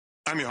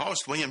I'm your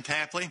host, William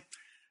Tapley,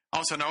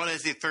 also known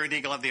as the Third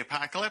Eagle of the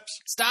Apocalypse.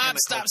 Stop.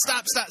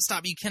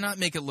 You cannot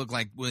make it look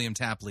like William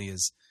Tapley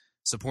is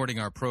supporting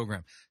our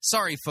program.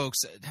 Sorry, folks.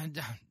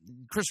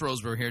 Chris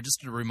Roseborough here,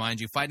 just to remind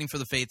you, Fighting for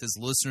the Faith is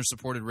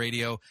listener-supported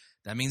radio.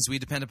 That means we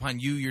depend upon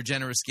you, your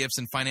generous gifts,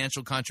 and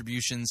financial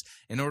contributions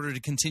in order to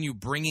continue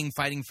bringing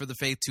Fighting for the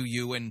Faith to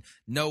you. And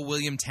no,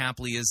 William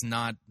Tapley is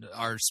not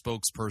our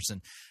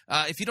spokesperson.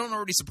 If you don't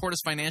already support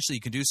us financially,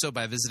 you can do so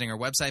by visiting our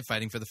website,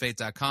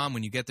 fightingforthefaith.com.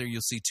 When you get there,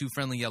 you'll see two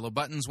friendly yellow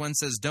buttons. One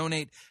says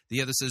Donate,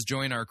 the other says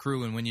Join Our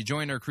Crew. And when you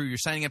join our crew, you're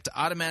signing up to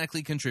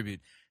automatically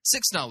contribute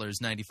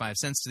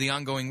 $6.95 to the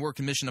ongoing work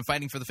and mission of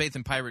Fighting for the Faith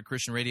and Pirate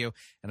Christian Radio.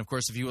 And, of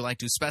course, if you would like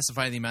to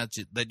specify the amount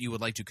that you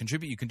would like to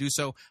contribute, you can do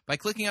so by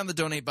clicking on the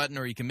Donate button,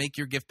 or you can make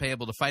your gift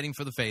payable to Fighting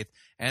for the Faith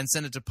and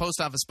send it to Post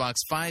Office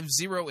Box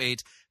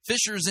 508,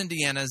 Fishers,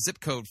 Indiana, zip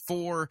code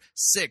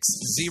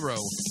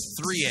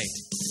 46038.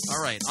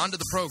 All right, on to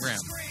the program.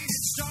 It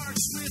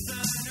starts with an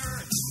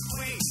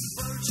earthquake,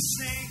 birds and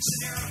snakes,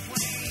 an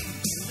airplane.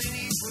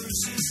 Lenny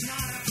Bruce is not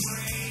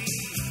afraid.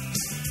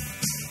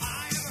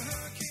 I have a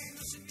hurricane,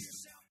 listen to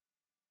yourself.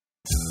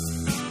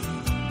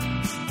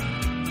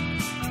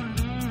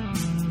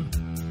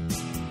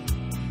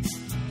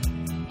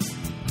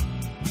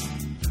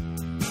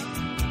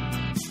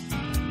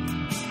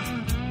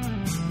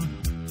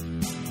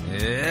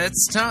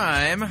 It's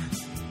time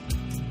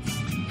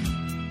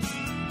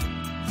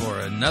for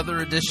another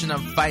edition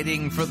of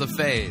Fighting for the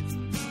Faith.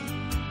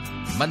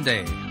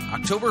 Monday,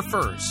 October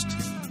 1st,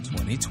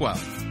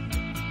 2012.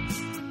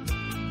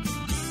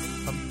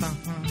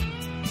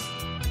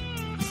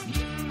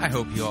 I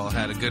hope you all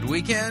had a good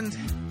weekend.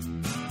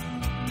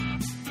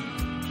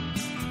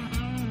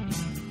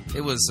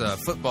 It was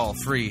football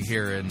free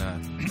here in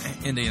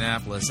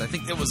Indianapolis. I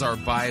think it was our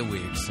bye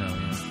week, so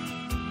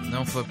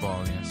no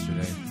football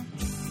yesterday.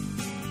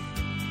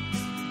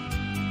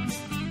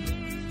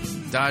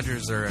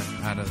 Dodgers are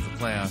out of the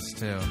playoffs,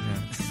 too.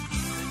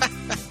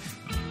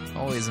 Yeah.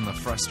 Always am a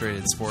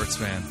frustrated sports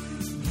fan.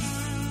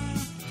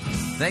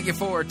 Thank you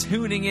for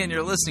tuning in.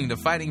 You're listening to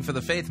Fighting for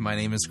the Faith. My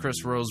name is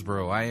Chris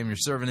Roseborough. I am your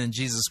servant in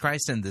Jesus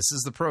Christ, and this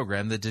is the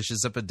program that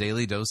dishes up a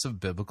daily dose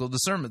of biblical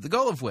discernment, the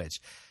goal of which,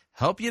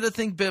 help you to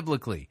think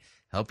biblically,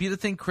 help you to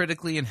think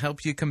critically, and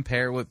help you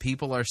compare what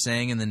people are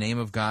saying in the name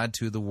of God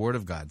to the Word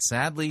of God.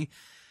 Sadly,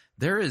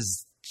 there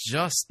is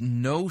just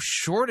no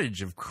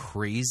shortage of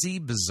crazy,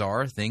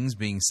 bizarre things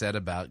being said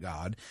about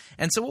God.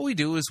 And so what we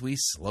do is we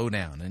slow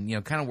down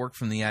and, kind of work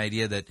from the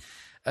idea that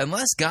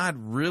unless God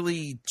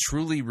really,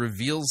 truly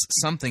reveals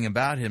something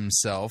about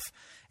himself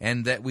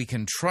and that we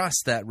can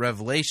trust that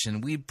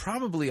revelation, we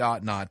probably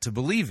ought not to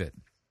believe it.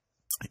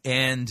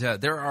 And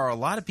there are a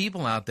lot of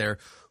people out there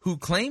who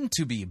claim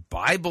to be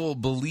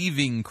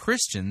Bible-believing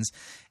Christians,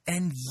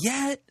 and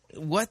yet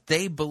what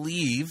they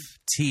believe,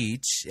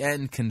 teach,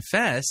 and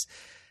confess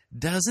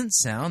doesn't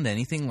sound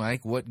anything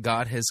like what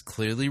God has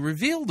clearly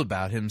revealed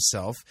about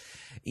himself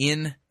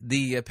in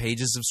the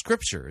pages of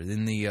Scripture,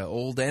 in the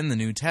Old and the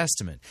New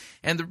Testament.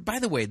 And by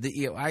the way,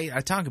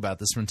 I talk about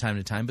this from time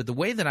to time, but the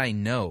way that I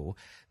know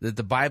that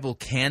the Bible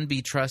can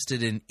be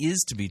trusted and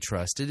is to be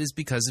trusted is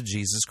because of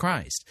Jesus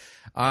Christ.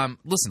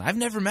 Listen, I've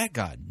never met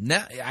God.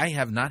 I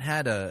have not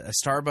had a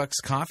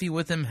Starbucks coffee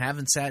with him,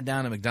 haven't sat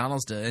down at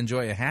McDonald's to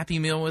enjoy a Happy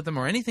Meal with him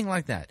or anything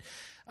like that.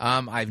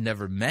 I've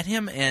never met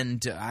him,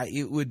 and I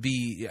would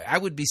be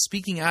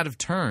speaking out of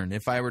turn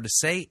if I were to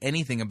say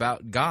anything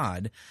about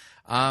God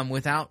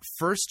without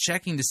first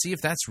checking to see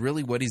if that's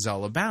really what he's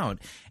all about.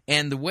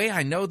 And the way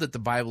I know that the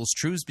Bible's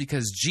true is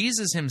because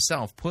Jesus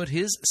himself put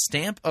his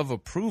stamp of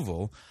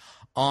approval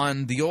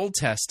on the Old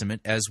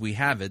Testament as we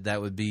have it.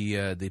 That would be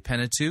the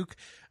Pentateuch,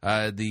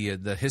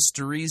 the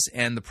histories,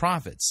 and the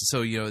prophets.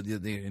 So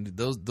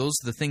those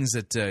are the things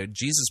that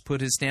Jesus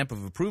put his stamp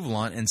of approval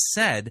on and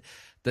said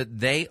that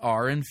they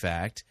are in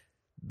fact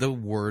the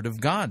Word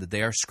of God, that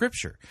they are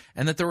Scripture,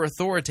 and that they're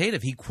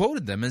authoritative. He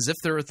quoted them as if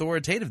they're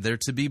authoritative. They're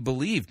to be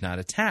believed, not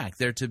attacked.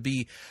 They're to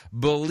be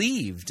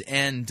believed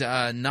and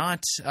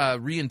not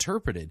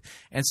reinterpreted.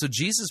 And so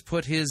Jesus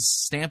put his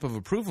stamp of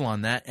approval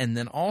on that, and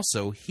then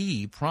also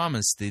he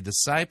promised the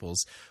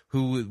disciples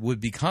who would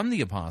become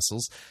the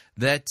apostles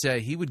that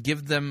he would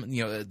give them,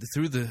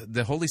 through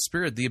the Holy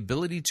Spirit, the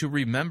ability to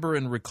remember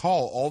and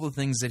recall all the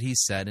things that he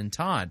said and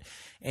taught.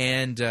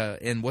 And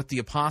what the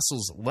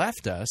apostles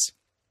left us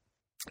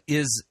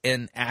is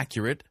an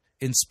accurate,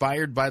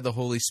 inspired by the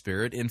Holy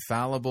Spirit,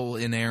 infallible,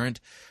 inerrant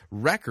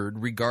record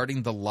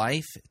regarding the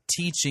life,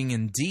 teaching,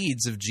 and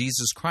deeds of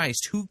Jesus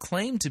Christ, who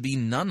claimed to be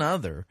none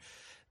other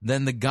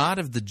than the God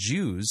of the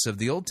Jews of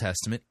the Old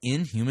Testament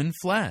in human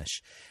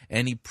flesh.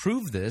 And he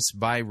proved this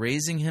by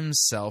raising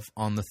himself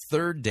on the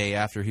third day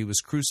after he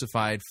was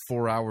crucified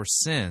for our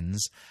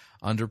sins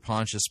under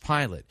Pontius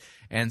Pilate.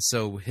 And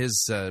so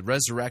his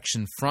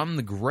resurrection from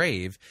the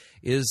grave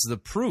is the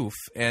proof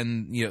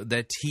and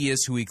that he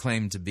is who he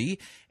claimed to be.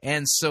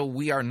 And so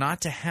we are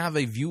not to have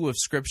a view of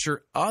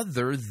Scripture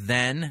other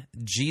than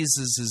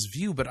Jesus'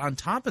 view. But on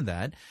top of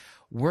that,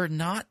 we're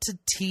not to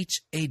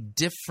teach a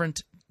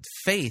different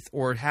faith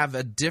or have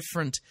a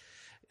different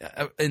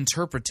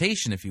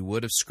interpretation, if you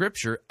would, of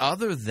Scripture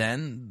other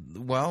than,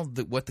 well,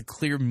 what the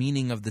clear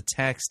meaning of the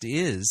text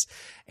is.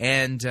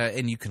 And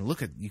you can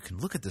look at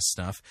this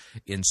stuff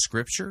in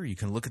Scripture. You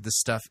can look at this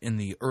stuff in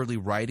the early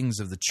writings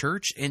of the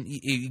church, and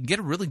you get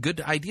a really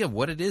good idea of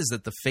what it is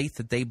that the faith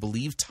that they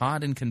believed,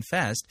 taught, and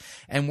confessed.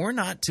 And we're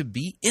not to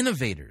be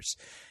innovators.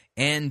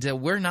 And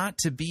we're not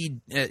to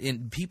be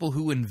people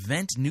who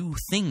invent new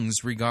things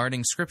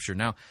regarding Scripture.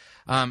 Now,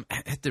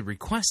 at the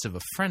request of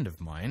a friend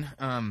of mine,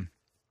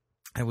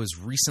 I was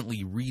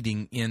recently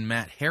reading in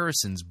Matt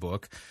Harrison's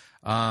book.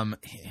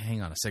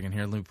 Hang on a second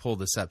here. Let me pull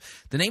this up.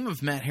 The name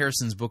of Matt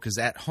Harrison's book is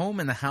At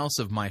Home in the House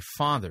of My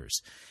Fathers.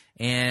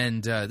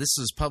 And this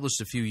was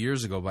published a few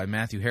years ago by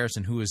Matthew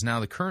Harrison, who is now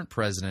the current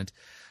president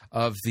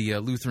of the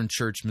Lutheran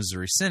Church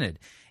Missouri Synod.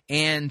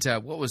 And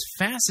what was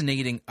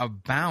fascinating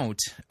about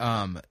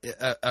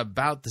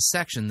the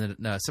section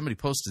that somebody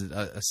posted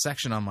a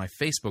section on my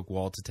Facebook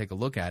wall to take a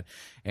look at,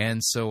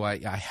 and so I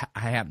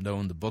happened to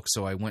own the book,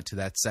 so I went to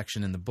that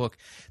section in the book.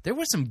 There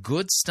was some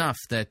good stuff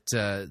that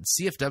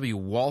C.F.W.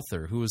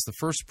 Walther, who was the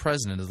first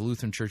president of the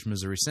Lutheran Church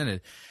Missouri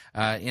Synod,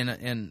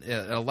 in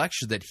a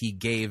lecture that he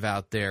gave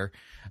out there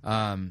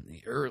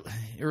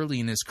early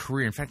in his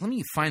career. In fact, let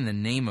me find the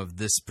name of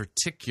this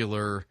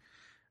particular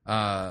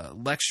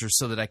lecture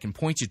so that I can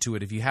point you to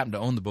it if you happen to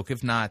own the book.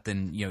 If not,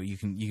 then you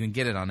can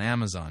get it on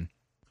Amazon.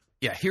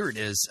 Yeah, here it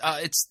is.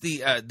 It's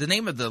the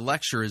name of the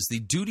lecture is "The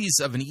Duties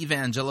of an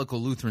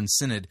Evangelical Lutheran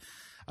Synod,"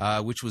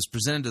 which was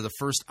presented to the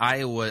first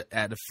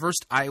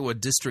Iowa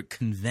District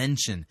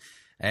Convention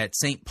at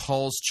St.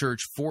 Paul's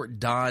Church, Fort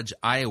Dodge,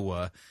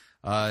 Iowa.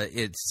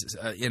 It's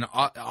in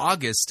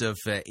August of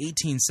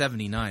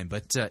 1879.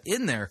 But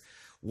in there,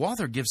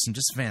 Walther gives some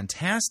just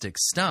fantastic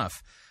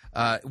stuff.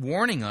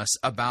 Warning us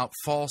about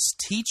false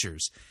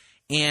teachers.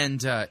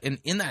 And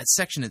in that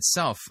section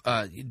itself,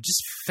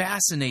 just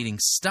fascinating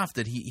stuff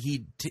that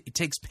he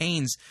takes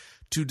pains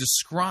to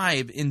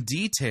describe in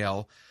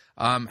detail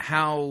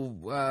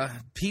how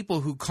people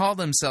who call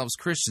themselves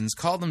Christians,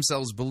 call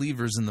themselves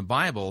believers in the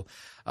Bible,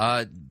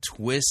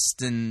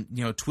 twist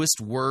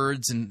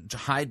words and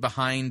hide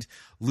behind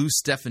loose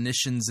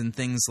definitions and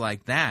things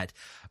like that.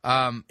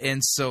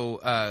 And so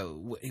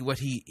what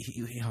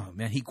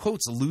he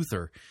quotes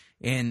Luther.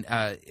 And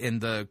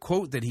the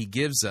quote that he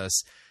gives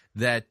us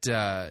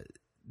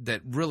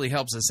that really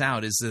helps us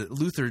out is that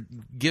Luther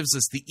gives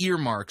us the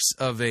earmarks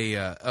of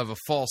a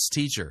false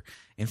teacher.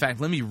 In fact,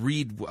 let me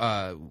read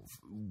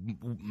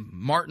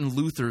Martin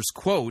Luther's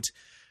quote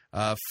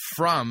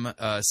from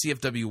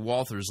C.F.W.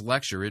 Walther's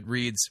lecture. It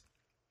reads,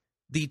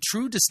 "The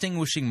true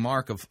distinguishing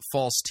mark of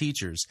false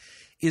teachers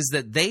is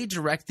that they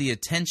direct the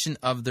attention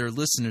of their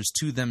listeners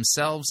to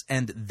themselves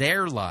and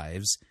their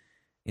lives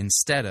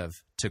instead of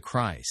to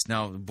Christ."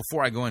 Now,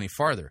 before I go any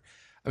farther,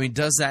 I mean,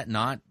 does that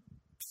not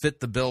fit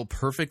the bill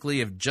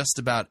perfectly of just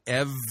about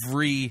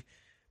every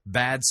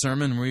bad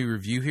sermon we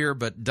review here,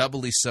 but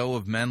doubly so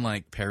of men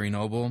like Perry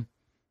Noble,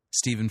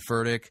 Stephen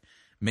Furtick,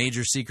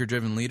 major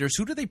seeker-driven leaders?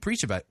 Who do they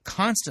preach about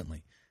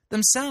constantly?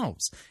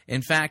 Themselves.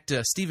 In fact,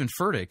 Stephen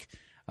Furtick,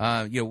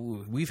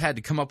 we've had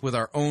to come up with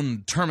our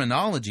own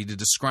terminology to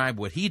describe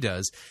what he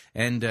does,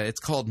 and it's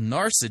called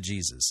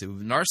narcigesis,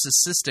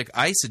 narcissistic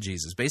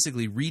eisegesis,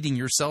 basically reading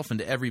yourself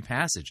into every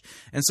passage.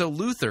 And so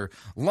Luther,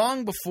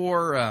 long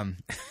before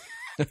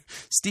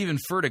Stephen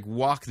Furtick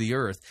walked the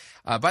earth.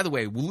 By the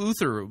way,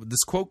 Luther,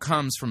 this quote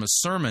comes from a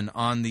sermon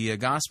on the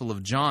Gospel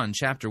of John,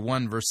 chapter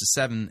 1, verses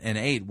 7 and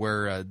 8,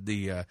 where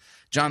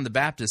John the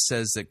Baptist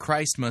says that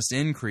Christ must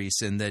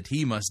increase and that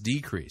he must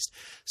decrease.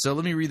 So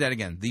let me read that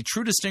again. "The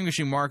true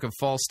distinguishing mark of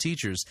false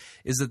teachers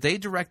is that they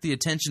direct the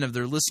attention of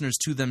their listeners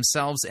to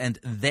themselves and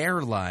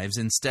their lives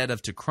instead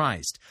of to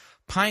Christ.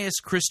 Pious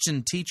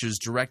Christian teachers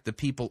direct the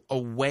people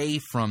away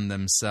from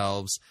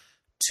themselves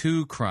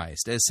to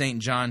Christ, as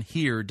St. John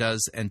here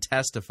does and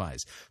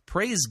testifies.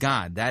 Praise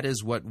God, that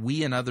is what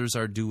we and others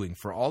are doing,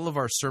 for all of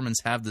our sermons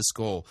have this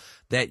goal,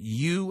 that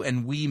you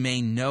and we may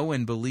know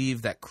and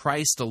believe that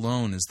Christ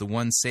alone is the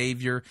one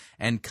Savior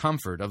and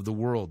comfort of the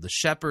world, the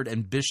shepherd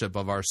and bishop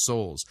of our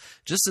souls,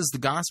 just as the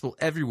gospel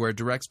everywhere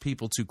directs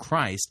people to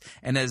Christ,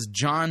 and as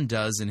John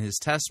does in his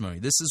testimony.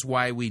 This is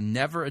why we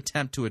never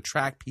attempt to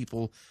attract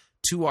people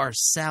to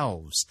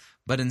ourselves,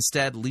 but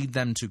instead lead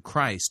them to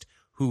Christ,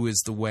 who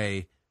is the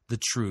way, the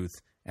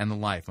truth, and the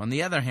life. On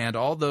the other hand,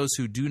 all those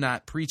who do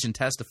not preach and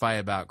testify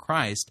about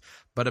Christ,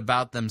 but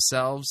about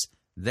themselves,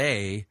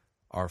 they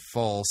are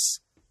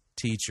false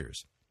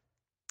teachers."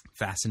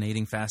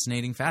 Fascinating,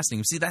 fascinating,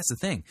 fascinating. See, that's the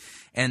thing.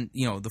 And,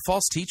 the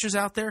false teachers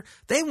out there,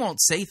 they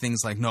won't say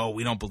things like, "No,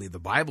 we don't believe the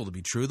Bible to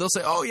be true." They'll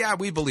say, "Oh, yeah,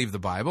 we believe the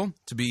Bible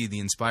to be the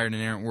inspired and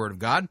inerrant Word of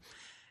God."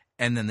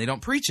 And then they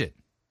don't preach it.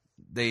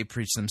 They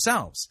preach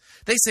themselves.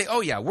 They say,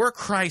 "Oh, yeah, we're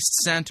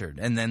Christ-centered."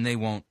 And then they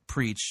won't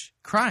preach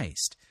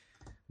Christ.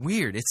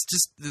 Weird. It's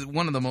just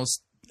one of the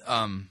most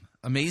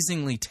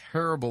amazingly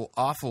terrible,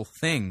 awful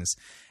things.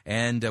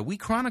 And we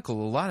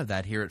chronicle a lot of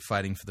that here at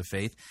Fighting for the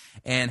Faith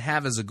and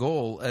have as a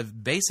goal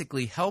of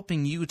basically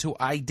helping you to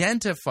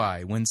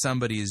identify when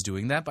somebody is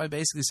doing that by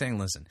basically saying,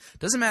 listen,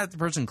 doesn't matter if the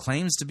person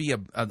claims to be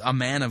a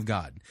man of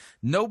God.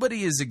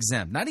 Nobody is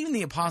exempt. Not even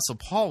the Apostle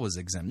Paul was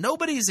exempt.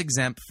 Nobody is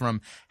exempt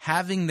from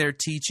having their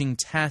teaching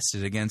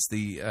tested against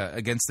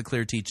the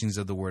clear teachings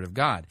of the Word of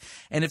God.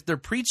 And if they're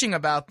preaching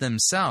about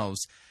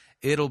themselves,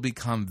 it'll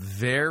become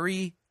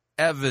very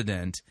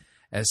evident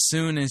as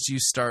soon as you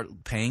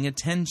start paying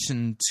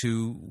attention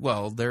to,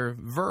 well, their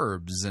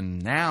verbs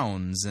and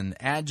nouns and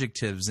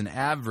adjectives and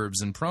adverbs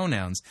and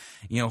pronouns,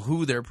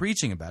 who they're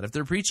preaching about. If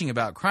they're preaching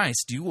about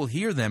Christ, you will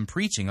hear them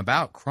preaching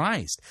about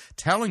Christ,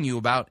 telling you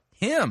about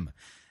Him.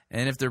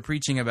 And if they're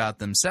preaching about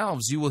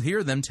themselves, you will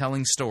hear them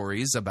telling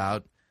stories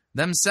about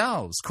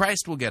themselves.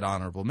 Christ will get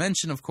honorable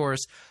mention, of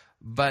course,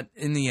 but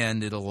in the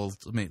end, it'll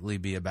ultimately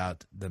be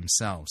about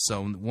themselves.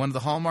 So one of the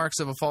hallmarks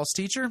of a false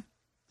teacher,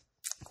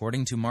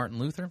 according to Martin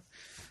Luther,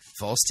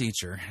 false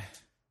teacher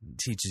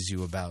teaches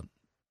you about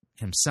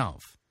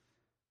himself,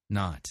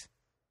 not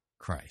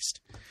Christ.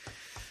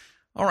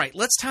 All right,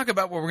 let's talk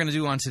about what we're going to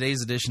do on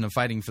today's edition of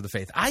Fighting for the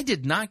Faith. I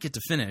did not get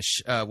to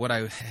finish what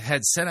I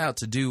had set out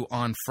to do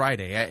on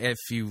Friday. If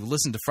you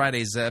listened to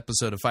Friday's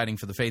episode of Fighting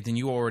for the Faith, then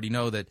you already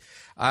know that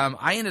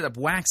I ended up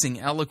waxing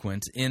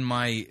eloquent in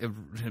my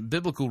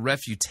biblical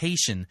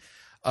refutation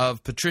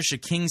of Patricia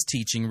King's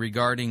teaching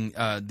regarding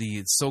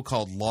the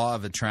so-called law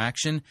of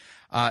attraction,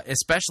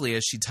 especially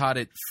as she taught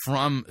it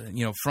from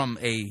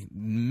a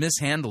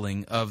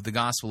mishandling of the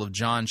Gospel of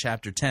John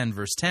chapter 10,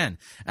 verse 10.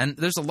 And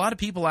there's a lot of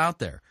people out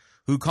there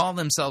who call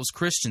themselves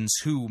Christians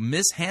who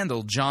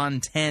mishandle John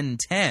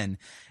 10:10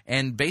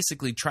 and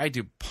basically tried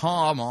to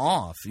palm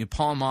off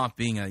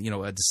being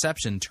a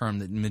deception term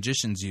that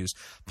magicians use,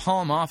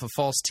 palm off a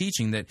false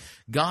teaching that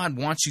God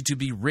wants you to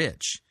be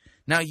rich.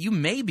 Now, you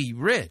may be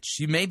rich,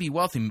 you may be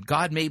wealthy,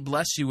 God may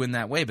bless you in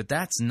that way, but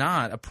that's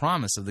not a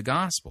promise of the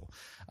gospel.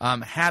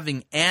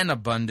 Having an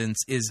abundance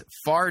is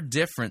far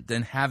different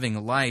than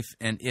having life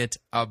and it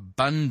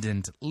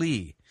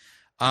abundantly.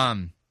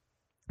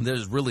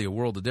 There's really a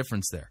world of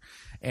difference there.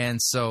 And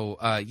so,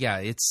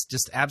 it's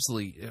just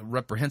absolutely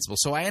reprehensible.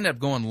 So I ended up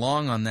going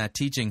long on that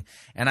teaching,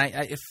 and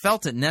I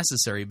felt it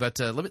necessary. But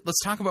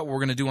let's talk about what we're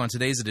going to do on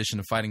today's edition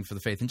of Fighting for the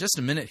Faith. In just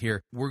a minute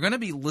here, we're going to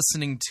be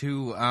listening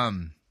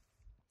to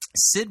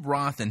Sid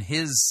Roth and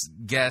his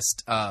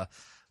guest,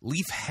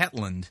 Leif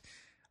Hetland,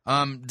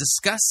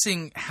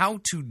 discussing how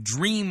to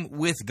dream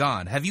with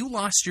God. Have you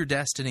lost your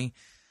destiny?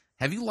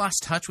 Have you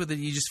lost touch with it?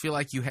 You just feel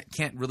like you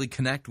can't really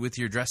connect with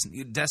your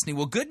destiny?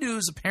 Well, good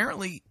news,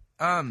 apparently,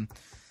 at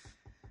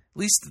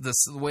least the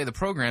way the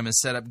program is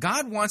set up,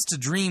 God wants to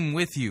dream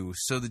with you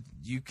so that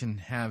you can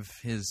have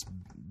His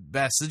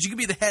best, so that you can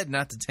be the head,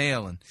 not the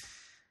tail, and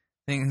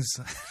things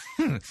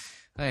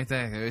like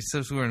that.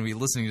 So we're going to be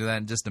listening to that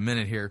in just a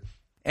minute here.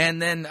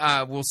 And then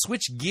we'll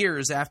switch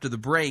gears after the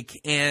break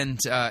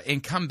and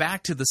come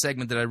back to the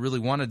segment that I really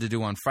wanted to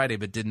do on Friday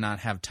but did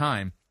not have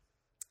time.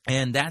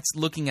 And that's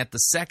looking at the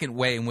second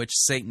way in which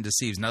Satan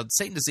deceives. Now,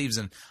 Satan deceives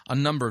in a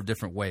number of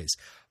different ways,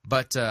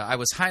 but I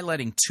was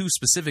highlighting two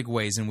specific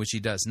ways in which he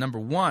does. Number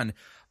one,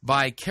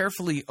 by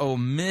carefully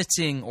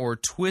omitting or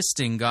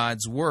twisting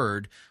God's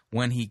word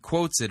when he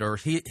quotes it, or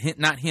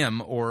not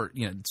him, or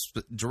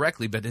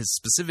directly, but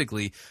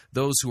specifically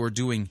those who are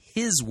doing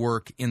his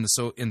work in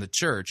the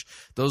church.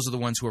 Those are the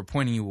ones who are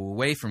pointing you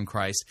away from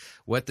Christ.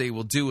 What they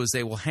will do is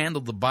they will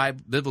handle the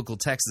biblical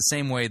text the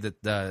same way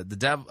that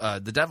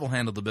the devil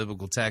handled the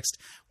biblical text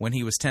when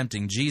he was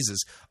tempting Jesus,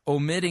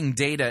 omitting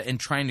data and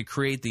trying to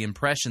create the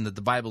impression that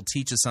the Bible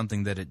teaches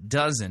something that it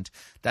doesn't.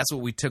 That's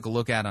what we took a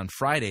look at on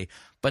Friday.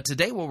 But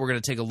today, what we're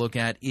going to take a look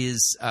at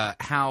is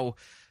how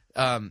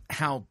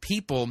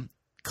people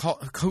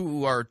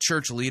who are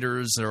church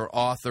leaders or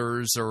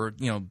authors or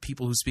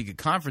people who speak at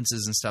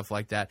conferences and stuff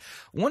like that,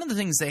 one of the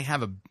things they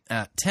have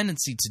a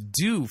tendency to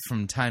do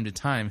from time to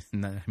time,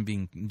 and I'm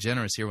being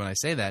generous here when I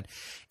say that,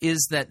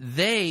 is that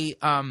they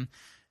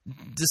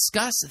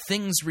discuss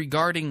things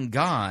regarding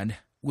God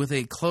with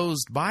a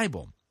closed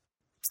Bible,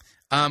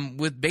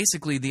 with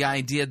basically the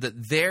idea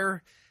that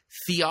they're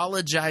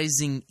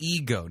theologizing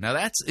ego. Now,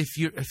 that's if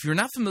you're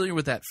not familiar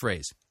with that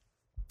phrase.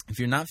 If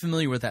you're not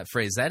familiar with that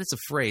phrase, that is a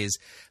phrase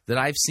that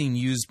I've seen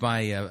used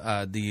by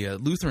the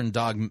Lutheran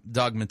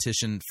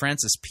dogmatician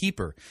Francis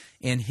Pieper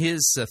in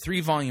his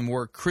 3-volume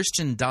work,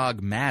 Christian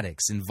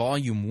Dogmatics, in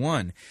Volume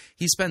 1.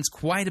 He spends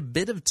quite a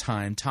bit of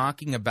time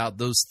talking about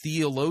those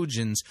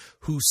theologians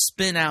who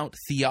spin out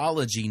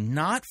theology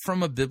not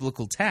from a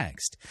biblical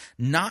text,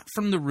 not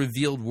from the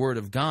revealed Word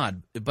of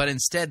God, but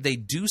instead they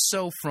do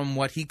so from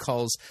what he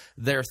calls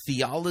their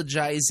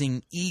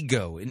theologizing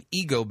ego, an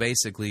ego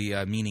basically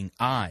meaning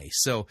I.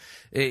 So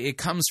it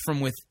comes from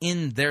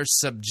within their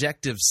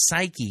subjective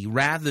psyche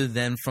rather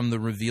than from the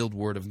revealed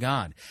Word of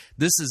God.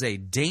 This is a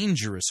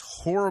dangerous,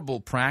 horrible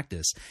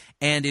practice,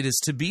 and it is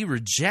to be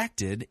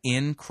rejected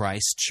in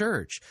Christ's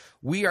church.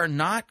 We are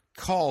not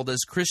called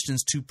as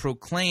Christians to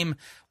proclaim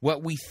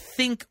what we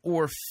think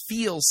or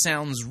feel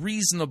sounds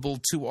reasonable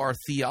to our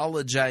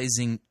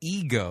theologizing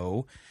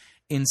ego.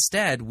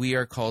 Instead, we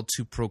are called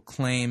to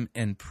proclaim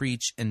and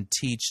preach and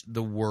teach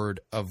the Word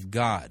of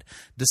God.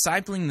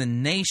 Discipling the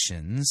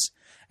nations,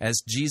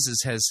 as Jesus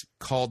has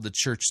called the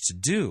church to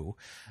do,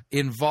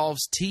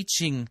 involves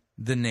teaching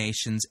the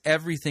nations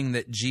everything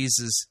that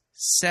Jesus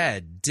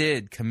said,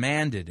 did,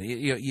 commanded,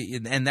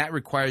 and that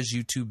requires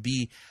you to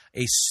be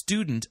a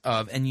student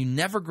of, and you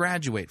never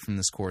graduate from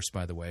this course,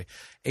 by the way,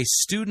 a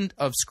student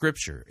of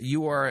Scripture.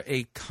 You are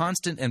a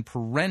constant and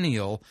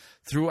perennial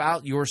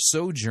throughout your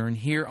sojourn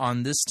here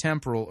on this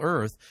temporal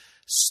earth,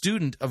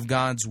 student of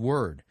God's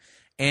Word.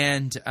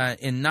 And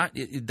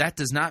that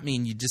does not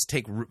mean you just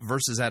take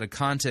verses out of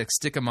context,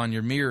 stick them on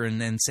your mirror, and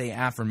then say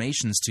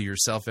affirmations to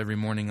yourself every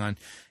morning on,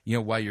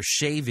 while you're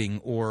shaving,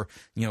 or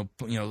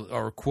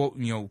or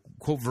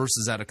quote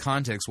verses out of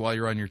context while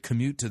you're on your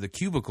commute to the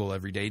cubicle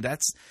every day.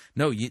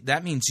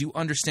 That means you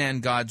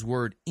understand God's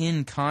Word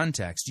in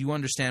context. You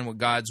understand what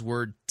God's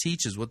Word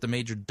teaches, what the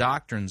major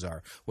doctrines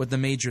are, what the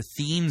major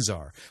themes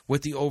are,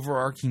 what the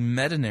overarching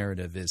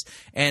meta-narrative is.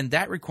 And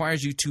that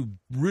requires you to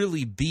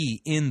really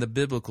be in the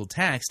biblical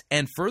text.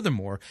 And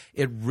furthermore,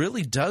 it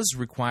really does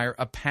require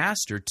a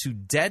pastor to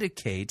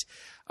dedicate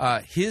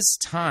his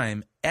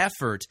time,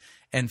 effort,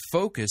 and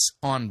focus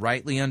on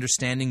rightly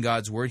understanding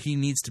God's Word. He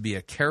needs to be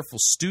a careful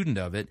student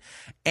of it.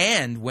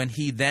 And when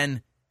he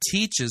then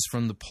teaches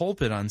from the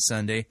pulpit on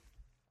Sunday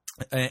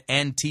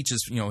and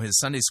teaches, his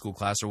Sunday school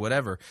class or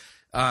whatever,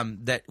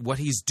 that what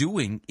he's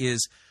doing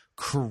is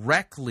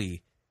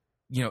correctly,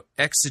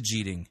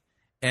 exegeting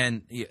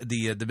and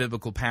the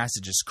biblical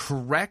passages,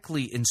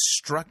 correctly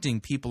instructing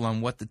people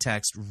on what the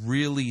text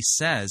really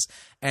says,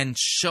 and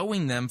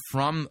showing them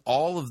from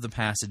all of the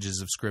passages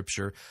of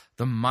Scripture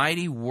the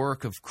mighty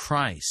work of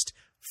Christ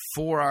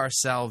for our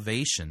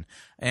salvation,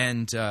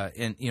 and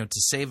to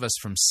save us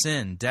from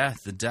sin, death,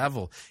 the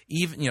devil,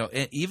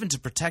 even to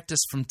protect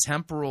us from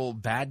temporal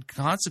bad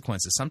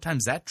consequences.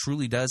 Sometimes that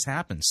truly does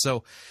happen.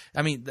 So,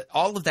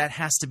 all of that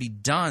has to be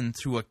done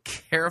through a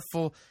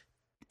careful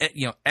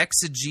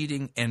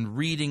exegeting and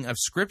reading of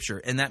Scripture,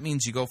 and that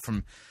means you go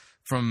from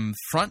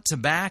front to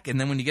back, and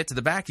then when you get to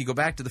the back, you go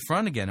back to the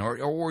front again,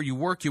 or you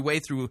work your way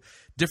through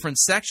different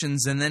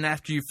sections, and then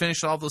after you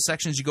finish all those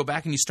sections, you go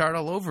back and you start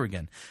all over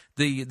again.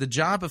 The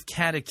job of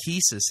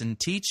catechesis and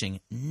teaching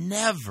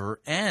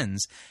never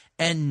ends,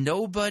 and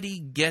nobody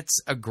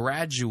gets to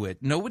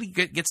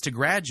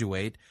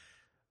graduate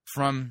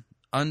from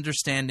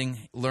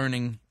understanding,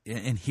 learning,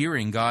 and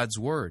hearing God's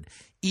Word.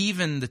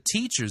 Even the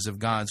teachers of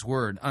God's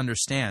Word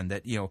understand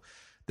that,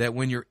 that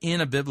when you're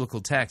in a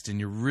biblical text and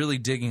you're really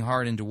digging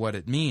hard into what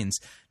it means,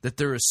 that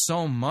there is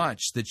so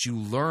much that you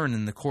learn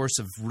in the course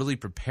of really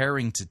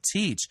preparing to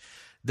teach,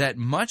 that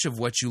much of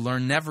what you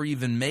learn never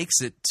even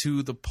makes it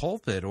to the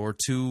pulpit or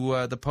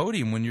to the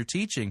podium when you're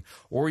teaching,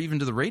 or even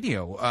to the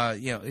radio.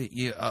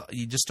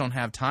 You just don't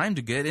have time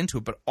to get into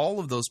it. But all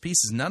of those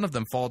pieces, none of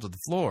them fall to the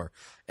floor.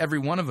 Every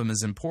one of them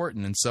is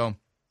important. And so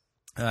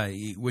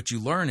what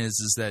you learn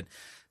is that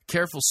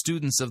careful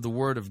students of the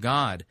Word of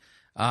God,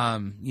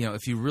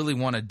 if you really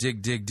want to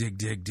dig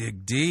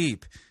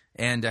deep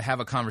and have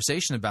a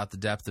conversation about the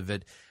depth of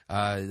it,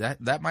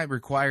 that might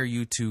require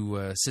you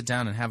to sit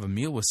down and have a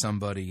meal with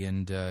somebody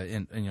and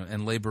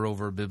labor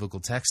over a biblical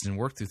text and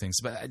work through things.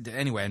 But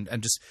anyway,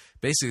 I'm just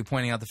basically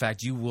pointing out the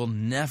fact you will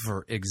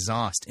never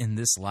exhaust in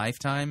this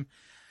lifetime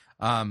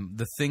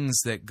the things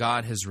that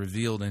God has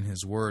revealed in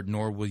His Word,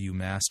 nor will you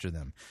master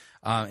them.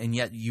 And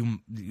yet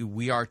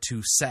we are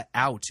to set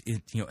out,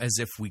 as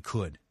if we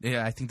could.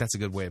 Yeah, I think that's a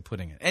good way of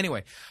putting it.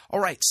 Anyway, all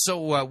right,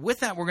 so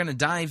with that, we're going to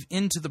dive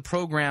into the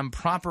program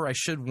proper. I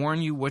should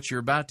warn you, what you're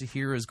about to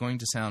hear is going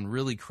to sound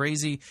really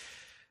crazy.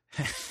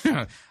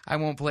 I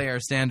won't play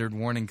our standard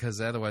warning because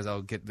otherwise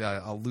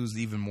I'll lose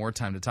even more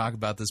time to talk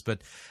about this.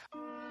 But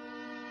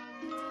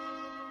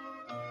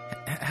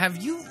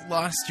have you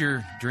lost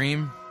your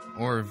dream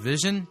or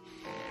vision?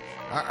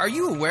 Are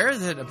you aware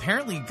that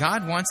apparently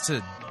God wants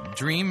to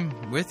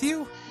dream with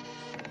you?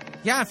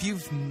 Yeah, if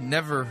you've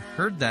never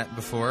heard that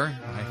before,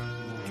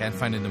 I can't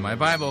find it in my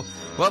Bible,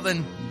 well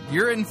then,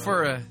 you're in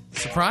for a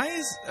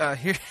surprise.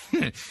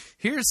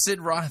 Here's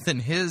Sid Roth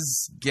and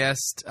his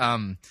guest,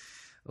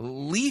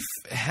 Leif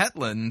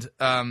Hetland,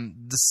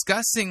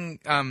 discussing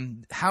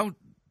how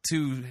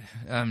to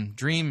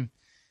dream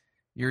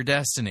your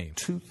destiny.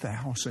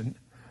 2000.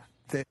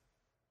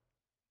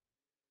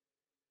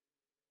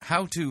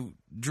 How to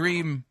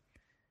dream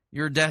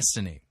your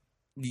destiny.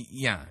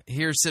 Yeah,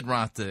 here's Sid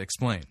Roth to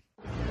explain.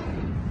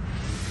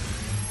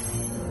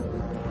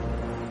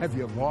 Have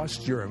you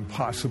lost your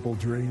impossible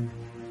dream?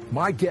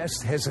 My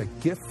guest has a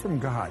gift from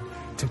God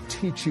to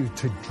teach you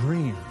to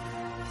dream.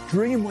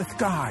 Dream with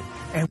God.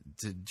 And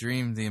to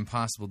dream the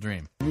impossible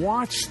dream.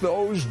 Watch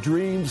those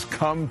dreams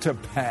come to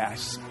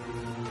pass.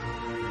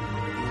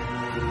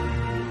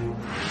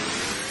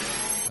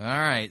 All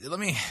right, let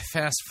me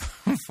fast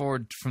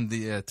forward from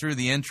the through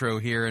the intro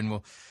here, and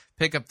we'll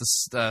pick up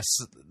the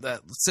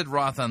Sid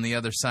Roth on the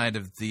other side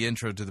of the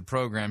intro to the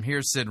program.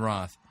 Here's Sid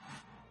Roth.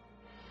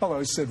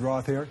 Hello, Sid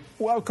Roth here.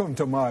 Welcome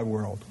to my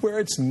world, where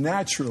it's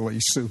naturally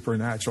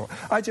supernatural.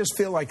 I just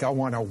feel like I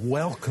want to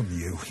welcome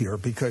you here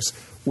because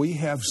we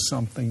have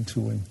something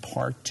to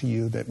impart to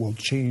you that will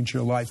change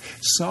your life.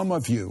 Some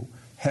of you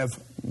have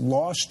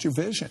lost your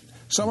vision.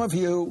 Some of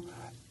you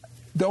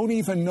don't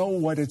even know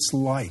what it's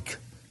like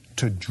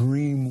to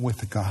dream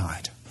with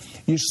God.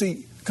 You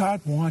see, God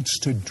wants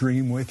to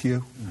dream with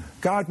you.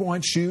 God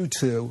wants you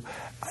to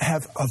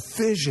have a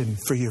vision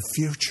for your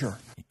future.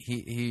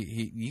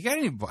 You got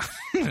any?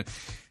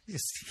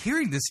 Just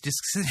hearing this, just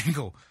sitting and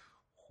go,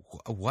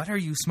 what are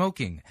you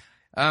smoking?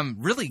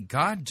 Really,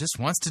 God just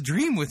wants to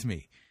dream with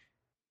me.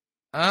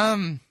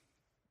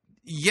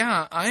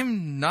 Yeah,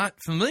 I'm not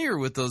familiar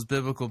with those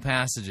biblical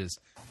passages.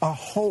 A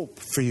hope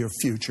for your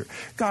future.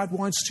 God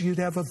wants you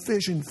to have a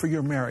vision for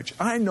your marriage.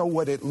 I know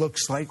what it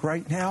looks like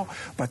right now,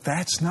 but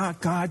that's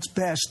not God's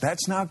best.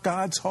 That's not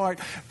God's heart.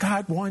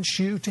 God wants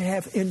you to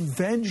have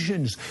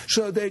inventions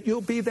so that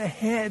you'll be the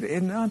head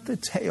and not the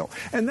tail.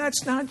 And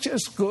that's not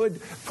just good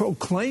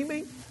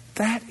proclaiming.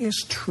 That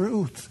is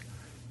truth.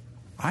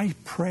 I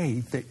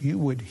pray that you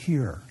would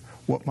hear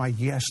what my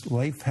guest,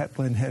 Leif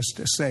Hetland, has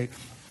to say.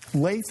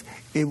 Leif,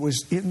 it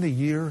was in the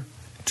year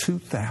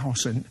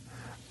 2000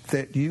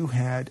 that you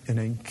had an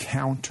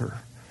encounter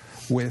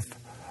with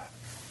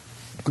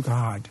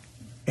God,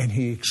 and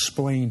he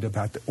explained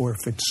about the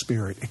orphan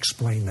spirit.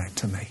 Explain that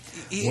to me.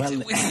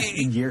 Well,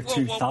 in year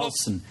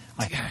 2000...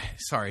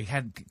 Sorry,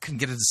 couldn't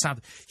get it to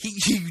stop.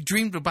 He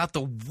dreamed about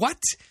the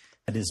what?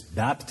 His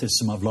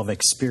baptism of love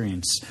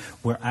experience,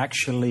 where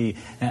actually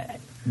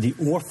the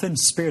orphan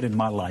spirit in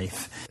my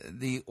life...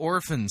 The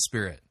orphan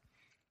spirit.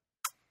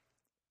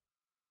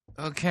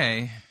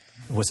 Okay.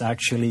 Was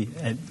actually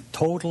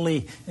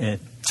totally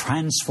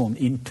transformed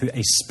into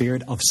a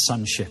spirit of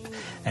sonship.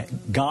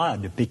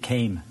 God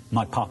became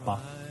my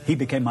papa. He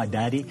became my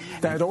daddy.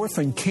 That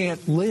orphan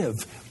can't live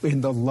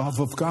in the love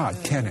of God,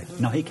 can it?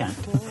 No, he can't.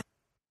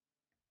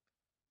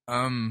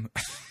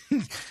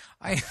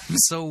 I am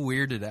so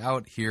weirded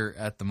out here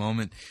at the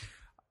moment.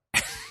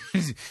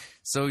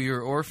 So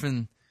your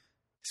orphan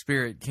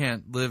spirit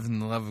can't live in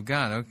the love of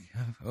God.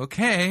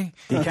 Okay.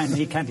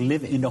 He can't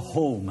live in a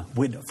home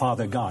with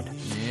Father God.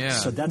 Yeah.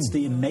 So that's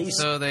the amazing...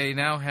 So they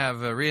now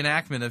have a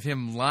reenactment of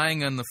him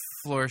lying on the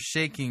floor,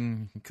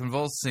 shaking,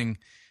 convulsing,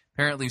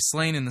 apparently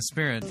slain in the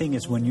spirit. The thing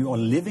is, when you are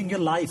living your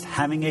life,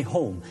 having a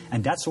home,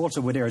 and that's also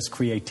where there is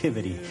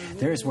creativity,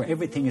 there is where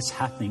everything is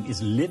happening,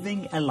 is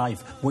living a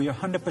life where you're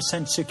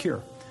 100%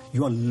 secure.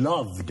 You are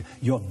loved,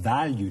 you're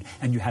valued,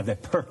 and you have a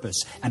purpose.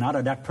 And out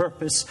of that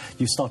purpose,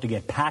 you start to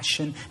get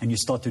passion, and you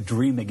start to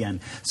dream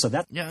again. So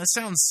that... Yeah, that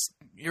sounds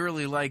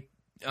eerily like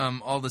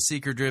all the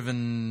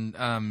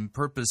seeker-driven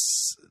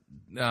purpose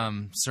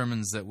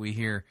sermons that we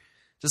hear,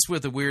 just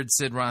with a weird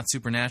Sid Roth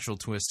supernatural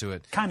twist to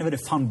it. Kind of a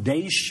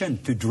foundation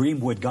to dream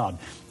with God.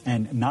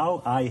 And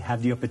now I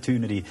have the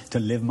opportunity to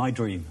live my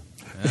dream.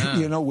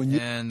 You know, when you...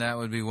 And that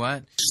would be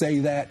what? Say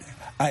that...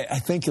 I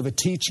think of a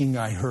teaching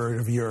I heard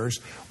of yours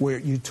where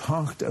you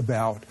talked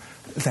about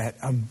that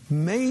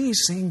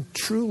amazing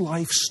true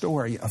life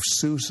story of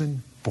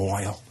Susan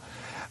Boyle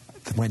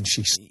when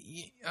she...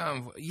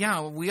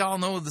 Yeah, we all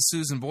know the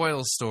Susan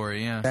Boyle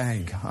story, yeah.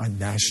 Bang on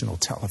national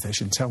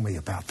television. Tell me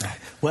about that.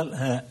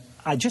 Well,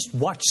 I just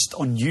watched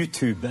on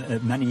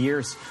YouTube many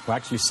years, or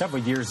actually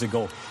several years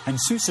ago, and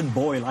Susan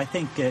Boyle, I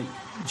think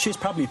she's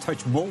probably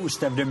touched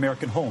most of the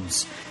American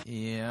homes.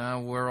 Yeah,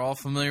 we're all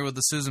familiar with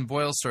the Susan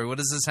Boyle story. What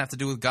does this have to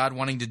do with God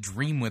wanting to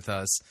dream with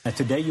us?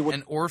 Today you would...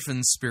 And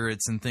orphan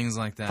spirits and things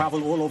like that.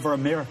 Travel all over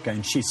America,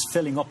 and she's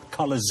filling up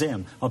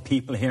Coliseum of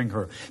people hearing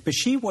her. But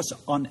she was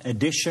on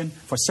audition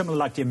for similar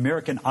like the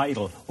American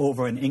Idol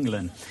over in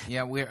England.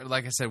 Yeah,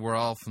 like I said, we're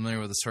all familiar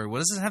with the story. What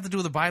does this have to do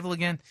with the Bible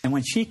again? And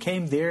when she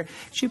came there,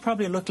 she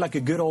probably looked like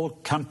a good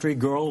old country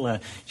girl.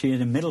 She in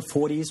the middle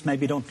 40s,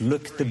 maybe don't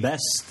look the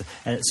best.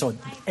 So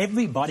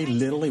everybody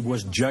literally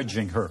was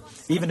judging her.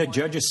 Even the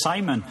judges,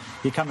 Simon,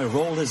 he kind of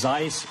rolled his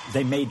eyes.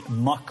 They made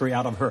mockery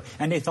out of her.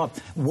 And they thought,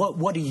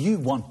 what do you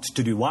want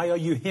to do? Why are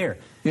you here?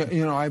 Yeah,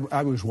 you know,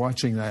 I was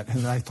watching that,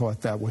 and I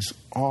thought that was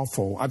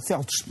awful. I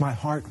felt my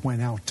heart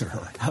went out to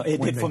her.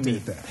 It did for me.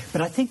 That.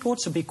 But I think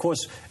also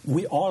because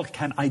we all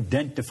can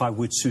identify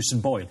with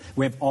Susan Boyle.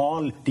 We have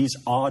all these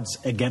odds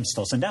against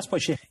us, and that's why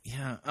she...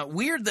 Yeah,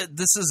 weird that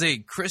this is a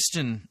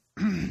Christian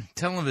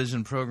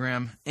television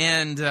program,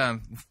 and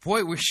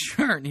boy, we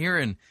sure aren't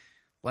hearing,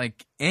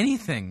 like,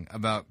 anything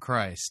about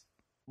Christ,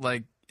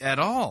 like, at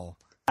all.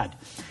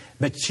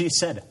 But she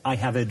said, I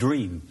have a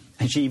dream.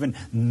 And she even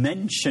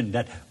mentioned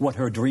that what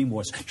her dream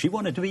was. She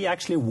wanted to be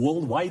actually a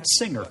worldwide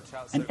singer.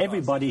 And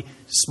everybody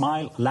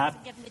smiled,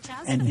 laughed,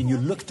 and you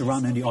looked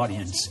around in the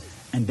audience.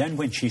 And then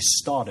when she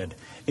started,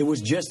 it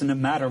was just in a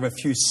matter of a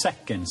few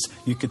seconds,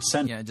 you could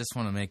send... Yeah, I just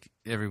want to make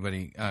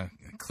everybody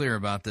clear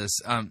about this.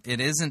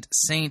 It isn't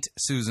Saint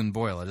Susan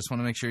Boyle. I just want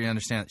to make sure you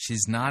understand.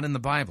 She's not in the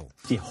Bible.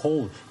 The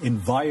whole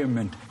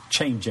environment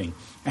changing.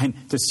 And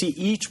to see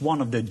each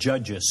one of the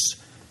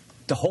judges,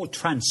 the whole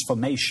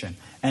transformation,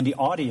 and the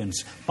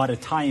audience, by the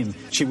time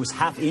she was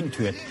half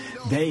into it,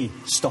 they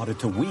started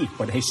to weep.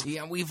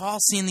 Yeah, we've all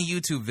seen the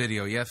YouTube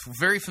video. Yeah,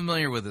 very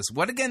familiar with this.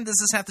 What, again, does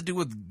this have to do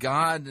with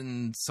God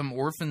and some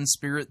orphan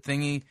spirit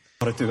thingy?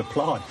 Started to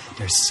applaud.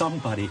 There's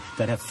somebody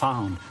that have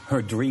found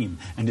her dream.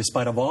 And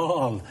despite of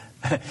all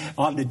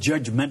the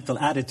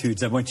judgmental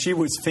attitudes, and when she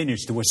was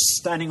finished, there was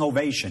standing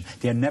ovation.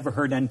 They had never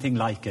heard anything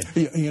like it.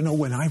 You know,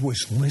 when I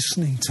was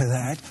listening to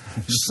that,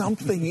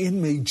 something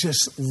in me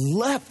just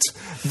leapt.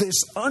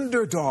 This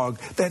underdog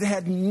that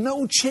had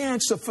no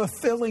chance of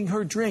fulfilling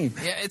her dream.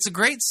 Yeah, it's a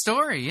great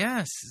story,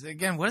 yes.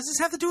 Again, what does this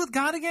have to do with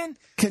God again?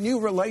 Can you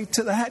relate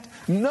to that?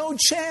 No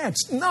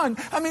chance, none.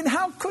 I mean,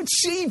 how could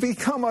she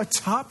become a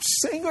top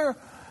singer?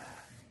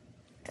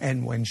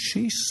 And when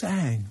she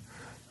sang,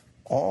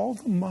 all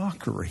the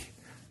mockery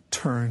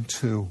turned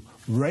to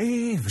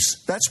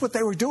raves. That's what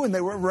they were doing. They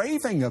were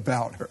raving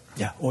about her.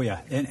 Yeah, oh yeah.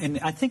 And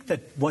I think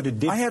that what it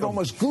did... I had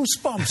almost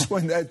goosebumps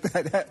when that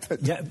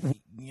happened. Yeah.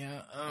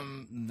 Yeah,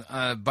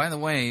 by the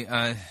way,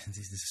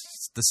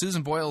 the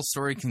Susan Boyle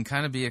story can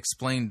kind of be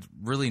explained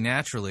really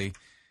naturally.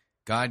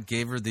 God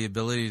gave her the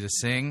ability to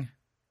sing,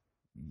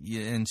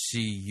 and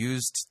she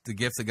used the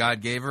gift that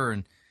God gave her.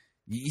 And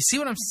you see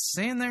what I'm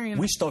saying there? You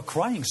know? We start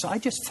crying. So I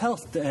just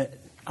felt that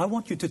I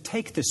want you to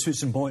take the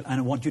Susan Boyle and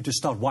I want you to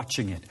start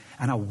watching it.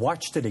 And I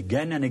watched it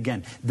again and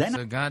again. Then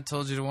so God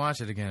told you to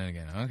watch it again and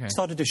again. Okay. I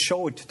started to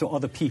show it to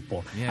other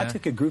people. Yeah. I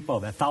took a group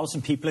of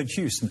 1,000 people in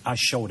Houston. I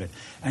showed it.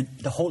 And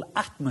the whole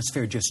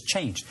atmosphere just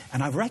changed.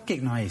 And I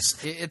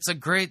recognized... It's a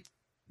great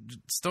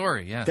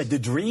story, yeah. That the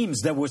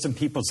dreams that was in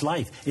people's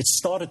life, it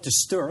started to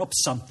stir up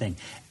something.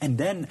 And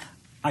then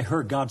I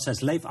heard God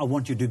says, Leif, I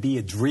want you to be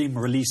a dream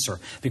releaser.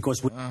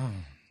 Because...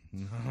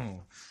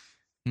 No.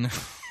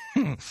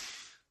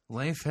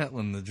 Leif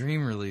Hetland, the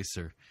dream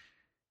releaser.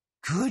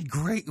 Good,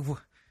 great.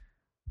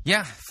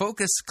 Yeah,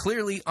 focus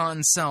clearly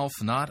on self,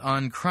 not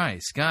on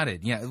Christ. Got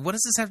it. Yeah, what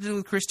does this have to do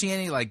with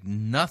Christianity? Like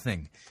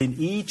nothing. In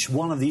each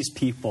one of these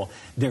people,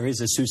 there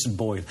is a Susan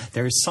Boyle.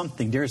 There is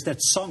something. There's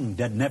that song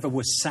that never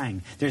was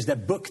sang. There's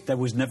that book that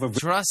was never...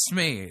 Trust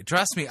me.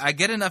 I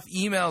get enough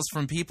emails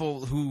from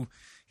people who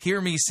hear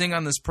me sing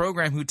on this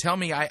program who tell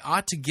me I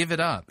ought to give it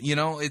up. You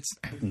know, it's...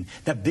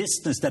 That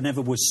business that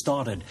never was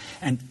started.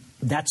 And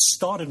that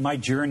started my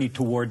journey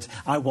towards,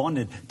 I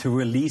wanted to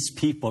release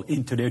people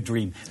into their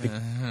dream. Good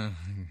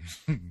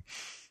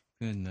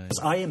night.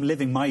 Because I am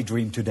living my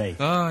dream today.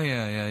 Oh,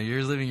 yeah.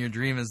 You're living your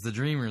dream as the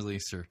dream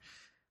releaser.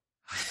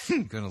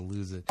 I'm going to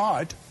lose it.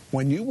 But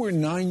when you were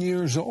 9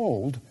 years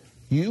old,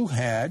 you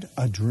had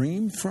a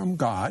dream from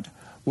God.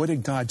 What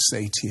did God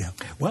say to you?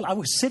 Well, I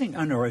was sitting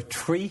under a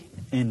tree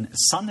in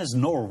Sandnes,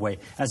 Norway,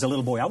 as a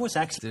little boy. I was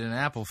actually... Did an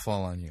apple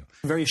fall on you?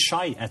 Very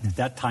shy at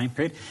that time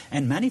period.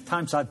 And many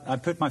times I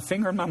put my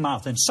finger in my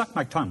mouth and sucked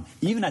my tongue,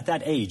 even at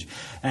that age.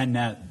 And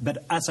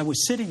but as I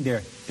was sitting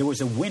there, there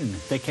was a wind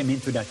that came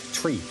into that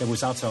tree that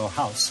was outside our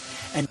house.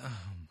 And oh,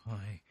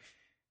 my.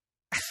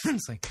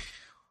 It's like...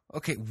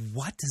 Okay,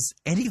 what does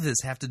any of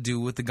this have to do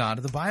with the God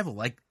of the Bible?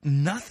 Like,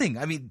 nothing.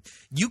 I mean,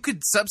 you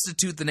could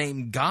substitute the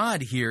name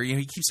God here. You know,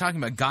 he keeps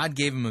talking about God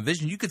gave him a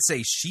vision. You could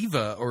say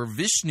Shiva or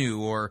Vishnu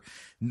or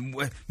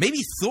maybe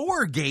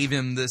Thor gave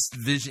him this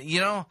vision, you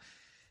know?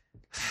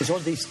 There's all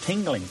these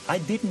tingling. I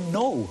didn't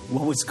know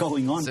what was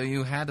going on. So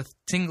you had a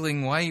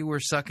tingling while you were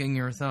sucking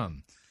your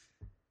thumb.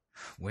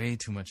 Way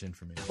too much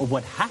information. Or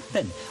what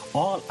happened,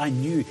 all I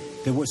knew,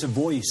 there was a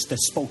voice that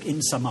spoke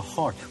inside my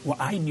heart. Well,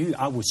 I knew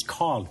I was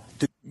called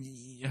to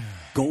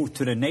go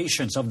to the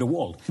nations of the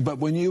world. But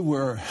when you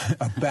were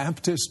a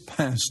Baptist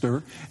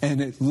pastor and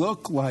it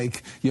looked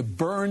like you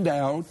burned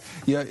out,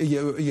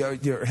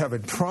 you're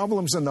having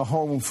problems in the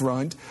home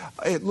front,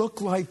 it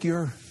looked like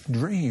your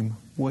dream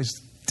was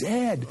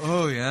dead.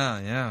 Oh,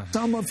 yeah.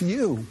 Some of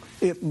you,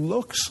 it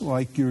looks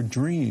like your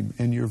dream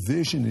and your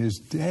vision is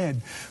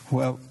dead.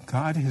 Well,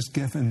 God has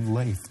given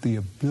Leif the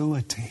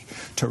ability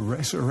to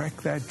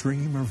resurrect that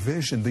dream or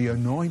vision, the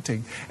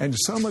anointing. And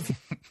some of you...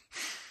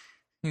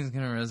 He's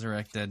going to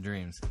resurrect dead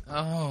dreams.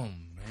 Oh,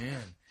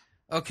 man.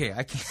 Okay,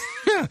 I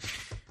can't...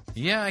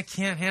 Yeah, I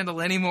can't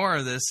handle any more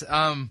of this.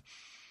 Who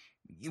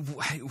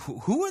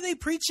are they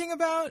preaching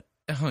about?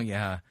 Oh,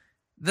 yeah.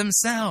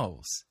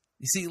 Themselves.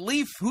 You see,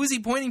 Leif, who is he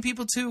pointing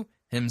people to?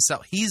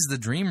 Himself. He's the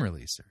dream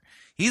releaser.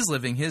 He's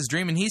living his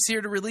dream, and he's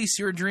here to release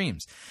your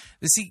dreams.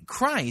 You see,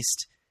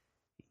 Christ,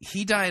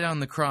 he died on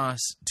the cross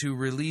to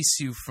release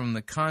you from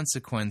the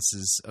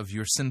consequences of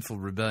your sinful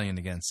rebellion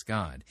against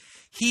God.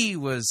 He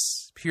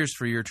was pierced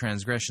for your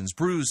transgressions,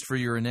 bruised for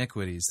your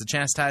iniquities. The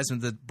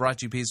chastisement that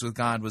brought you peace with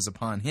God was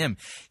upon him.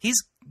 He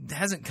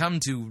hasn't come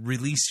to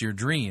release your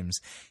dreams.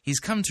 He's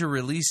come to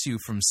release you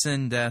from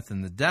sin, death,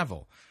 and the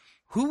devil.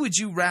 Who would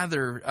you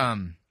rather...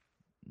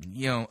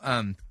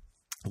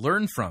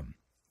 learn from,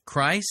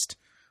 Christ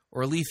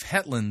Or Leif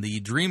Hetland,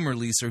 the dream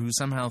releaser who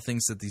somehow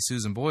thinks that the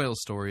Susan Boyle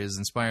story is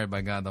inspired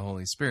by God the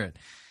Holy Spirit.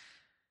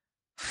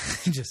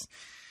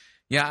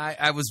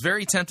 I was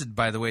very tempted,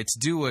 by the way, to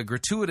do a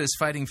gratuitous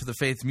Fighting for the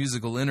Faith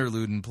musical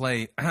interlude and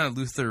play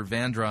Luther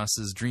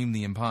Vandross's Dream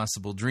the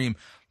Impossible Dream,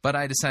 but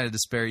I decided to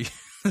spare you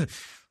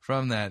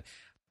from that.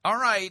 All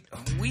right,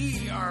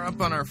 we are up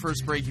on our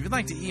first break. If you'd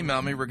like to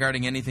email me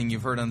regarding anything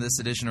you've heard on this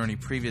edition or any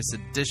previous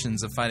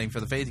editions of Fighting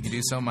for the Faith, you can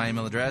do so. My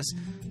email address,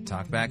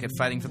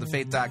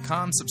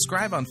 talkback@fightingforthefaith.com.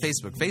 Subscribe on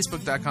Facebook,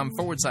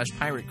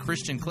 facebook.com/Pirate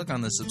Christian. Click on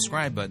the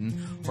subscribe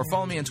button, or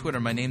follow me on Twitter.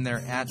 My name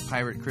there,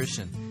 @Pirate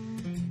Christian.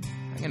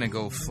 I'm going to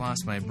go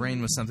floss my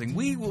brain with something.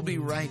 We will be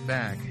right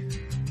back.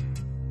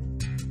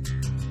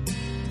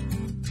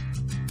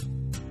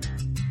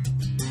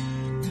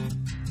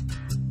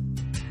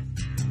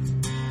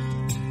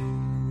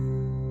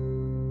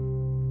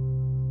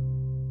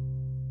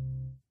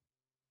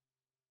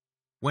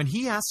 When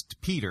he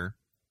asked Peter,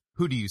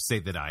 "Who do you say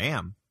that I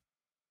am?"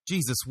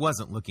 Jesus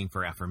wasn't looking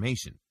for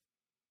affirmation.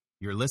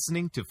 You're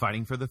listening to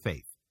Fighting for the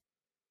Faith.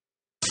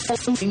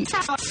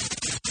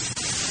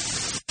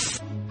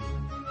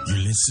 You're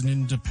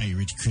listening to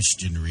Pirate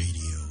Christian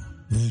Radio.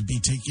 We'll be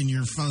taking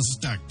your false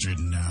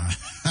doctrine now.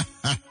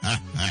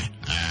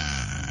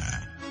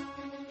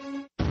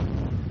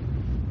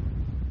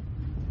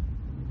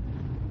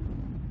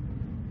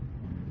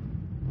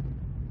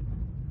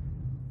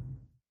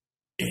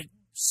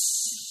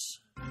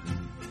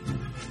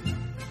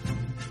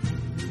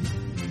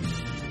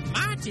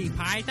 Monty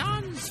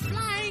Python's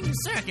Flying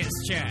Circus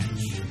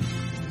Church.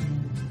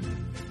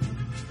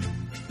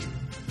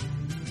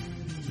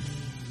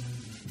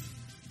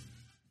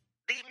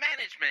 The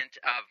management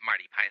of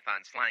Marty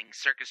Python's Flying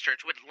Circus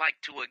Church would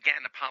like to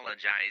again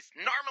apologize.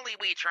 Normally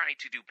we try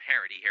to do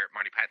parody here at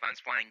Marty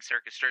Python's Flying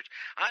Circus Church.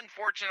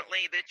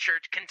 Unfortunately, the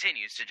church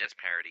continues to just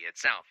parody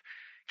itself.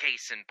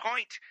 Case in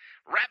point,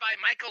 Rabbi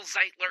Michael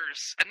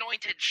Zeitler's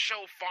Anointed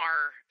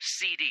Shofar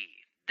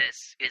CD.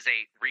 This is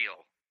a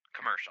real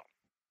commercial.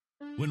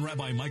 When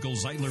Rabbi Michael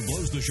Zeitler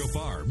blows the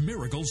shofar,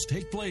 miracles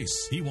take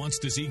place. He wants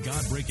to see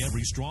God break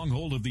every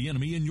stronghold of the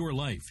enemy in your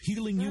life,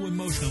 healing you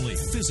emotionally,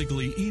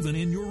 physically, even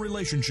in your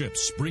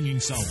relationships, bringing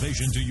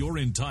salvation to your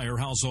entire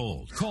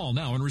household. Call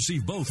now and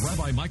receive both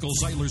Rabbi Michael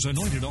Zeitler's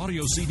anointed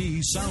audio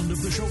CD, Sound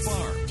of the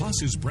Shofar,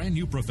 plus his brand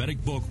new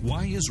prophetic book,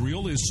 Why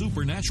Israel is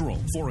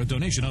Supernatural, for a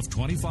donation of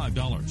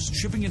 $25.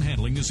 Shipping and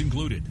handling is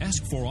included.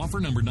 Ask for offer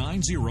number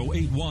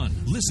 9081.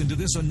 Listen to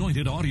this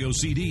anointed audio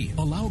CD.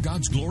 Allow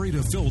God's glory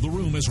to fill the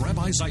room as Rabbi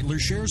Zeitler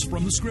shares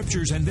from the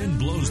scriptures and then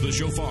blows the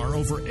shofar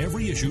over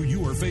every issue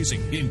you are facing,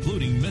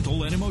 including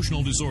mental and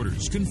emotional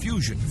disorders,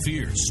 confusion,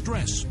 fear,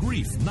 stress,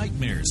 grief,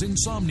 nightmares,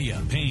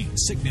 insomnia, pain,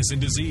 sickness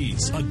and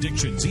disease,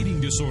 addictions, eating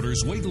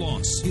disorders, weight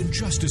loss,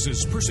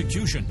 injustices,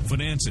 persecution,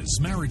 finances,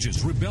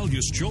 marriages,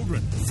 rebellious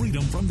children,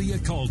 freedom from the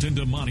occult and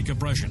demonic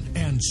oppression,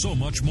 and so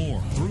much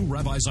more. Through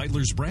Rabbi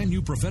Zeitler's brand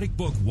new prophetic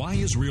book, Why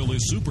Israel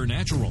is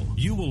Supernatural,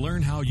 you will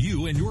learn how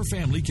you and your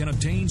family can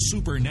obtain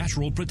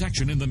supernatural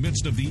protection in the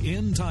midst of the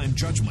end-time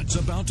judgments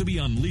about to be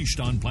unleashed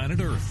on planet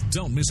Earth.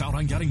 Don't miss out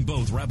on getting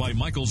both Rabbi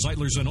Michael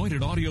Zeitler's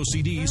anointed audio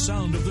CD,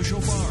 Sound of the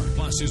Shofar,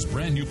 plus his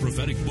brand new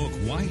prophetic book,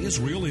 Why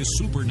Israel is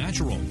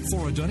Supernatural,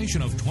 for a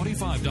donation of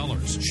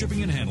 $25.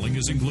 Shipping and handling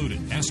is included.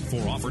 Ask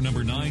for offer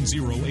number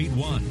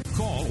 9081.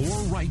 Call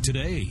or write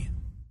today.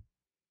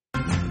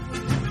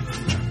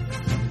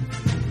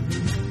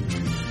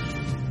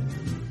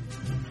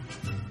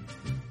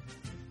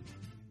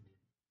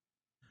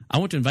 I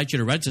want to invite you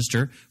to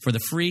register for the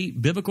free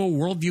Biblical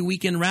Worldview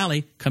Weekend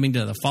Rally coming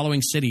to the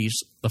following cities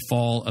the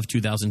fall of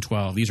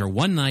 2012. These are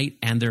one night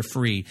and they're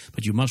free,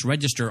 but you must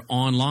register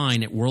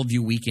online at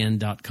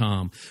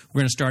worldviewweekend.com. We're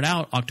going to start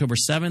out October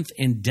 7th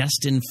in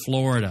Destin,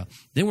 Florida.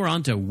 Then we're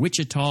on to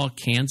Wichita,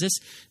 Kansas,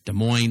 Des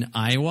Moines,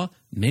 Iowa,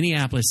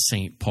 Minneapolis,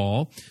 St.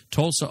 Paul,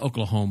 Tulsa,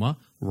 Oklahoma,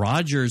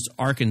 Rogers,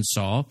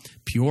 Arkansas,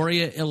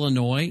 Peoria,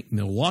 Illinois,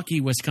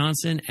 Milwaukee,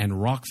 Wisconsin,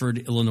 and Rockford,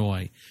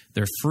 Illinois.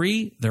 They're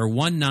free, they're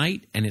one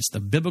night, and it's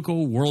the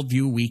Biblical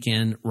Worldview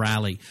Weekend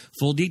Rally.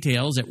 Full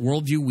details at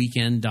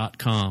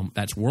worldviewweekend.com.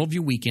 That's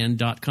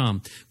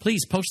worldviewweekend.com.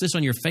 Please post this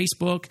on your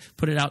Facebook,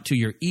 put it out to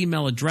your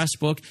email address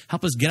book.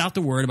 Help us get out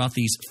the word about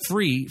these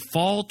free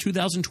Fall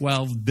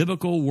 2012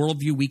 Biblical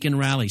Worldview Weekend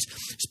Rallies.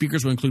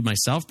 Speakers will include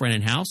myself,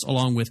 Brandon House,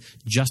 along with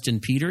Justin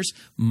Peters,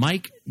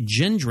 Mike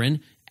Gendron,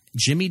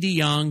 Jimmy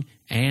DeYoung,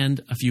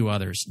 and a few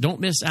others. Don't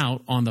miss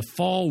out on the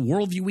Fall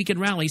Worldview Weekend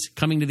rallies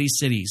coming to these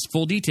cities.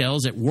 Full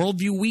details at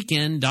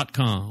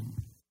worldviewweekend.com.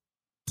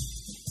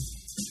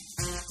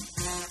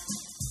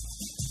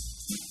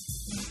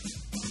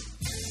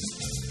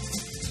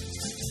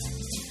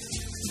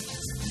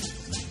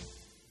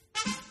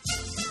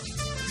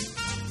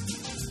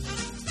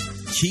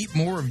 Keep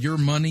more of your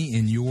money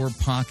in your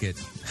pocket.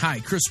 Hi,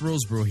 Chris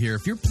Roseborough here.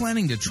 If you're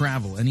planning to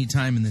travel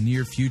anytime in the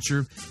near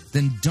future,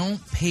 then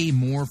don't pay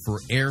more for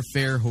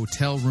airfare,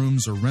 hotel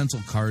rooms, or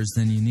rental cars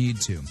than you need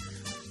to.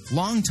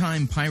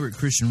 Longtime Pirate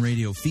Christian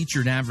Radio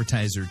featured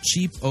advertiser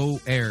Cheap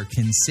O Air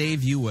can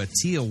save you a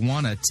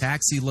Tijuana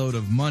taxi load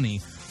of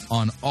money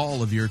on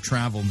all of your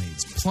travel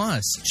needs.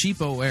 Plus,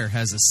 Cheapo Air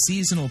has a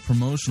seasonal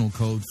promotional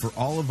code for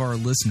all of our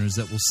listeners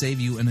that will save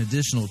you an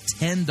additional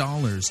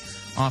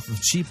 $10 off of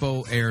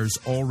Cheapo Air's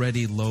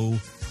already low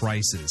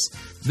prices.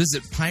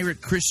 Visit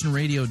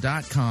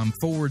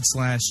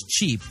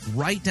piratechristianradio.com/cheap.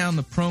 Write down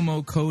the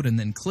promo code and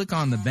then click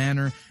on the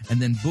banner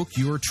and then book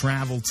your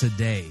travel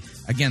today.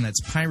 Again,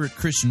 that's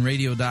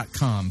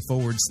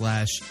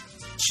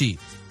piratechristianradio.com/cheap.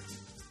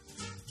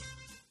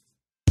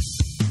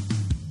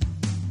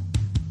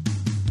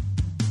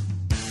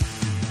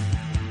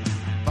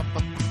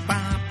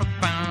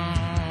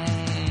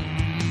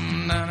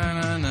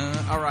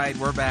 All right,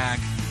 we're back.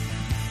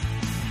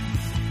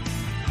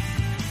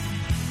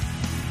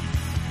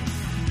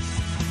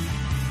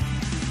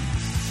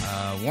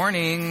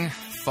 Warning,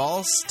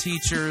 false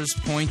teachers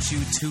point you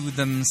to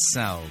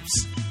themselves.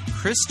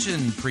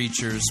 Christian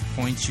preachers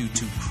point you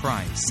to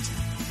Christ.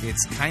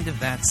 It's kind of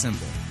that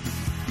simple.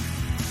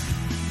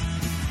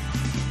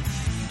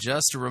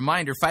 Just a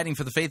reminder, Fighting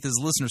for the Faith is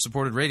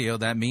listener-supported radio.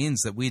 That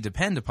means that we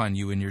depend upon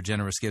you and your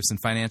generous gifts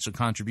and financial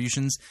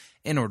contributions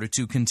in order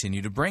to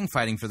continue to bring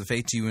Fighting for the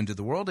Faith to you into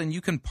the world. And you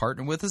can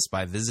partner with us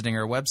by visiting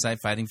our website,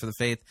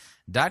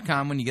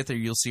 fightingforthefaith.com. When you get there,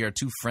 you'll see our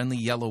two friendly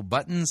yellow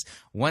buttons.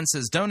 One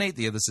says donate,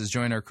 the other says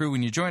join our crew.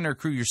 When you join our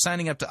crew, you're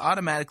signing up to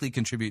automatically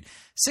contribute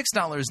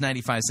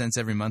 $6.95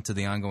 every month to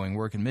the ongoing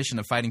work and mission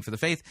of Fighting for the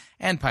Faith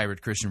and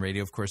Pirate Christian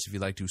Radio. Of course, if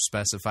you'd like to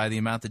specify the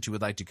amount that you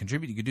would like to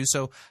contribute, you can do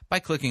so by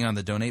clicking on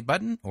the donate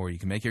button, or you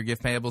can make your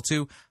gift payable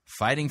to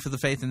Fighting for the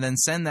Faith and then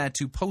send that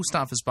to Post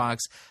Office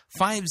Box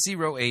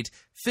 508,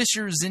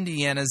 Fishers,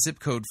 Indiana, zip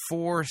code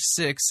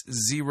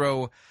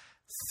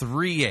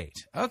 46038.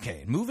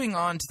 Okay, moving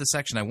on to the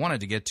section I wanted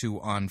to get to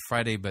on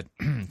Friday, but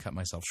cut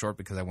myself short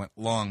because I went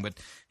long. But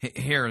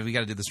here, we got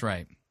to do this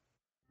right.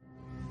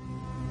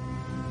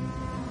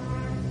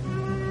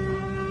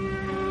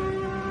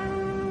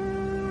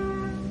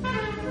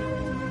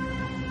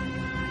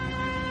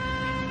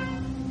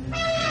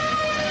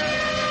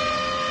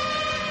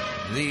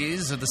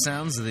 These are the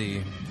sounds of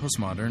the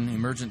postmodern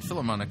Emergent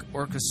Philharmonic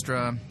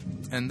Orchestra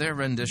and their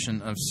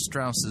rendition of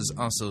Strauss's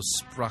Also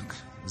Sprach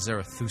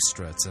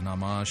Zarathustra. It's an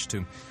homage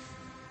to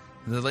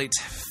the late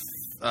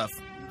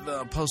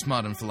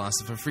postmodern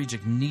philosopher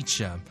Friedrich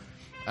Nietzsche.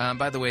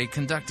 By the way,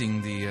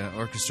 conducting the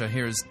orchestra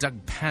here is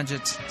Doug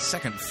Pagitt.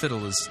 Second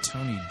fiddle is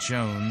Tony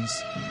Jones.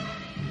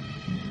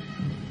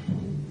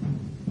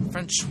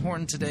 French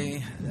horn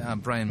today,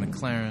 Brian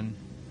McLaren.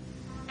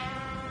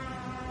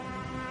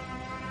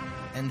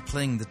 And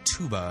playing the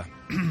tuba,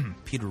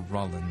 Peter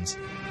Rollins.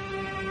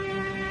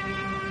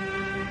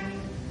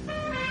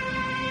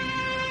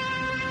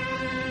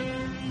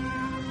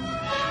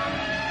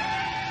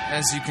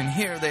 As you can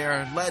hear, they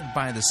are led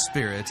by the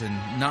Spirit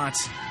and not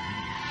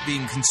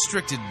being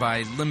constricted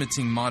by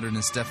limiting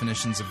modernist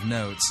definitions of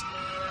notes.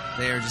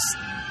 They are just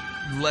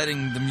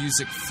letting the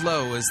music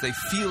flow as they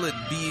feel it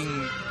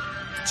being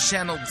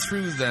channeled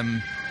through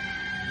them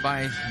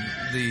by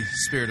the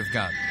Spirit of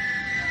God.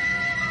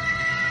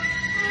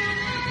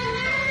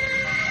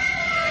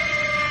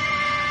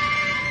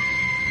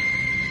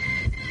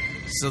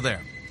 So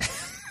there.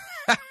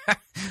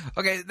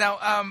 Okay,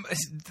 now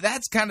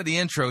that's kind of the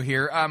intro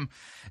here.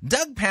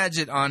 Doug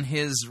Pagitt on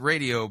his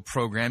radio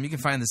program, you can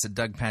find this at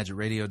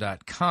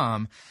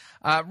dougpagittradio.com,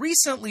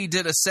 recently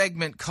did a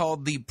segment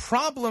called The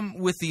Problem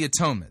with the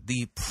Atonement.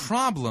 The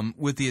Problem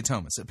with the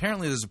Atonement. So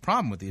apparently there's a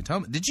problem with the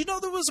Atonement. Did you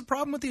know there was a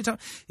problem with the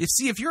Atonement?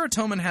 If your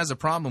Atonement has a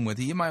problem with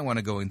it, you might want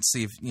to go and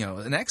see if,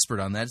 an expert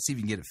on that, see if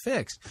you can get it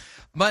fixed.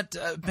 But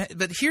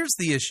here's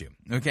the issue,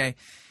 okay?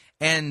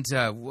 And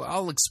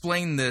I'll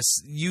explain this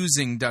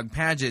using Doug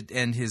Pagitt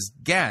and his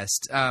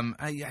guest.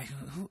 I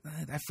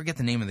forget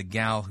the name of the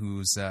gal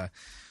who's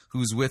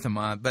with him,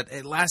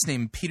 but last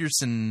name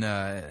Peterson.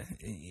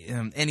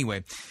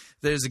 Anyway,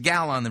 there's a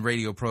gal on the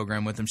radio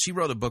program with him. She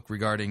wrote a book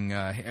regarding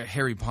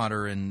Harry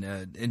Potter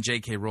and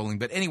J.K. Rowling.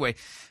 But anyway,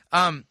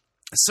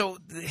 so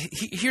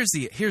here's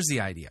the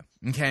idea.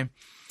 Okay.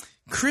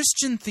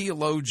 Christian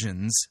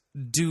theologians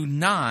do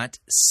not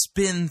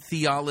spin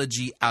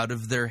theology out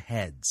of their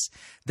heads.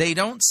 They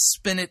don't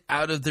spin it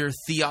out of their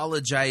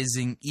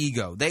theologizing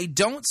ego. They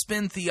don't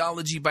spin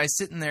theology by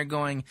sitting there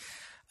going,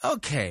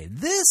 okay,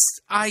 this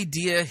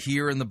idea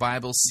here in the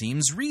Bible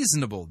seems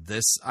reasonable.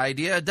 This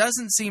idea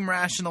doesn't seem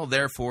rational,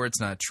 therefore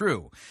it's not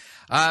true.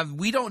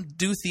 We don't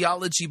do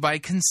theology by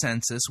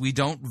consensus. We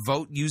don't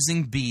vote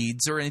using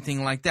beads or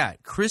anything like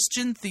that.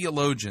 Christian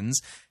theologians,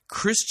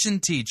 Christian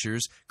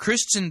teachers,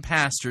 Christian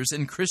pastors,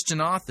 and Christian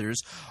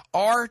authors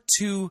are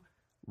to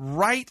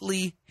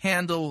rightly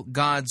handle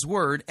God's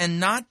Word and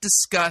not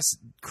discuss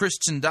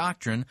Christian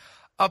doctrine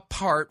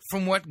apart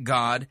from what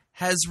God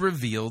has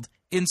revealed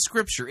in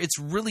Scripture. It's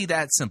really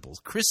that simple.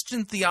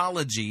 Christian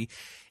theology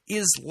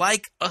is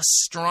like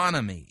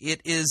astronomy.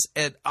 It is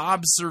an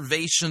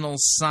observational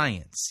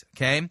science,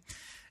 okay?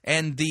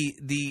 And the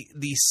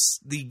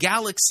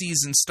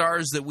galaxies and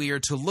stars that we are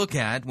to look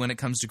at when it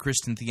comes to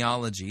Christian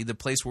theology, the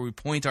place where we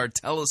point our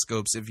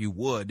telescopes, if you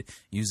would,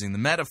 using the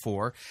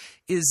metaphor,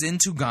 is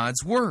into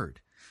God's Word.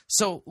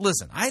 So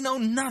listen, I know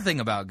nothing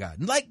about God.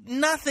 Like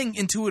nothing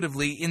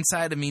intuitively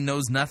inside of me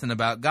knows nothing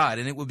about God.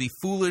 And it would be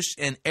foolish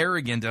and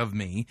arrogant of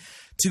me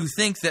to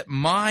think that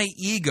my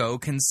ego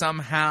can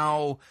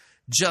somehow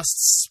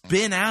just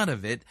spin out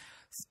of it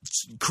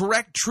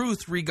correct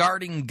truth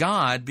regarding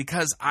God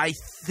because I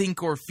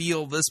think or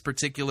feel this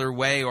particular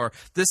way, or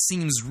this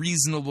seems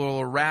reasonable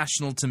or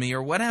rational to me,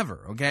 or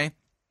whatever, okay?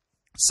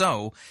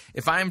 So,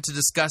 if I am to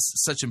discuss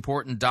such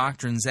important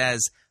doctrines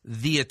as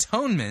the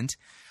atonement,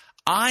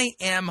 I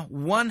am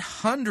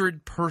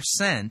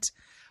 100%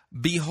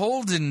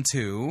 beholden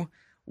to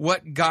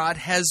what God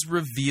has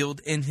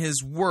revealed in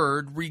His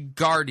Word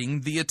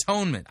regarding the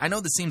atonement. I know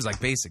this seems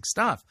like basic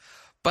stuff,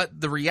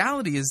 but the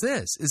reality is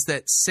this, is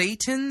that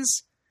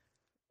Satan's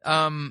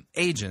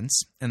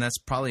agents, and that's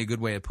probably a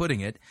good way of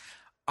putting it,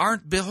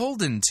 aren't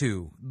beholden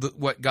to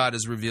what God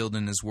has revealed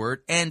in His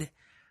Word, and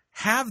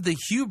have the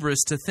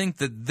hubris to think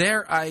that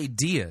their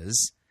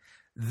ideas,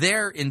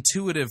 their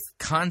intuitive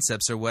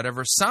concepts or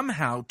whatever,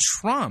 somehow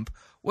trump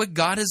what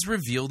God has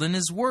revealed in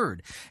His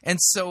Word. And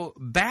so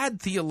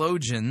bad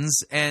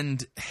theologians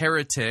and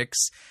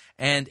heretics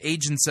and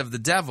agents of the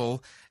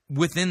devil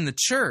within the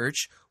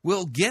church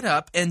will get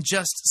up and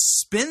just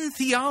spin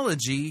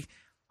theology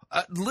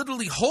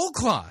literally whole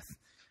cloth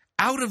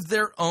out of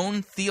their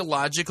own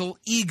theological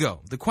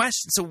ego. The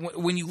question, so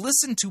when you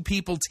listen to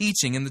people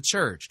teaching in the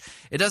church,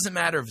 it doesn't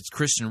matter if it's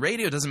Christian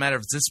radio, it doesn't matter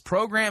if it's this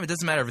program, it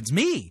doesn't matter if it's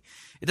me,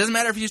 it doesn't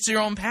matter if it's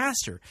your own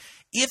pastor.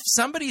 If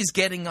somebody's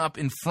getting up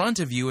in front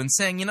of you and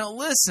saying,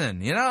 listen,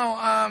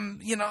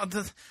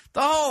 the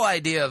whole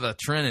idea of the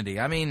Trinity,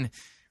 I mean,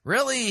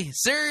 really?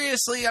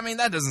 Seriously? I mean,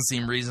 that doesn't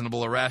seem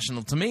reasonable or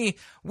rational to me.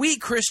 We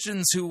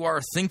Christians who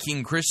are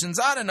thinking Christians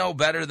ought to know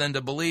better than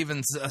to believe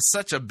in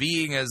such a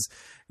being as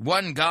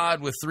one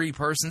God with three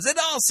persons. It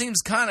all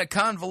seems kind of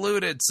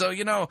convoluted. So,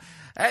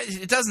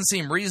 it doesn't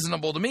seem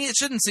reasonable to me. It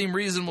shouldn't seem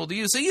reasonable to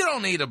you. So you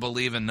don't need to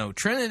believe in no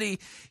Trinity.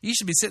 You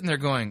should be sitting there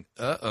going,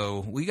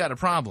 uh-oh, we got a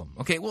problem.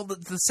 Okay, well,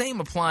 the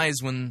same applies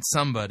when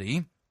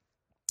somebody,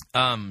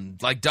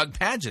 like Doug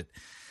Pagitt,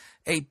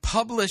 a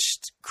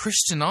published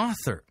Christian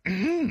author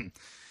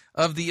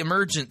of the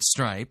emergent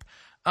stripe,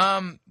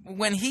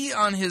 when he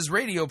on his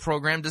radio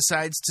program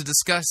decides to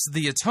discuss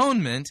the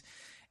atonement,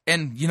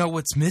 and you know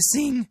what's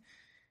missing?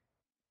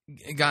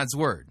 God's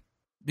Word.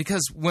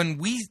 Because when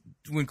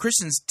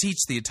Christians teach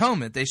the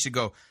atonement, they should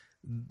go,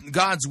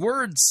 God's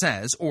Word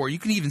says, or you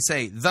can even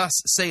say, thus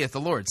saith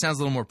the Lord. It sounds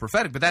a little more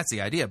prophetic, but that's the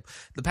idea.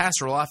 The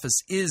pastoral office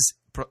is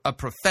a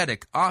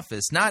prophetic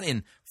office, not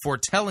in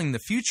foretelling the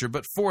future,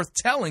 but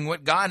foretelling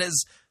what God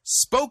has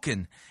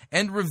spoken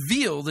and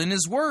revealed in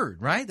His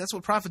Word, right? That's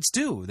what prophets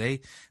do. They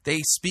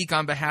speak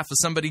on behalf of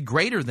somebody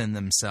greater than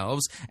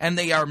themselves, and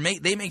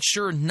they make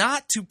sure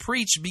not to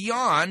preach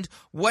beyond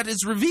what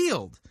is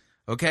revealed,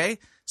 okay?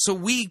 So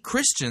we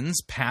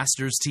Christians,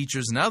 pastors,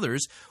 teachers, and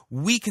others,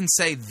 we can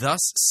say, thus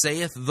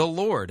saith the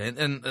Lord,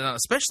 and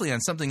especially on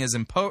something as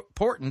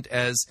important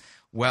as,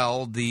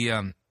 well,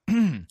 the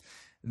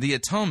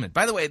atonement.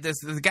 By the way,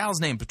 the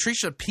gal's name,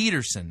 Patricia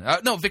Peterson.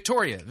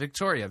 Victoria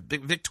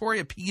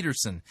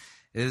Peterson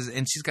is,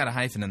 and she's got a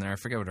hyphen in there. I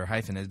forget what her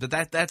hyphen is, but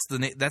that's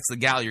the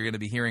gal you're going to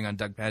be hearing on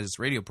Doug Pagitt's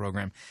radio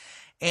program.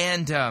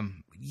 And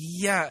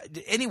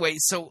anyway,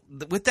 so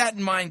with that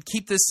in mind,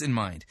 keep this in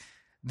mind.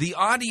 The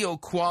audio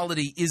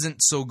quality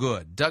isn't so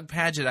good. Doug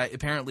Pagitt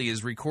apparently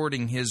is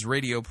recording his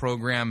radio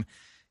program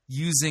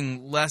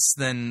using less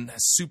than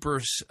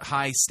super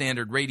high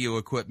standard radio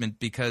equipment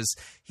because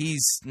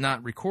he's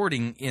not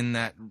recording in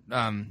that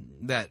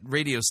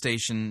radio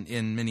station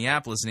in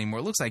Minneapolis anymore.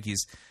 It looks like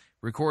he's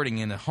recording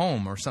in a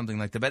home or something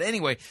like that. But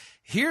anyway,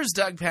 here's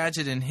Doug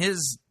Pagitt and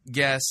his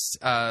guest,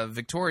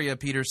 Victoria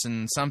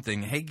Peterson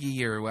something,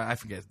 Hagee, or I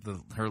forget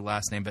her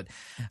last name, but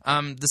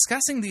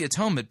discussing the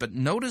atonement. But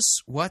notice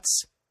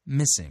what's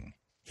missing.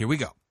 Here we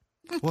go.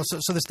 Well,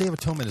 so this Day of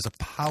Atonement is a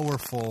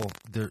powerful,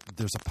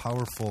 there's a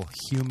powerful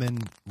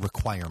human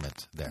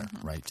requirement there,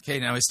 right? Okay,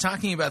 now he's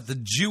talking about the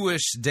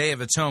Jewish Day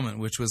of Atonement,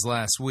 which was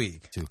last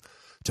week.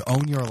 To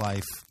own your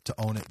life, to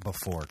own it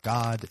before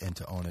God, and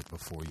to own it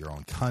before your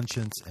own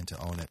conscience, and to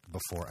own it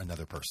before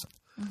another person,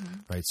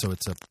 right? So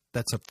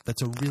that's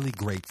a really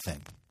great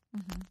thing.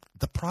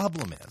 The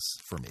problem is,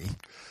 for me,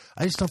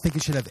 I just don't think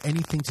it should have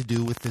anything to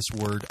do with this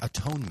word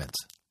atonement.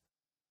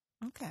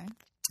 Okay.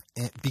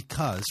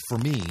 Because, for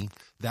me,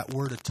 that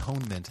word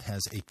atonement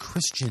has a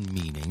Christian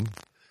meaning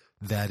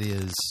that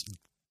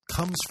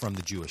comes from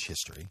the Jewish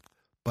history,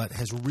 but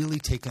has really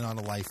taken on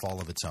a life all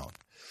of its own.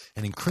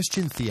 And in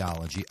Christian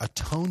theology,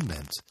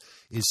 atonement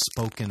is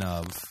spoken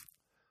of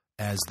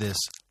as this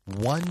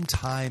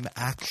one-time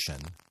action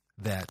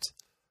that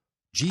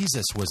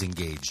Jesus was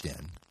engaged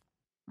in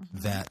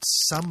that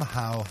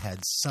somehow had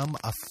some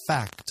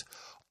effect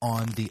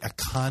on the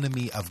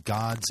economy of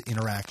God's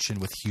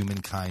interaction with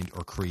humankind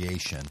or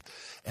creation,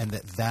 and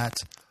that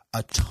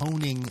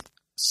atoning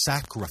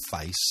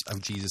sacrifice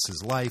of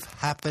Jesus' life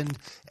happened,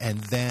 and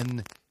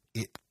then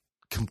it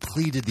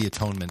completed the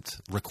atonement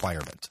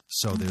requirement.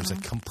 So there's a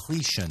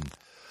completion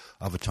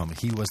of atonement.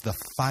 He was the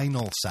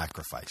final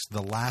sacrifice,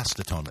 the last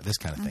atonement, this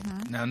kind of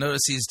thing. Now,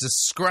 notice he's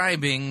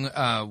describing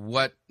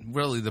what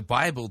really the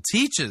Bible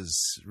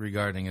teaches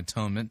regarding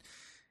atonement,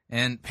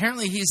 and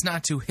apparently he's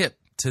not too hip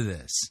to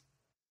this.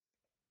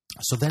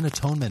 So then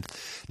atonement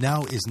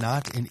now is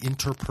not an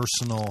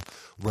interpersonal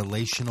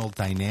relational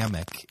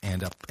dynamic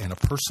and a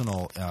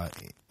personal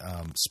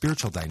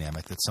spiritual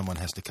dynamic that someone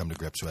has to come to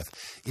grips with.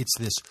 It's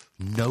this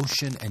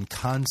notion and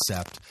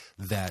concept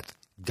that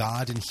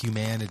God and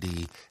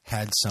humanity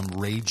had some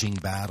raging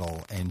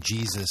battle, and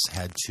Jesus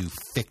had to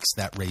fix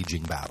that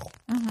raging battle.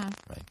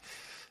 Right?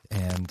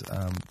 And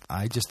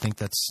I just think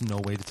that's no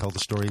way to tell the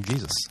story of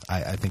Jesus.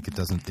 I think it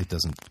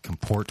doesn't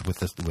comport with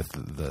the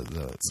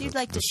So you'd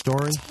like the to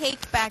story.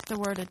 take back the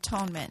word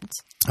atonement.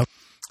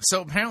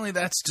 So apparently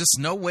that's just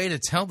no way to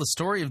tell the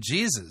story of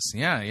Jesus.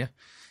 Yeah.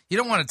 You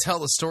don't want to tell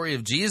the story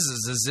of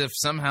Jesus as if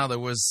somehow there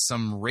was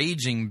some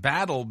raging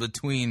battle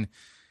between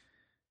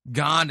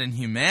God and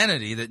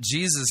humanity that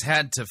Jesus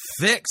had to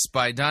fix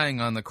by dying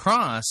on the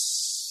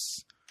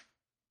cross.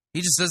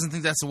 He just doesn't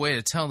think that's a way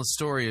to tell the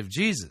story of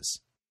Jesus.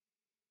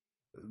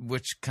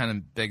 Which kind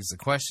of begs the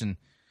question,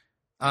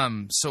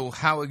 so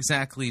how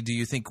exactly do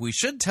you think we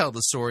should tell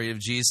the story of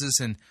Jesus,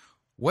 and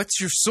what's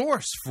your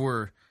source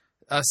for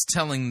us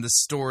telling the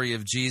story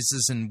of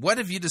Jesus, and what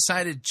have you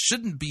decided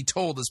shouldn't be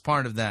told as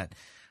part of that?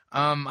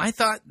 I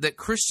thought that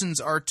Christians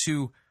are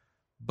to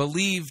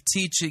believe,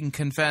 teach, and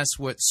confess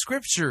what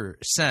Scripture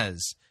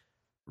says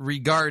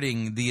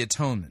regarding the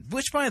atonement,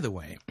 which, by the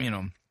way,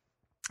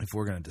 if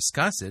we're going to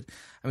discuss it,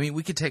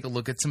 we could take a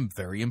look at some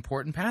very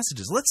important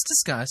passages. Let's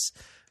discuss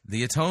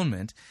the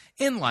atonement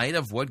in light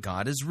of what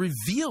God has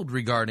revealed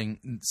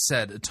regarding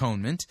said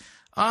atonement,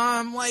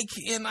 like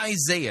in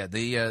Isaiah,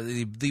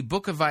 the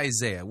book of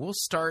Isaiah. We'll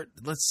start,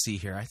 let's see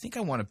here, I think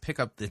I want to pick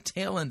up the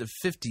tail end of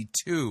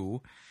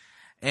 52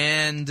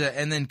 and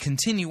then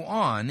continue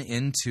on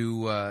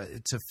into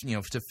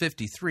to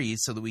 53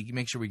 so that we can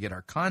make sure we get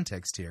our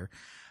context here.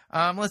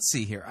 Let's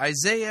see here,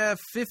 Isaiah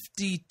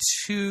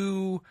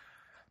 52,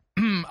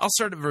 I'll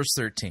start at verse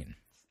 13.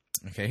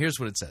 Okay, here's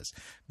what it says.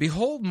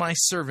 Behold, my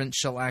servant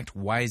shall act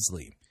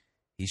wisely.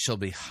 He shall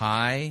be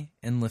high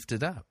and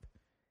lifted up,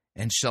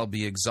 and shall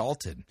be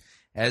exalted.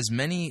 As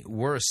many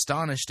were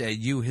astonished at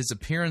you, his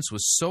appearance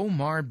was so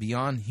marred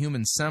beyond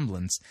human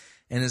semblance,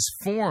 and his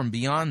form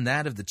beyond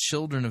that of the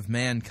children of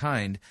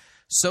mankind.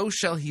 So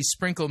shall he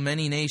sprinkle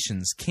many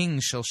nations.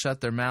 Kings shall shut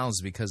their mouths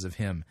because of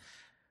him.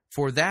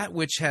 For that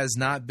which has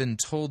not been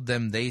told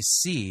them they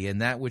see,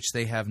 and that which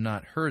they have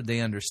not heard they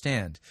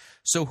understand.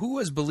 So who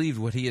has believed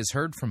what he has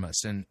heard from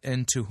us, and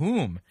to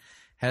whom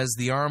has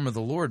the arm of the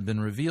Lord been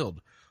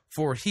revealed?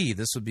 For he,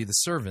 this would be the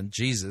servant,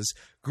 Jesus,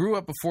 grew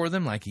up before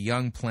them like a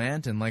young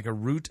plant, and like a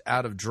root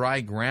out of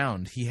dry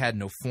ground. He had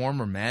no form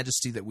or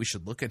majesty that we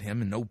should look at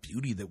him, and no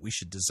beauty that we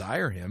should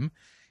desire him.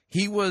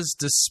 He was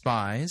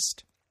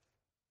despised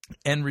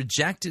and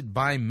rejected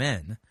by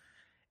men,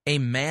 a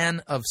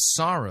man of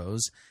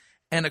sorrows,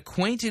 and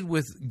acquainted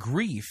with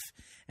grief,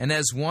 and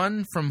as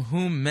one from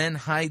whom men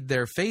hide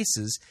their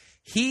faces,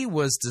 he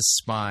was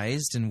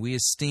despised, and we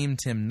esteemed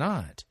him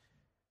not.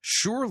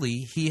 Surely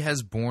he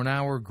has borne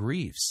our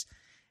griefs,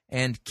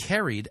 and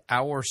carried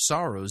our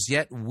sorrows,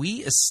 yet we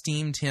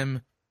esteemed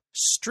him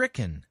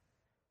stricken,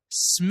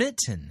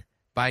 smitten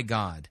by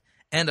God,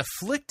 and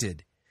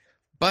afflicted,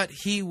 but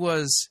he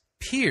was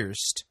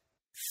pierced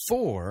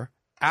for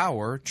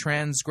our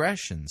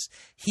transgressions.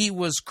 He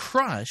was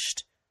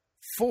crushed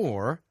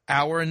for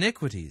our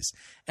iniquities,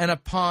 and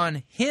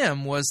upon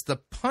him was the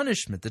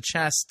punishment, the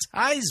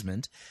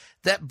chastisement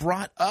that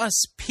brought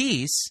us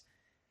peace,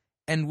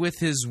 and with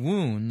his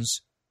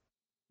wounds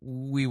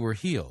we were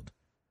healed.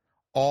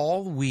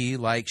 All we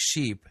like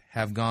sheep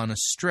have gone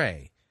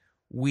astray.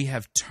 We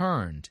have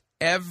turned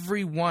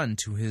every one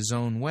to his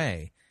own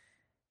way,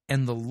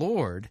 and the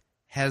Lord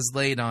has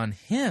laid on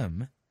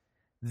him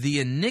the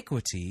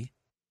iniquity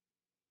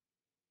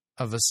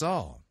of us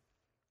all.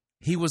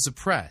 He was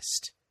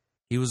oppressed,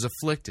 he was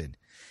afflicted,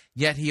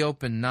 yet he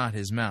opened not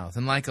his mouth.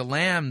 And like a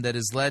lamb that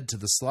is led to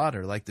the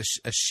slaughter, like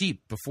a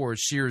sheep before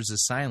its shearers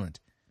is silent,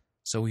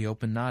 so he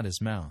opened not his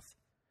mouth.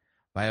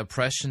 By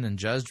oppression and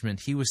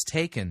judgment he was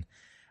taken.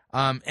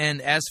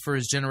 And as for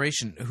his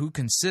generation, who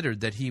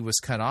considered that he was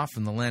cut off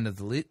from the land of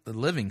the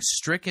living,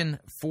 stricken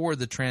for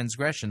the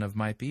transgression of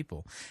my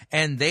people?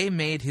 And they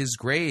made his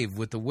grave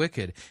with the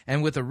wicked,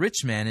 and with a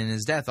rich man in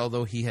his death,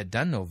 although he had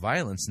done no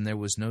violence, and there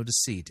was no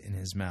deceit in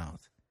his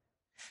mouth.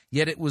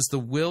 Yet it was the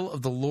will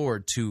of the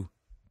Lord to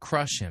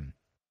crush him.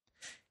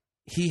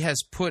 He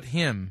has put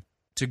him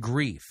to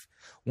grief.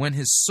 When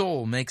his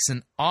soul makes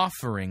an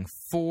offering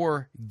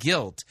for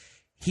guilt,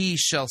 he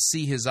shall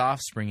see his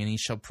offspring, and he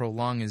shall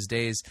prolong his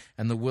days,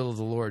 and the will of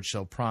the Lord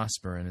shall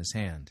prosper in his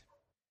hand.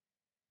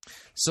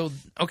 So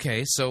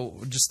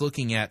just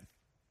looking at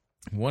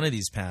one of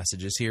these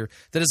passages here,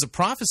 that is a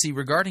prophecy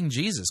regarding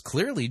Jesus.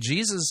 Clearly,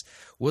 Jesus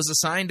was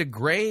assigned a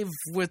grave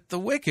with the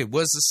wicked,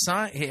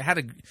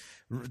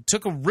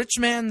 took a rich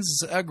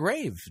man's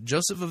grave,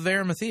 Joseph of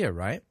Arimathea,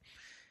 right?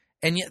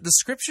 And yet the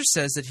Scripture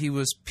says that he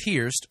was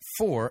pierced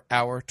for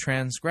our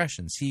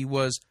transgressions. He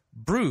was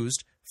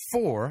bruised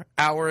for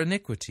our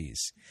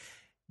iniquities.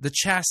 The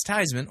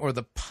chastisement or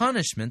the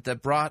punishment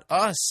that brought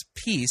us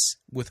peace,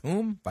 with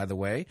whom, by the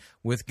way,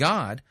 with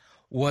God,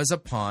 was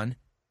upon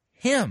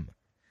him.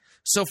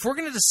 So if we're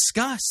going to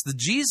discuss the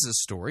Jesus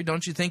story,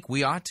 don't you think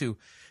we ought to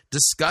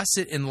discuss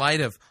it in light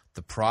of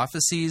the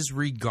prophecies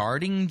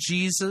regarding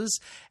Jesus,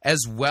 as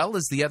well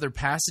as the other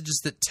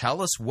passages that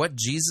tell us what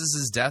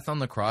Jesus' death on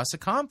the cross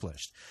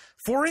accomplished?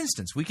 For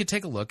instance, we could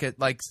take a look at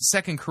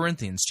 2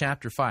 Corinthians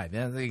chapter 5.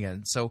 Yeah,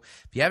 again, so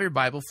if you have your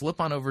Bible, flip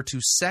on over to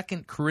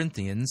 2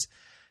 Corinthians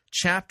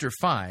chapter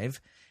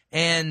 5,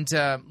 and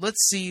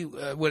let's see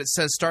what it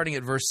says starting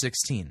at verse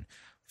 16.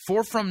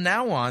 For from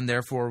now on,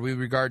 therefore, we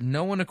regard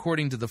no one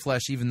according to the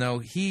flesh, even though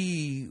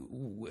we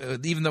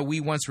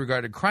once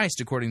regarded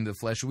Christ according to the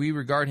flesh, we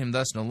regard him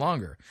thus no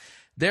longer.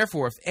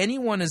 Therefore, if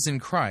anyone is in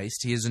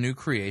Christ, he is a new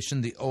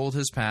creation. The old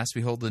has passed,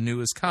 behold, the new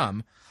has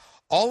come.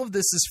 All of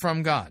this is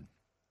from God,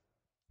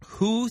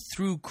 who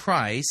through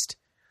Christ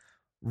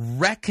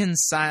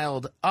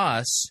reconciled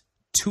us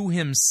to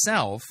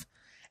himself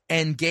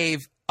and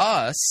gave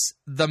us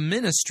the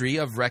ministry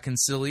of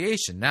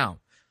reconciliation. Now,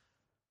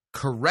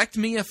 correct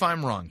me if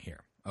I'm wrong here,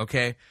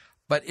 okay?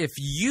 But if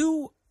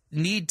you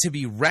need to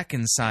be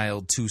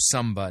reconciled to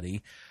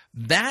somebody,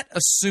 that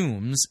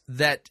assumes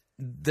that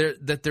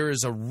there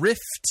is a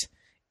rift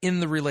in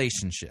the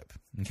relationship,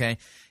 okay?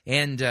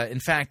 And in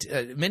fact,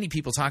 many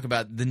people talk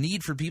about the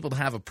need for people to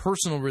have a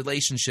personal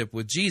relationship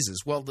with Jesus.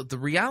 Well, the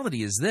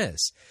reality is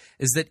this,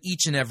 is that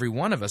each and every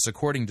one of us,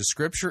 according to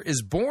Scripture,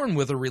 is born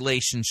with a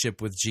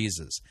relationship with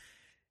Jesus.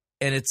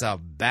 And it's a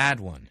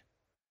bad one.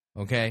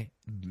 Okay,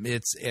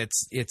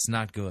 it's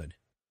not good.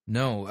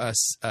 No,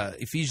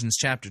 Ephesians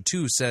chapter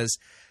 2 says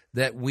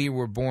that we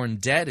were born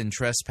dead in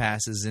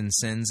trespasses and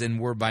sins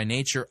and were by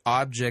nature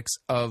objects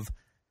of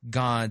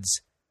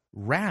God's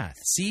wrath.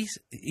 See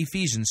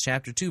Ephesians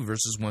chapter 2,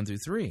 verses 1 through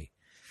 3.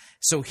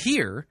 So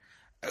here,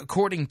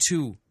 according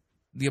to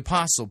the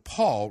Apostle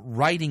Paul,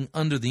 writing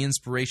under the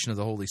inspiration of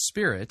the Holy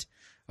Spirit,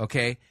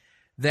 okay,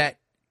 that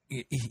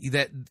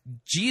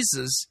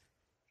Jesus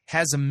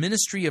has a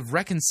ministry of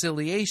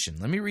reconciliation.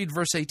 Let me read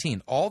verse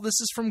 18. All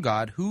this is from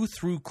God, who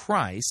through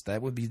Christ,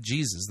 that would be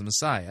Jesus, the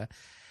Messiah,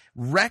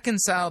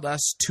 reconciled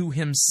us to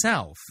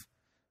himself.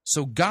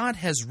 So God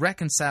has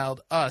reconciled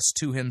us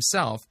to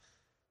himself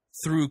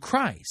through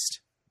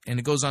Christ. And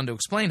it goes on to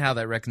explain how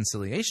that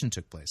reconciliation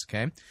took place,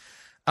 okay?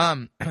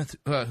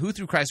 Who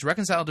through Christ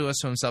reconciled to us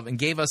to himself and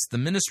gave us the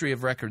ministry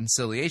of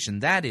reconciliation.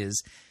 That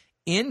is,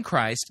 in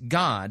Christ,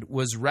 God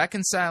was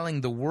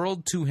reconciling the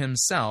world to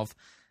himself,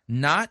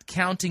 not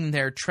counting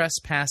their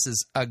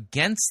trespasses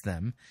against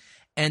them,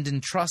 and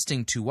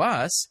entrusting to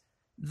us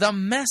the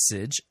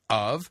message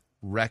of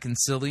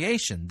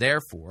reconciliation.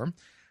 Therefore,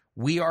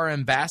 we are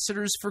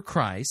ambassadors for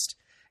Christ.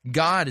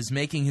 God is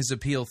making his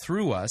appeal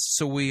through us,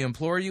 so we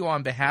implore you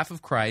on behalf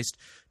of Christ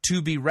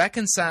to be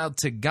reconciled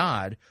to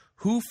God,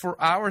 who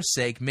for our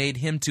sake made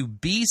him to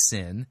be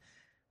sin,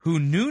 who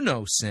knew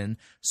no sin,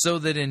 so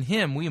that in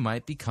him we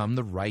might become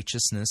the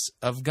righteousness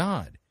of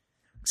God.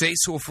 Okay,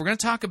 so if we're going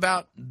to talk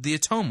about the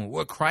atonement,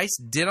 what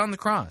Christ did on the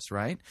cross,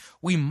 right,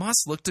 we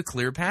must look to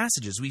clear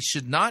passages. We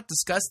should not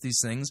discuss these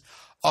things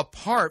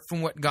apart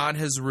from what God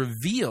has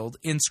revealed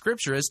in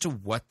Scripture as to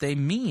what they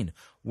mean,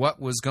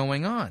 what was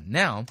going on.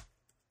 Now,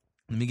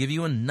 let me give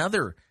you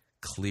another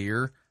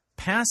clear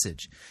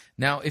passage.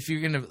 Now, if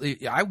you're going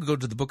to, I would go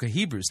to the book of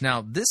Hebrews.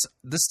 Now, this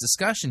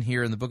discussion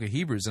here in the book of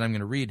Hebrews, and I'm going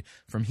to read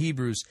from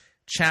Hebrews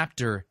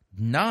chapter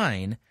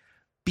 9,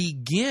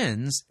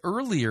 begins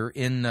earlier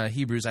in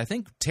Hebrews, I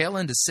think tail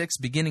end of 6,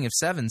 beginning of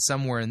 7,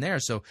 somewhere in there.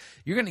 So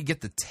you're going to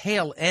get the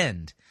tail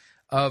end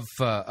of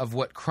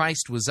what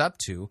Christ was up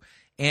to.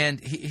 And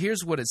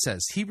here's what it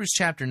says. Hebrews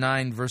chapter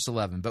 9, verse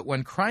 11. But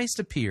when Christ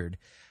appeared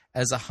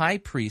as a high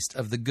priest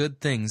of the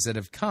good things that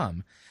have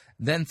come,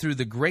 then through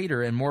the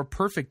greater and more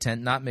perfect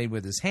tent not made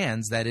with his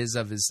hands, that is,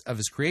 of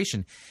his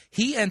creation,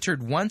 he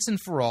entered once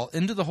and for all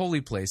into the holy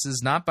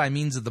places, not by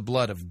means of the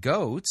blood of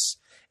goats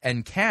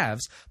and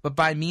calves, but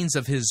by means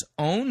of his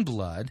own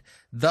blood,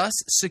 thus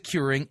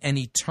securing an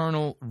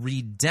eternal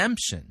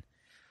redemption.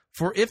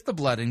 For if the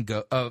blood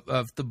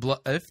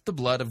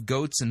of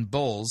goats and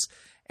bulls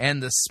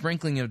and the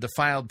sprinkling of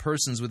defiled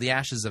persons with the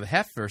ashes of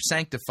heifer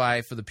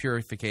sanctify for the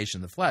purification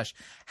of the flesh,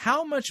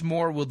 how much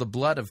more will the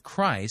blood of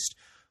Christ,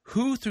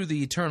 who through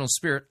the eternal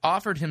Spirit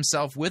offered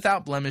himself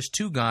without blemish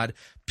to God,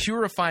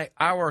 purify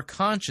our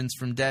conscience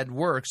from dead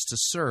works to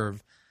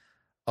serve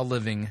a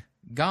living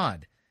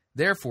God?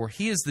 Therefore,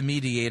 he is the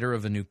mediator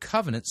of a new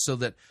covenant, so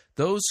that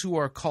those who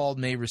are called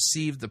may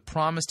receive the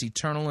promised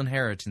eternal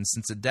inheritance,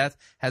 since a death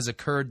has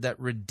occurred that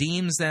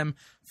redeems them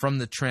from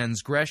the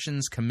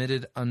transgressions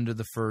committed under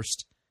the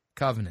first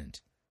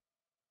covenant.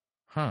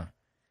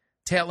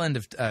 Tail end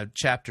of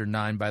chapter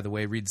 9, by the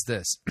way, reads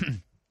this.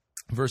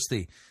 Verse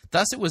 3.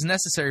 Thus it was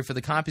necessary for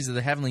the copies of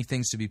the heavenly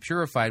things to be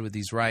purified with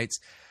these rites,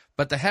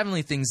 but the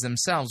heavenly things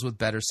themselves with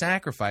better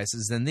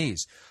sacrifices than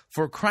these.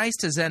 For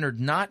Christ has entered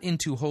not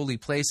into holy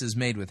places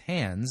made with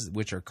hands,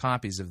 which are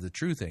copies of the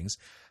true things,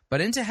 but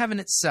into heaven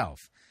itself,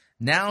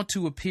 now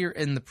to appear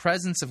in the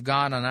presence of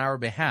God on our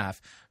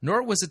behalf,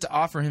 nor was it to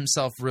offer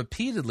himself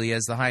repeatedly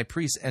as the high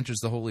priest enters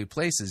the holy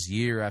places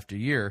year after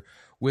year,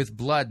 with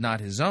blood not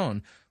his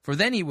own, for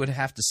then he would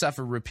have to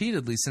suffer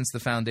repeatedly since the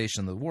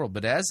foundation of the world.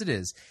 But as it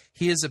is,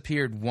 he has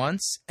appeared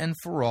once and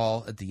for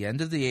all at the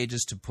end of the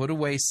ages to put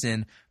away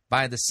sin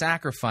by the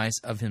sacrifice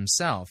of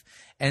himself.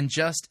 And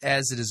just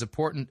as it is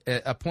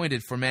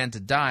appointed for man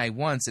to die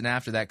once, and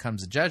after that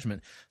comes a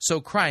judgment,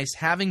 so Christ,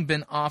 having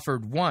been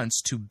offered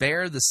once to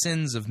bear the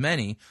sins of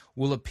many,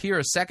 will appear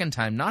a second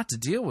time, not to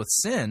deal with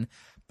sin,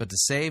 but to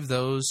save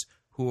those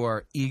who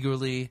are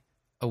eagerly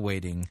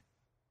awaiting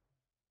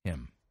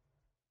him.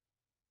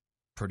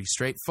 Pretty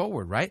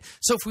straightforward, right?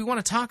 So if we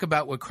want to talk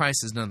about what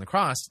Christ has done on the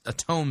cross,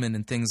 atonement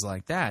and things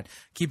like that,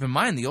 keep in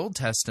mind the Old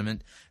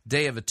Testament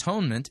Day of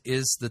Atonement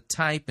is the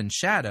type and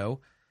shadow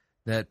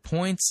that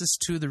points us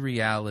to the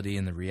reality,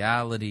 and the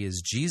reality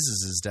is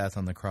Jesus' death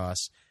on the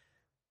cross,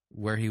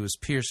 where he was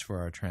pierced for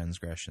our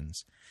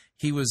transgressions.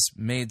 He was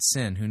made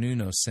sin who knew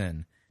no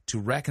sin to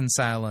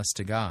reconcile us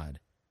to God,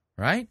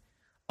 right?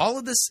 All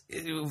of this,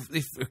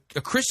 if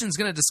a Christian's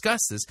going to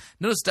discuss this,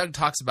 notice Doug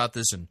talks about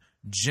this in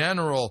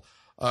general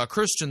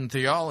Christian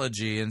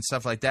theology and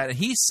stuff like that. And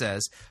he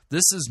says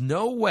this is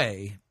no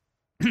way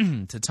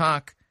to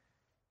talk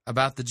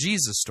about the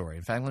Jesus story.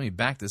 In fact, let me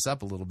back this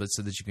up a little bit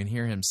so that you can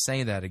hear him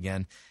say that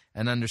again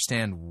and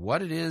understand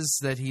what it is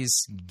that he's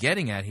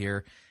getting at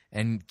here.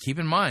 And keep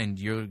in mind,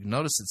 you'll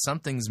notice that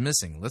something's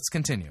missing. Let's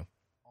continue.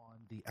 On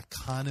the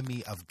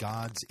economy of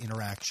God's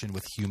interaction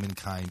with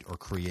humankind or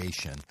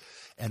creation,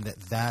 and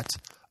that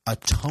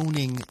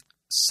atoning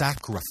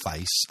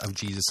sacrifice of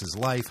Jesus'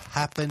 life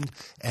happened,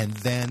 and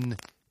then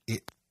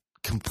it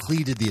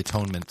completed the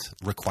atonement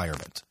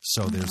requirement.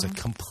 So there's a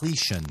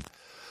completion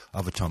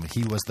of atonement.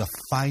 He was the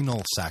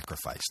final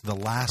sacrifice, the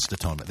last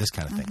atonement, this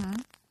kind of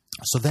thing.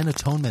 So then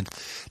atonement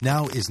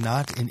now is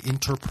not an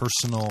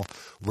interpersonal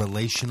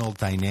relational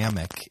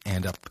dynamic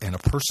and a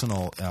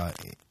personal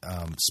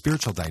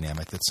spiritual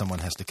dynamic that someone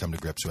has to come to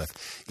grips with.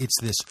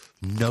 It's this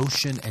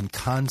notion and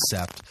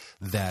concept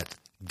that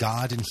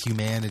God and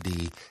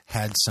humanity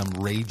had some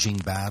raging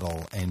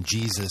battle, and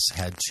Jesus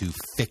had to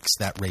fix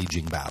that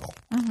raging battle.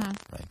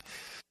 Right?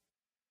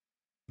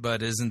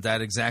 But isn't that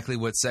exactly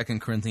what 2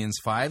 Corinthians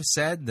 5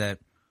 said? That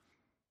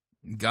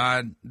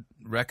God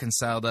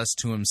reconciled us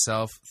to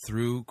himself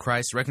through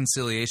Christ.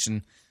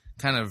 Reconciliation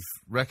kind of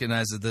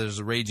recognizes that there's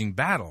a raging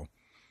battle,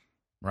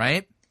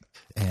 right?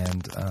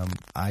 And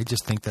I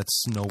just think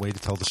that's no way to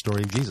tell the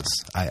story of Jesus.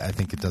 I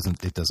think it doesn't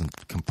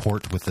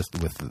comport with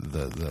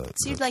the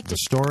So you'd like the to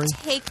story.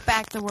 take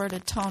back the word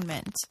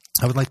atonement.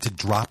 I would like to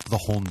drop the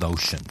whole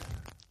notion.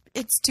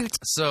 It's too.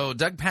 So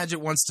Doug Pagitt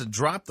wants to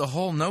drop the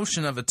whole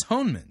notion of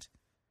atonement.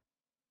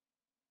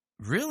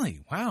 Really?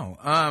 Wow.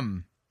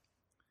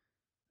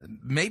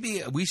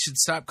 Maybe we should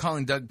stop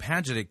calling Doug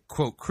Pagitt a,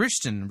 quote,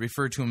 Christian, and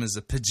refer to him as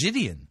a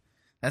Pagittian.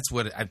 That's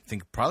what I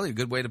think probably a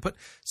good way to put.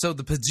 So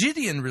the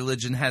Pagittian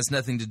religion has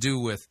nothing to do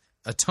with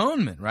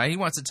atonement, right? He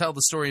wants to tell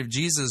the story of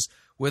Jesus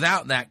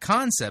without that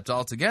concept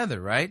altogether,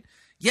 right?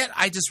 Yet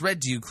I just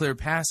read to you clear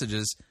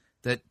passages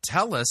that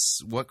tell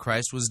us what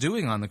Christ was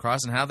doing on the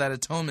cross and how that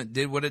atonement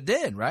did what it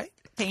did, right?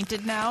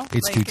 Tainted now?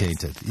 It's too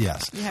tainted,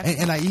 yes.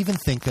 And I even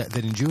think that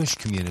in Jewish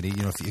community,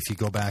 you know, if you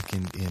go back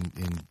in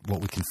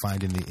what we can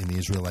find in the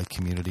Israelite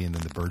community and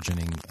in the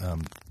burgeoning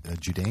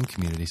Judean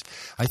communities,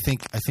 I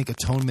think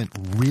atonement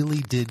really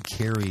did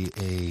carry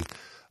a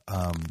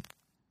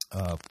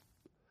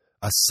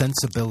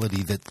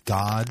sensibility that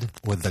God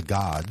or the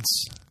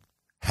gods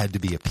had to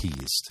be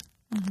appeased,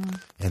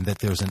 and that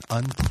there's an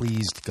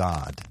unpleased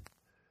God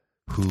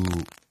who...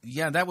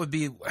 Yeah, that would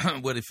be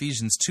what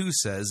Ephesians 2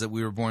 says, that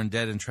we were born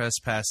dead in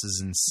trespasses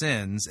and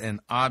sins and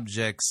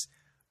objects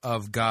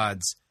of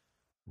God's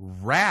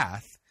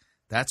wrath.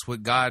 That's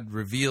what God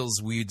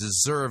reveals we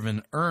deserve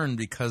and earn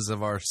because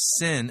of our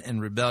sin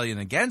and rebellion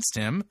against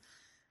him.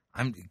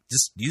 I'm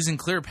just using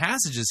clear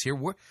passages here.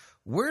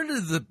 Where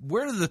do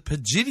the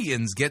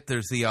Pagittians get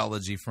their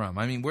theology from?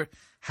 I mean,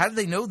 how do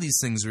they know these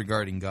things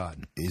regarding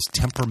God? Is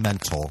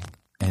temperamental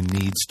and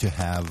needs to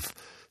have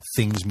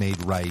things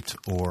made right,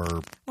 or...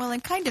 Well,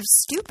 and kind of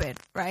stupid,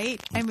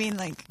 right? I mean,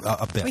 like,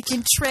 a bit. We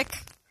can trick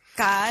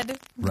God.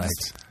 Right.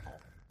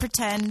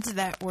 Pretend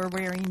that we're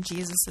wearing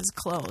Jesus'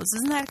 clothes.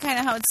 Isn't that kind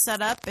of how it's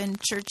set up in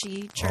church?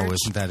 Oh,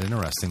 isn't that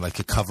interesting? Like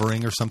a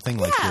covering or something?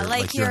 Yeah,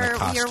 like you're in a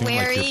costume, you're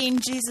wearing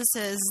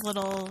Jesus'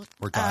 little...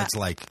 Where God's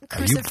like,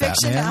 are you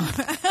Batman?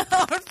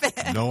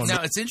 outfit. No one...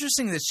 Now, it's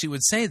interesting that she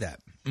would say that,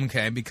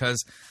 okay,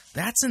 because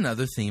that's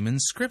another theme in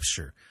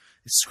Scripture.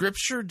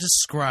 Scripture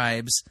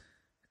describes...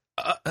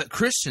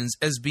 Christians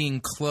as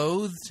being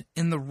clothed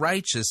in the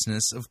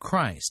righteousness of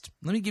Christ.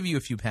 Let me give you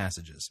a few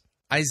passages.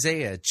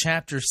 Isaiah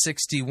chapter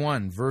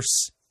 61,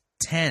 verse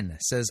 10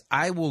 says,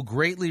 I will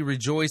greatly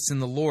rejoice in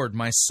the Lord.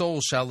 My soul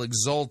shall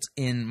exult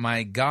in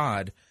my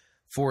God,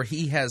 for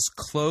he has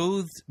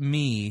clothed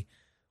me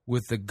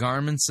with the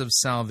garments of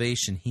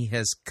salvation. He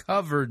has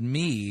covered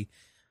me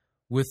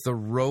with the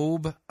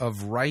robe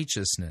of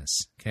righteousness.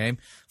 Okay?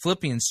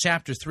 Philippians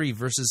chapter 3,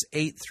 verses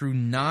 8 through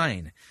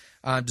 9,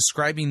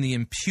 describing the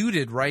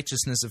imputed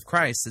righteousness of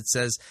Christ. It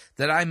says,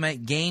 that I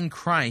might gain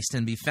Christ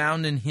and be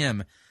found in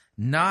him,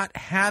 not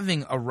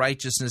having a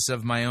righteousness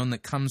of my own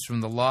that comes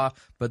from the law,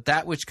 but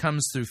that which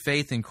comes through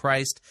faith in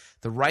Christ,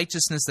 the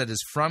righteousness that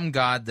is from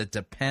God that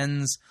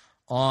depends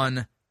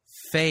on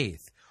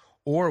faith.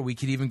 Or we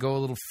could even go a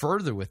little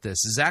further with this.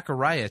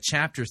 Zechariah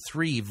chapter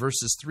 3,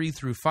 verses 3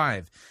 through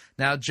 5.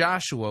 Now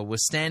Joshua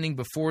was standing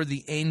before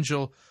the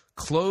angel,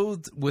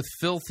 clothed with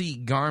filthy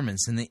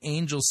garments, and the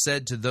angel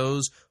said to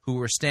those who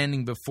were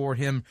standing before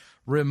him,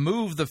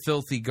 remove the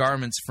filthy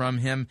garments from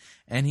him.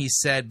 And he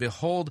said,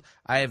 behold,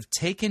 I have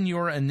taken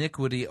your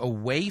iniquity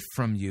away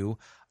from you.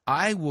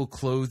 I will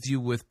clothe you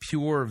with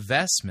pure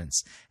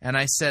vestments. And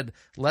I said,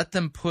 let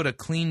them put a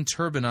clean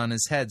turban on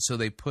his head. So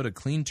they put a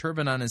clean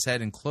turban on his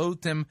head and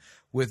clothed him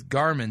with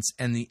garments,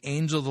 and the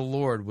angel of the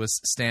Lord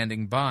was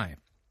standing by.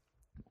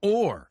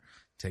 Or,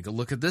 take a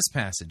look at this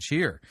passage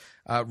here.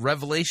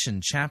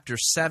 Revelation chapter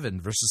 7,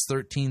 verses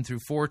 13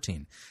 through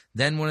 14.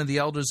 Then one of the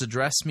elders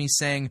addressed me,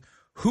 saying,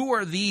 who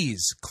are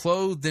these,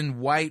 clothed in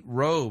white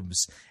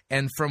robes,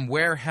 and from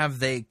where have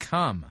they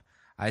come?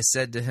 I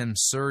said to him,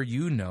 sir,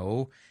 you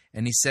know.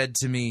 And he said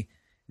to me,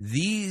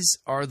 these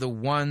are the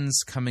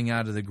ones coming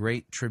out of the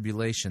great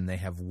tribulation. They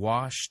have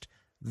washed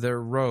their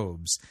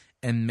robes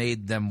and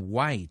made them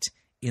white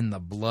in the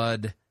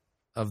blood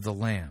of the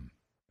Lamb.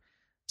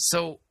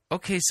 So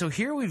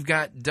here we've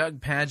got Doug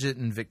Pagitt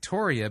and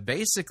Victoria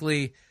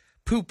basically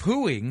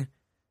poo-pooing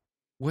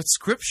what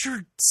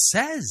Scripture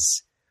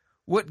says,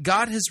 what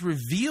God has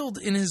revealed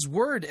in His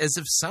Word, as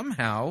if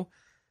somehow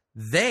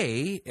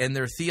they and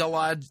their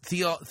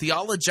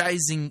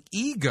theologizing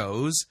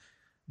egos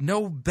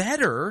know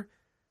better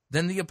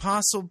than the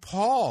Apostle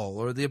Paul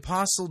or the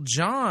Apostle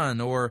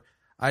John or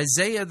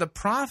Isaiah the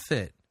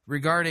prophet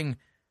regarding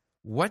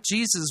what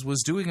Jesus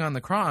was doing on the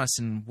cross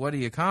and what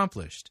he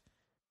accomplished.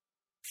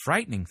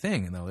 Frightening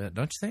thing, though,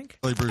 don't you think?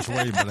 Bruce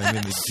Wayne, but I'm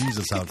in the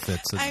Jesus outfit.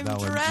 So I'm now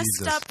dressed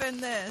Jesus. up in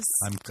this.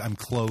 I'm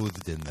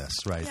clothed in this,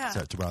 right? Yeah.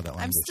 To borrow that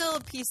language. I'm still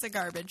a piece of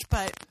garbage,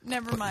 but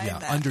never mind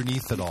that.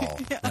 Underneath it all.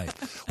 Yeah. Right.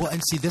 Well,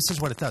 and see, this is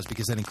what it does,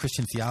 because then in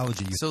Christian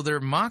theology... So they're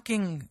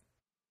mocking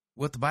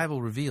what the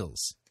Bible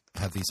reveals.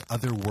 Have these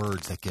other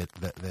words that get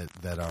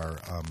that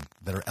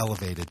are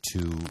elevated to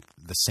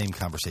the same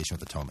conversation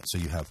with atonement. So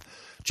you have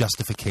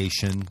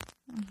justification,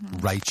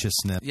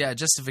 righteousness. Yeah,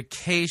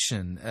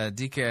 justification,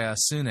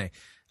 dikaiosune,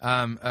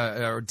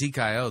 or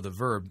dikaio, the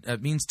verb,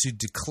 means to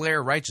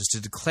declare righteous,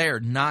 to declare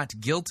not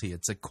guilty.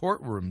 It's a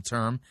courtroom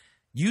term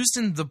used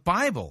in the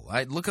Bible.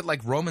 I look at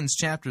like Romans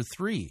chapter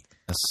 3.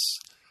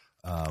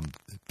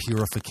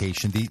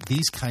 Purification,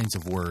 these kinds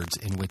of words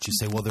in which you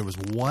say, well, there was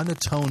one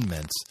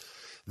atonement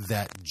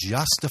that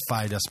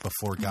justified us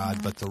before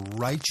God, but the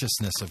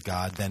righteousness of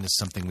God then is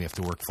something we have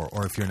to work for.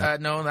 Or if you're not...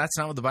 no, that's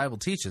not what the Bible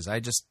teaches. I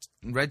just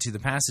read to you the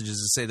passages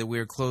that say that we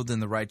are clothed in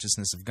the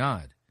righteousness of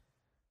God,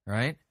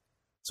 right?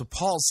 So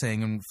Paul's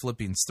saying in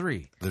Philippians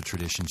 3. The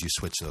traditions, you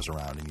switch those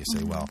around and you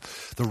say, well,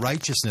 the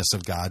righteousness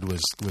of God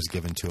was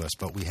given to us,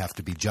 but we have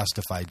to be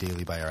justified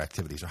daily by our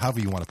activities, or however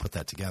you want to put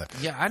that together.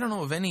 Yeah, I don't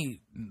know of any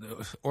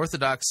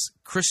Orthodox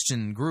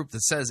Christian group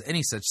that says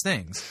any such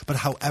things. But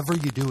however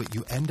you do it,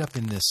 you end up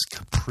in this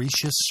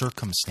capricious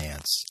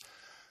circumstance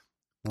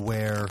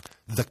where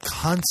the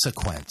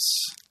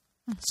consequence...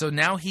 So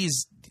now he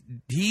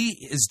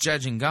is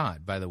judging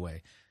God, by the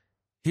way.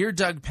 Here,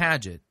 Doug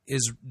Pagitt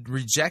is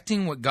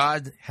rejecting what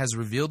God has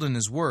revealed in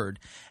His Word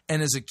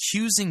and is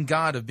accusing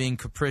God of being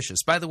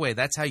capricious. By the way,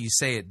 that's how you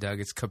say it,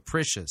 Doug. It's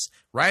capricious.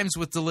 Rhymes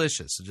with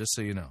delicious, so just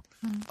so you know.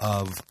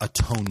 Of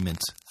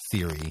atonement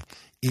theory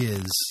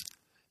is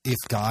if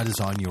God is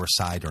on your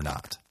side or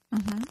not.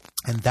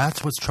 And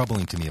that's what's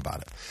troubling to me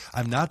about it.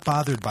 I'm not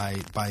bothered by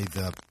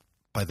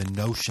the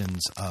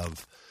notions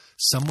of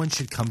someone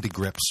should come to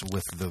grips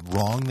with the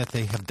wrong that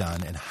they have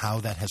done and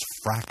how that has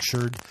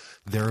fractured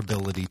their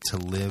ability to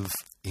live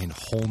in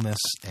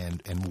wholeness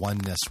and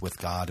oneness with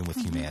God and with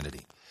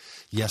humanity.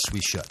 Yes,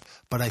 we should.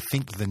 But I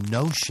think the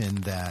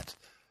notion that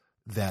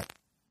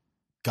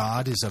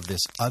God is of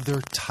this other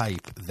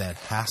type that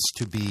has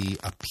to be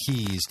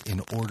appeased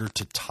in order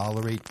to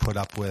tolerate, put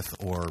up with,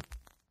 or,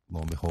 lo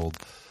and behold,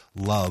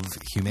 love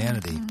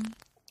humanity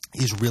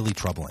is really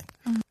troubling.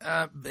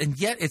 And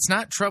yet it's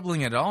not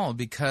troubling at all,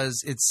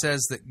 because it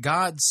says that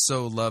God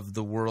so loved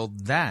the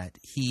world that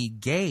He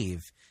gave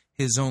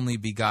His only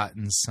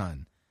begotten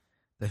Son,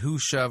 that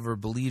whosoever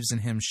believes in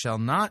Him shall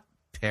not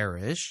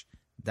perish,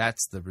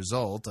 that's the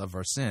result of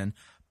our sin,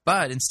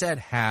 but instead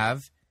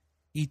have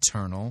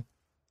eternal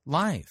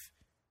life.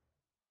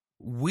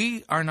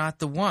 We are not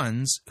the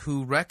ones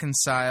who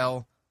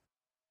reconcile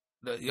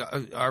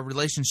our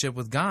relationship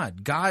with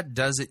God. God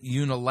does it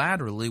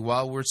unilaterally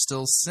while we're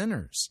still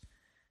sinners.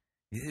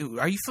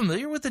 Are you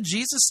familiar with the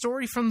Jesus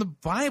story from the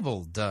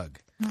Bible, Doug?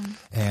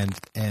 And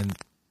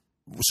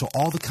so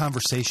all the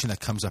conversation that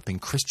comes up in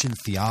Christian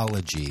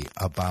theology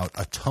about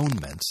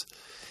atonement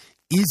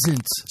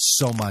isn't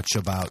so much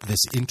about this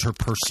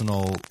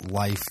interpersonal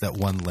life that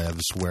one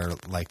lives where,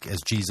 like, as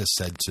Jesus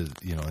said to,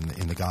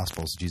 in the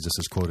Gospels, Jesus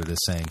is quoted as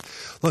saying,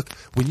 look,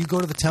 when you go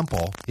to the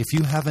temple, if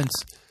you haven't,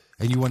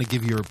 and you want to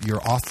give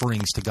your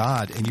offerings to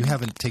God, and you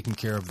haven't taken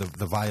care of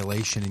the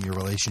violation in your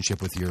relationship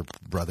with your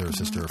brother or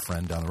sister or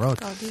friend down the road,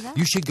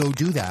 you should go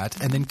do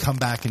that and then come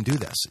back and do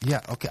this. Yeah,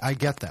 okay, I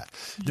get that.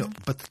 No,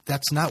 but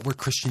that's not where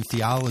Christian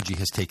theology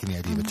has taken the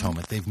idea of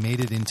atonement. They've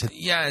made it into...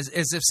 Yeah, as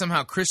if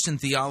somehow Christian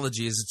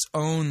theology is its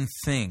own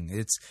thing.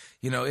 It's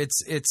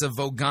a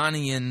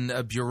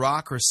Voganian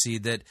bureaucracy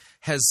that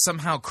has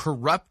somehow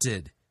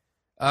corrupted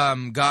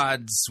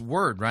God's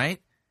word, right?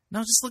 No,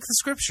 just look at the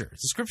Scripture.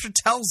 The Scripture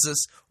tells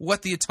us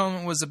what the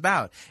atonement was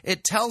about.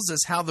 It tells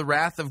us how the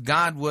wrath of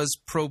God was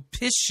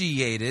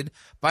propitiated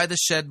by the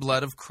shed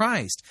blood of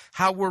Christ,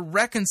 how we're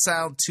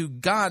reconciled to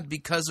God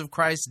because of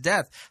Christ's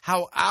death,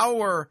 how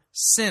our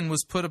sin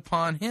was put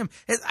upon him.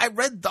 I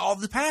read all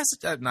the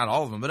passages, not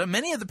all of them, but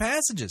many of the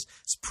passages.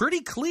 It's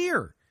pretty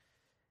clear.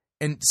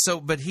 And so,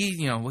 but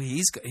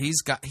he's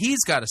got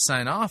to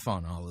sign off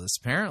on all of this,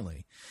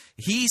 apparently.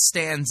 He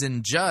stands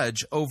in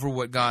judge over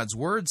what God's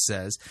word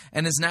says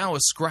and is now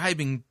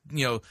ascribing,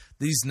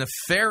 these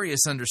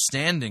nefarious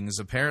understandings,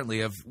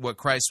 apparently, of what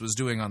Christ was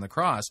doing on the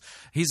cross.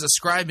 He's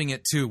ascribing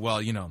it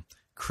to,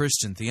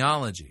 Christian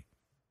theology.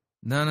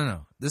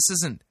 No. This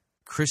isn't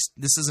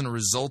a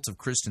result of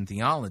Christian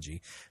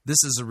theology.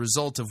 This is a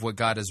result of what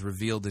God has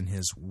revealed in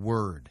his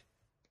word.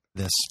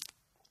 This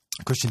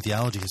Christian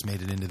theology has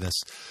made it into this,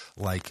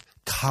 like,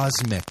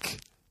 cosmic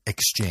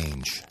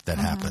exchange that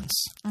happens.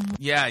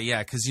 Yeah,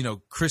 because,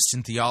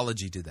 Christian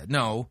theology did that.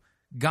 No,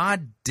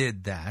 God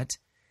did that.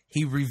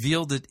 He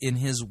revealed it in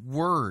his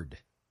word.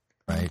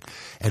 Right.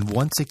 And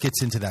once it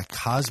gets into that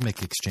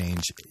cosmic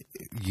exchange,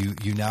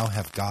 you now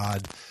have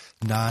God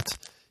not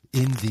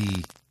in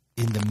the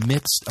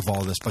midst of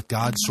all this, but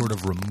God sort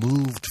of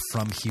removed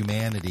from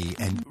humanity.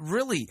 And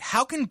really,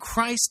 how can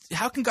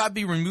God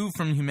be removed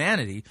from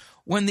humanity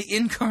when the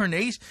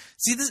incarnation?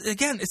 See, this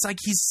again, it's like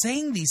he's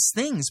saying these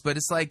things, but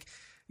it's like,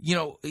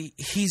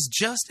 he's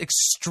just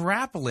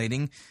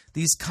extrapolating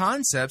these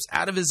concepts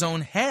out of his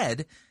own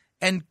head,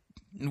 and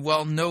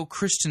no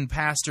Christian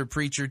pastor,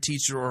 preacher,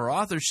 teacher, or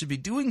author should be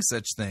doing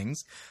such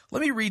things.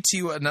 Let me read to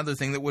you another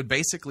thing that would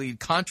basically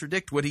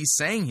contradict what he's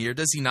saying here.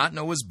 Does he not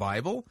know his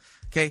Bible?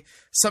 Okay,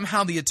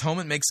 somehow the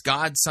atonement makes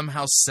God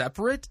somehow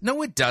separate?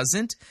 No, it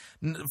doesn't.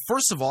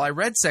 First of all, I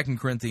read 2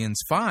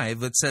 Corinthians 5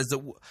 that says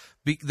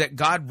that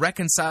God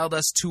reconciled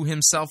us to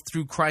himself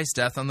through Christ's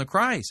death on the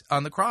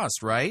cross,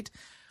 right?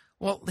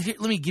 Well, here,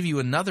 let me give you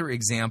another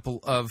example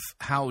of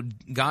how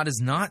God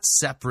is not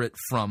separate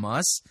from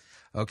us,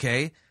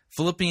 okay?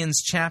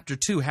 Philippians chapter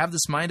 2, have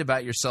this mind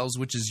about yourselves,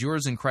 which is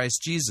yours in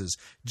Christ Jesus.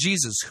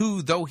 Jesus,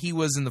 who, though he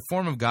was in the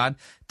form of God,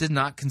 did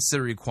not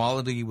consider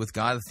equality with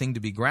God a thing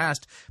to be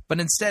grasped, but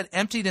instead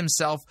emptied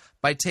himself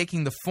by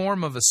taking the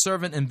form of a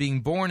servant and being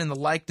born in the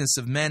likeness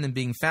of men and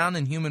being found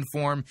in human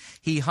form,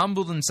 he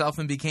humbled himself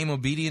and became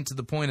obedient to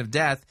the point of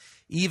death,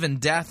 even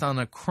death on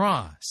a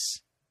cross.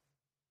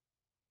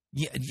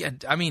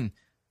 I mean,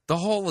 the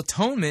whole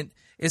atonement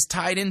is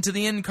tied into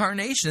the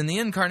incarnation, and the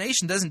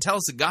incarnation doesn't tell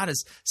us that God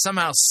has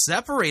somehow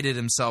separated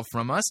himself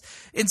from us.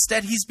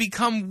 Instead, he's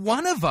become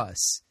one of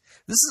us.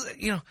 This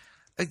is,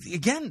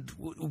 again,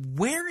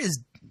 where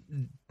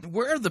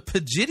are the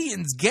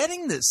Pagittians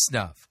getting this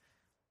stuff?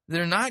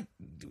 They're not,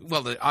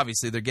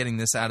 obviously they're getting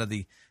this out of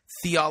the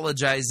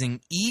theologizing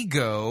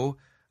ego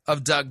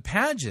of Doug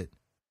Pagitt,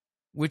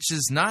 which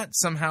is not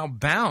somehow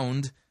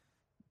bound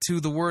to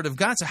the Word of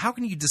God. So how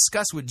can you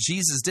discuss what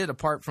Jesus did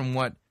apart from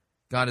what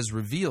God has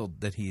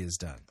revealed that he has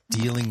done?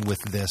 Dealing with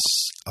this,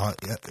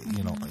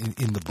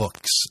 in the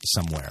books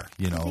somewhere,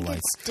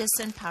 it's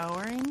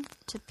disempowering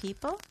to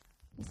people?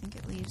 You think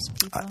it leaves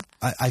people?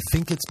 I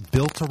think it's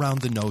built around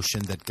the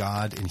notion that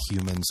God and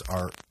humans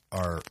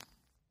are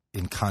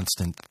in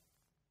constant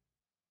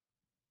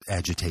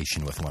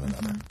agitation with one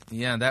another.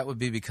 Yeah, that would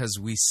be because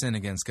we sin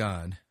against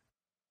God,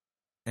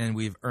 and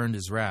we've earned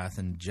his wrath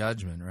and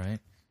judgment, right?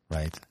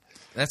 Right.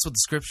 That's what the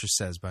Scripture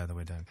says, by the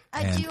way, Doug.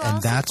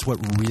 And that's what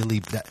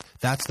really,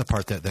 that's the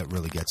part that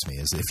really gets me,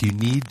 is if you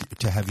need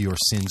to have your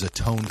sins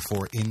atoned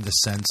for in the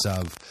sense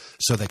of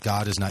so that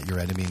God is not your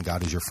enemy and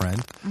God is your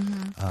friend,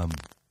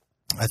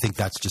 I think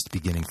that's just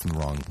beginning from the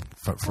wrong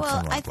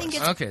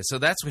place. Okay, so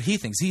that's what he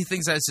thinks. He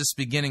thinks that's just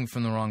beginning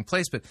from the wrong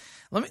place. But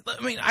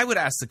I would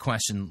ask the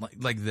question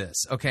like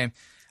this, okay?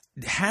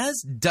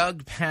 Has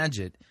Doug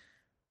Pagitt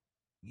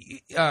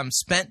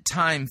spent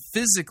time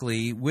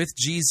physically with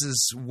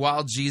Jesus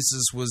while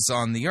Jesus was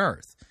on the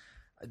earth?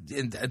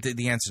 And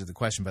the answer to the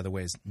question, by the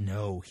way, is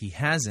no, he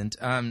hasn't.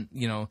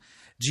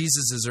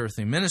 Jesus'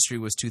 earthly ministry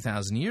was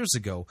 2,000 years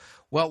ago.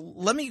 Well,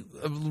 let me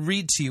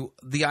read to you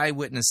the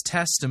eyewitness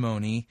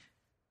testimony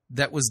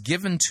that was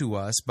given to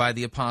us by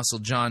the Apostle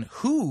John,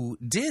 who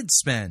did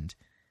spend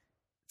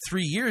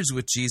 3 years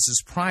with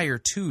Jesus prior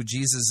to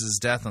Jesus'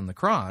 death on the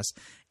cross,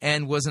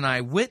 and was an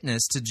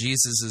eyewitness to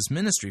Jesus'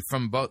 ministry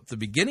from both the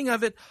beginning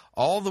of it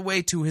all the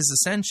way to his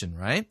ascension,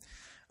 right?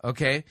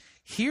 Okay?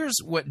 here's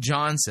what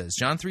John says.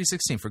 John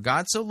 3:16, for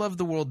God so loved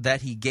the world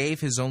that he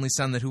gave his only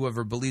Son, that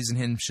whoever believes in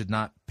him should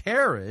not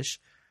perish,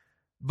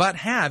 but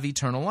have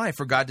eternal life.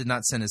 For God did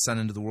not send his Son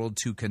into the world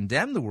to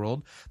condemn the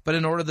world, but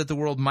in order that the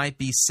world might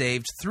be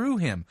saved through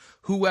him.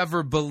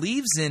 Whoever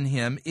believes in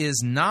him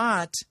is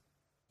not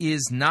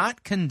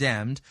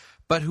condemned,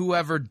 but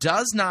whoever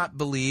does not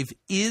believe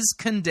is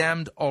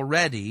condemned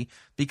already,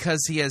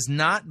 because he has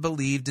not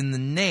believed in the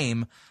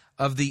name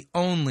of the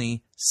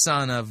only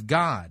Son of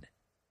God.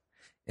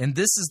 And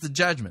this is the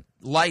judgment.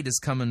 Light has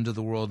come into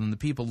the world, and the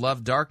people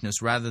love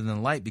darkness rather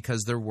than light,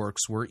 because their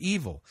works were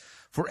evil.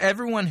 For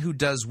everyone who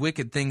does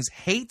wicked things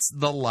hates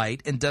the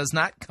light and does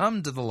not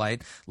come to the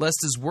light, lest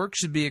his work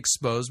should be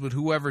exposed. But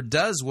whoever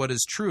does what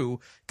is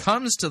true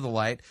comes to the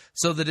light,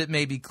 so that it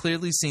may be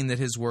clearly seen that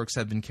his works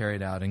have been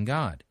carried out in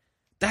God.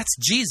 That's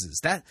Jesus.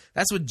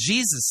 That's what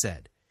Jesus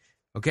said.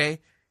 Okay?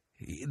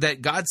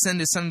 That God sent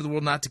his Son into the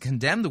world not to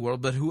condemn the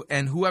world, but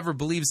whoever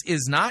believes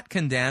is not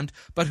condemned,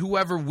 but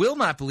whoever will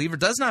not believe or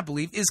does not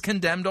believe is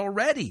condemned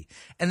already.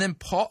 And then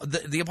Paul,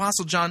 the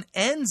Apostle John,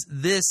 ends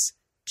this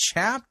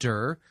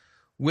chapter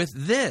with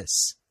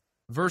this,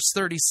 verse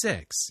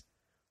 36.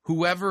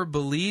 Whoever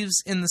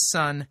believes in the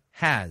Son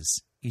has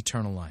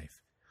eternal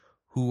life.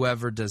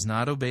 Whoever does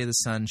not obey the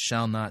Son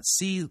shall not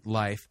see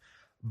life,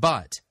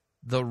 but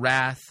the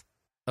wrath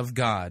of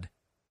God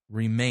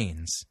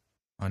remains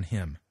on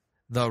him.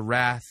 The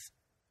wrath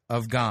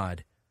of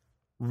God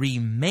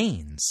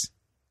remains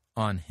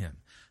on him.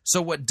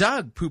 So what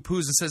Doug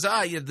poo-poos and says,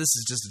 this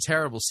is just a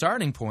terrible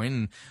starting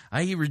point,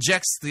 and he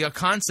rejects the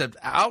concept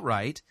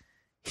outright,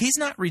 he's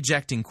not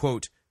rejecting,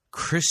 quote,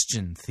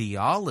 Christian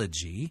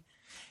theology.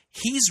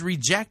 He's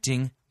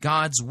rejecting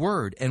God's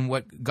word and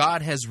what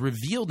God has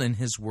revealed in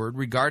his word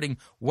regarding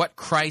what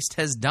Christ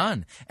has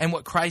done and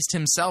what Christ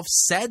himself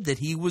said that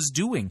he was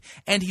doing.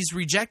 And he's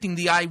rejecting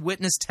the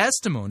eyewitness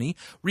testimony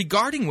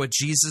regarding what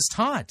Jesus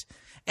taught.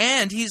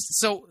 And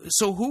so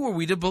who are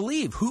we to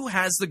believe? Who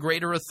has the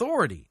greater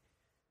authority?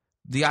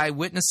 The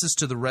eyewitnesses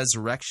to the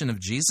resurrection of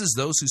Jesus,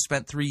 those who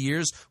spent 3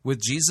 years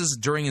with Jesus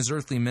during his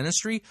earthly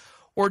ministry,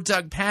 or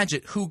Doug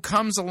Pagitt, who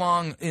comes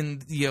along in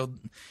the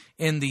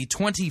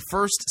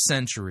 21st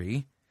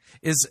century,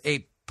 is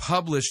a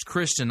published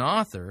Christian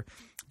author,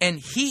 and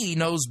he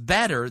knows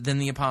better than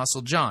the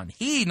Apostle John.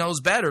 He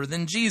knows better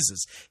than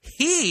Jesus.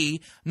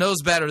 He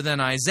knows better than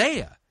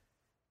Isaiah.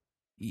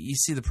 You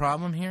see the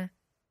problem here?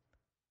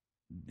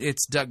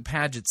 It's Doug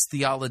Pagitt's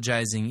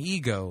theologizing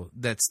ego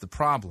that's the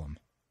problem.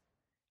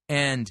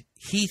 And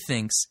he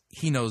thinks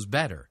he knows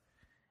better.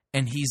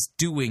 And he's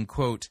doing,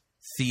 quote,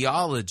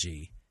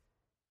 theology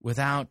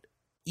without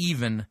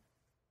even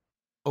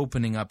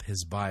opening up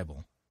his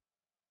Bible.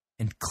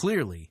 And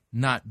clearly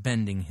not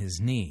bending his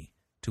knee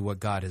to what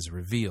God has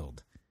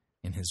revealed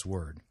in his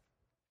word.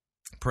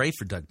 Pray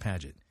for Doug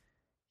Pagitt.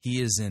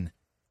 He is in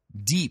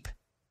deep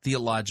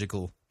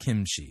theological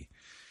kimchi.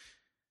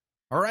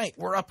 All right,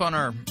 we're up on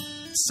our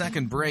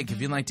second break. If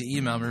you'd like to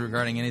email me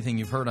regarding anything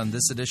you've heard on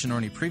this edition or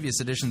any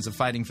previous editions of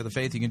Fighting for the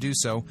Faith, you can do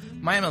so.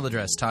 My email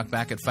address,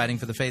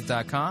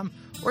 talkback@fightingforthefaith.com,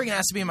 or you can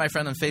ask to be my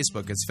friend on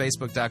Facebook. It's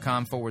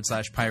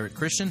facebook.com/Pirate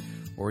Christian,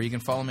 or you can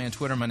follow me on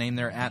Twitter. My name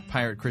there,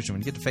 @Pirate Christian.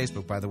 When you get to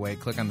Facebook, by the way,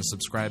 click on the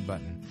subscribe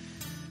button.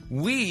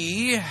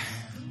 We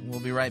will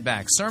be right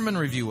back. Sermon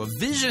review, a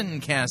vision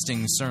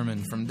casting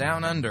sermon from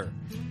down under.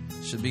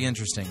 Should be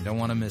interesting. Don't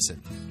want to miss it.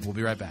 We'll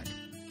be right back.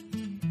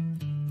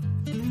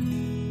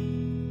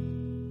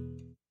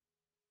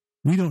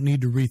 We don't need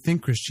to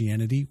rethink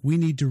Christianity. We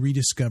need to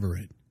rediscover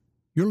it.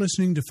 You're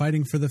listening to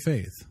Fighting for the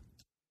Faith.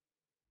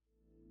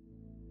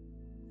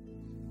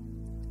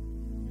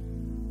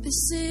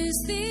 This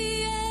is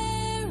the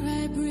air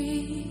I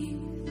breathe.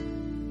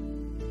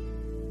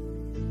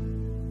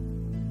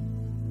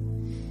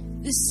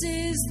 This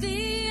is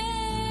the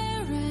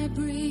air I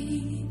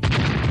breathe.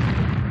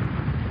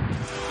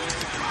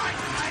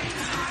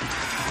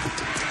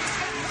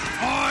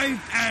 I've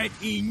had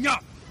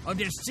enough of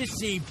this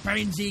sissy,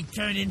 pansy,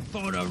 cannon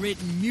fodder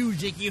written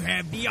music you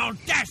have the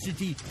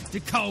audacity to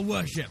call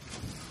worship.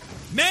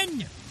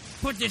 Men,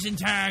 put this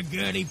entire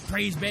girly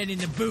praise band in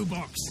the boo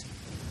box.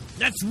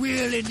 Let's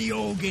wheel in the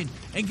organ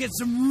and get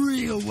some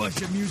real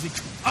worship music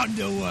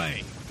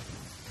underway.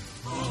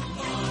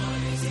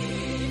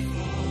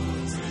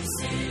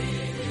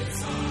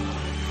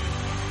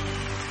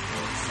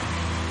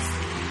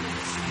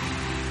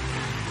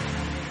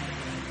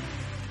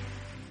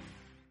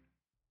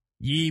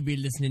 Ye be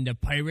listening to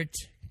Pirate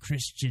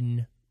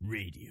Christian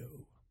Radio.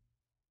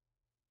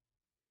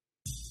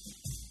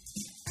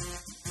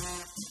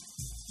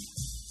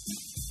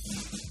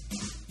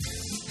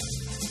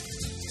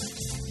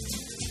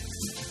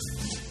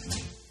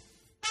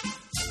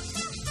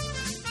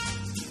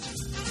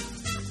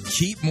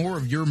 Keep more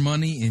of your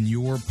money in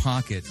your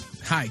pocket.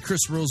 Hi,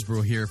 Chris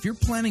Roseborough here. If you're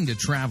planning to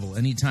travel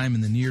anytime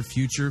in the near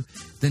future,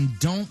 then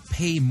don't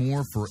pay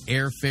more for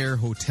airfare,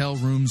 hotel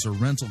rooms, or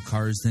rental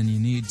cars than you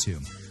need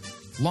to.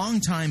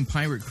 Longtime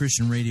Pirate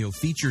Christian Radio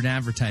featured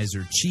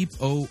advertiser Cheap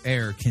O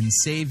Air can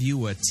save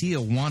you a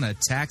Tijuana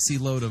taxi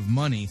load of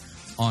money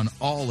on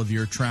all of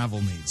your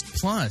travel needs.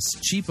 Plus,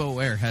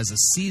 Cheapo Air has a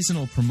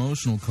seasonal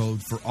promotional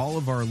code for all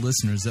of our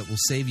listeners that will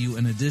save you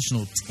an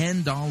additional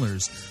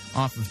 $10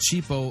 off of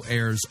Cheapo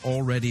Air's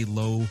already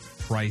low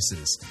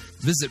prices.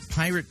 Visit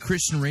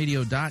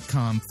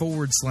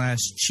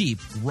piratechristianradio.com/cheap.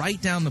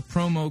 Write down the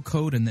promo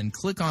code and then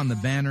click on the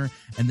banner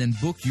and then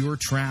book your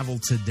travel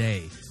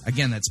today.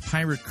 Again, that's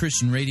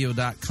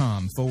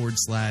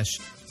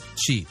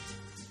piratechristianradio.com/cheap.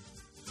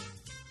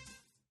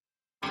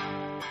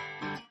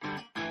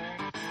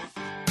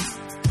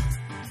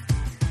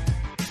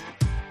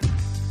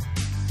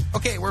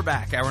 Okay, we're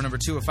back. Hour number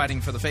 2 of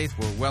Fighting for the Faith.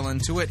 We're well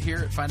into it here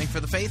at Fighting for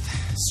the Faith.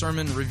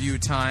 Sermon review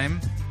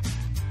time.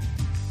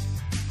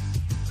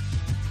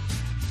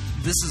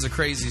 This is a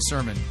crazy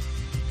sermon.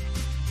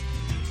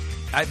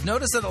 I've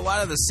noticed that a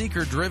lot of the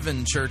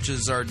seeker-driven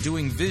churches are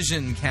doing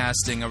vision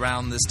casting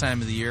around this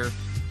time of the year.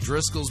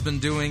 Driscoll's been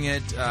doing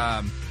it.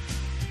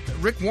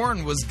 Rick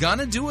Warren was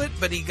gonna do it,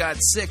 but he got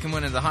sick and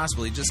went into the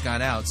hospital. He just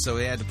got out, so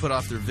they had to put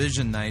off their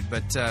vision night.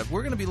 But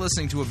we're going to be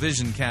listening to a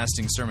vision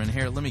casting sermon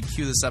here. Let me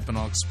cue this up and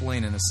I'll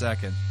explain in a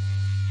second.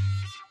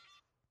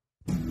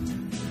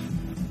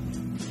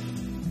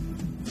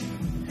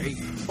 Hey,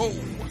 oh!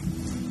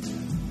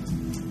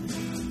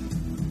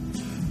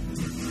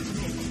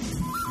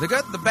 The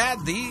good, the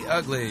bad, the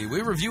ugly.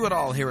 We review it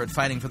all here at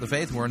Fighting for the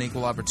Faith. We're an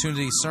equal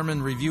opportunity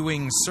sermon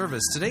reviewing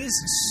service. Today's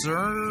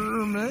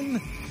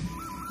sermon...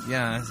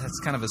 yeah, that's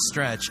kind of a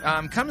stretch.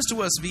 Comes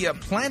to us via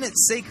Planet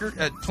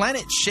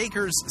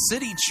Shakers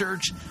City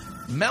Church,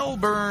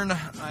 Melbourne,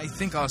 I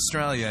think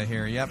Australia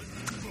here, yep.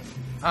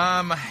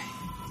 The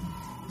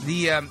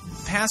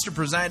pastor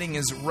presiding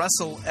is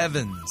Russell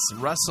Evans.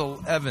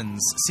 Russell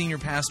Evans, senior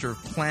pastor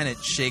of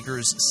Planet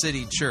Shakers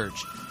City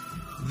Church.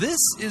 This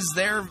is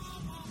their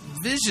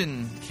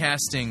vision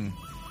casting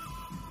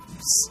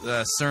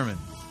sermon.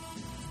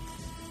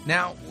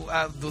 Now,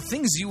 the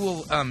things you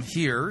will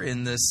hear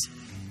in this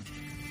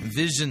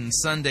Vision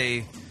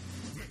Sunday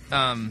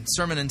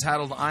sermon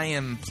entitled I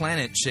Am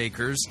Planet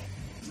Shakers,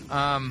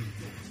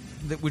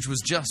 which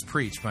was just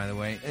preached, by the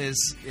way,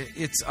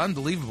 it's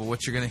unbelievable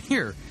what you're going to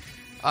hear.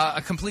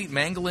 A complete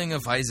mangling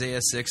of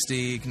Isaiah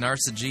 60,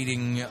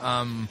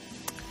 narcissistic,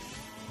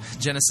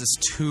 Genesis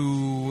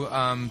 2,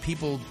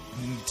 people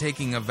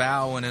taking a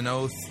vow and an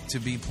oath to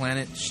be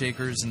planet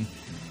shakers and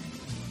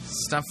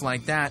stuff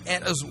like that,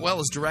 and as well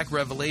as direct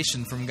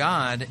revelation from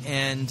God.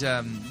 And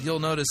you'll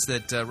notice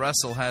that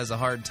Russell has a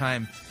hard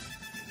time,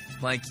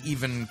 like,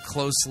 even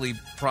closely,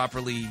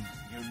 properly,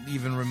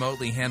 even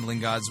remotely handling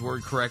God's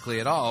Word correctly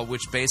at all,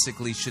 which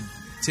basically should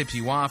tip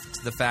you off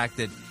to the fact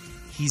that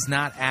he's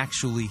not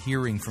actually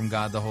hearing from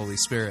God the Holy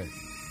Spirit.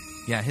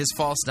 Yeah, his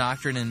false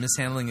doctrine and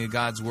mishandling of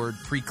God's Word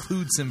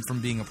precludes him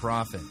from being a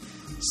prophet.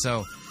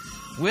 So,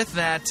 with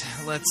that,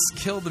 let's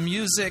kill the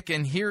music,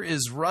 and here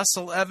is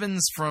Russell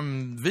Evans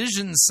from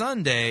Vision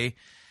Sunday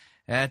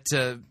at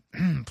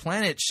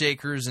Planet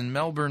Shakers in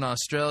Melbourne,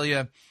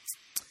 Australia,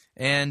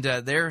 and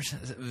their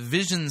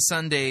Vision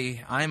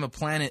Sunday I Am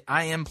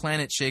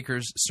Planet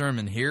Shakers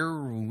sermon. Here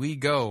we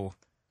go.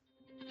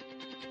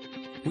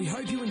 We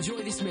hope you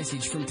enjoy this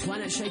message from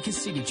Planet Shakers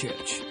City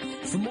Church.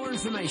 For more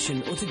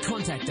information or to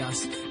contact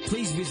us,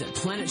 please visit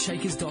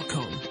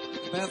planetshakers.com.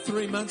 About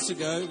 3 months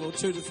ago,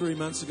 2 to 3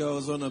 months ago, I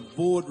was on a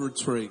board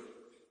retreat.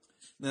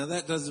 Now,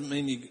 that doesn't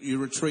mean you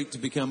retreat to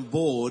become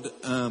bored,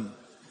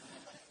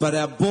 but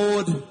our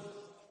board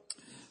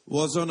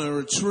was on a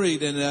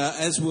retreat, and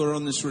as we were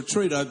on this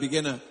retreat, I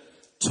began to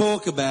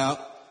talk about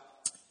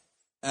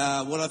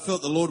what I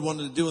felt the Lord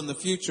wanted to do in the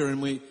future,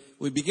 and we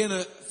began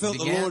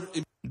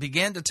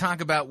to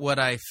talk about what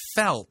I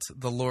felt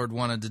the Lord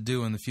wanted to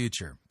do in the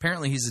future.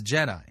 Apparently, he's a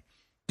Jedi.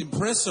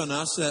 Impress on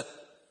us that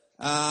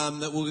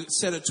we'll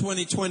set a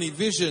 2020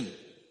 vision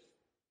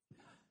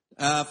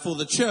for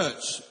the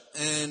church.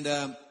 And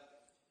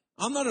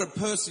I'm not a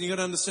person, you got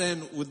to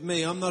understand with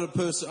me, I'm not a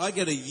person, I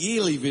get a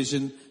yearly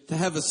vision. To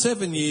have a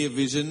 7-year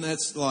vision,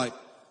 that's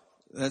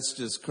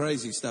just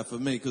crazy stuff for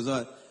me, because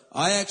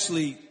I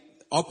actually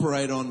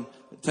operate on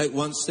take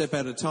one step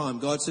at a time.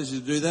 God says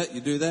you do that,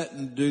 and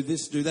do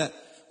this, do that.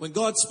 When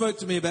God spoke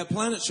to me about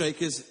Planet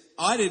Shakers,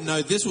 I didn't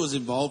know this was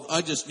involved.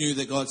 I just knew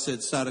that God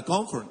said start a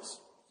conference.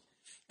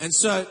 And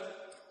so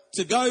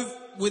to go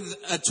with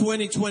a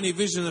 2020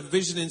 vision, a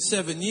vision in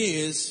 7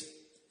 years,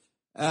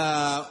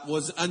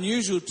 was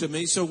unusual to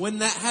me. So when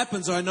that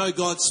happens, I know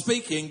God's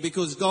speaking,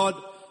 because God,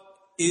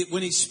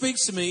 when he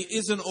speaks to me,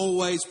 isn't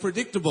always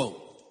predictable.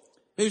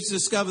 Who's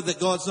discovered that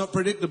God's not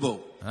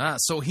predictable?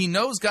 So he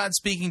knows God's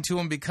speaking to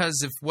him,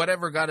 because if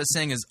whatever God is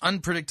saying is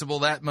unpredictable,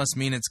 that must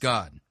mean it's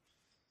God.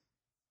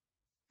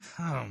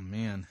 Oh,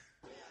 man.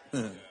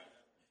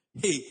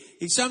 He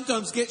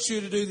sometimes gets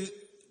you to do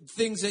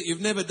things that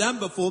you've never done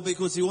before,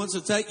 because he wants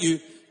to take you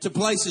to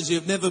places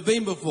you've never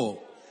been before.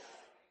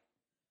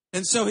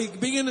 And so he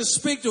began to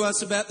speak to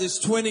us about this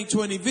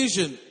 2020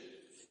 vision.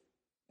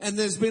 And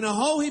there's been a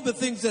whole heap of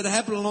things that have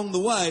happened along the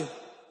way.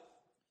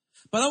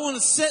 But I want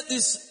to set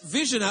this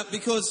vision up,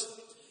 because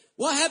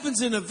what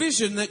happens in a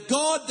vision that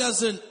God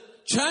doesn't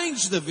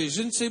change the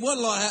vision. See, what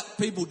a lot of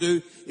people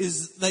do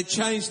is they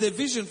change their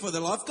vision for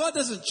their life. God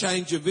doesn't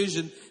change your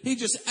vision. He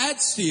just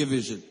adds to your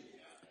vision.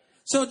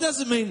 So it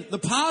doesn't mean the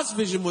past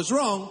vision was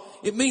wrong.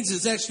 It means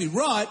it's actually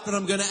right, but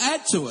I'm going to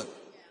add to it.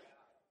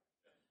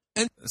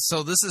 And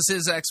so this is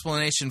his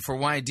explanation for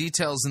why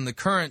details in the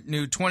current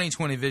new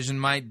 2020 vision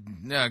might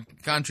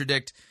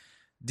contradict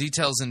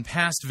details in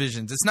past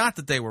visions. It's not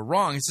that they were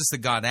wrong. It's just that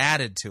God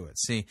added to it.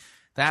 See,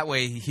 that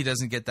way he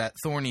doesn't get that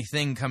thorny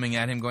thing coming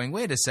at him going,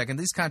 wait a second,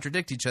 these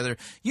contradict each other.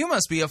 You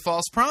must be a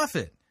false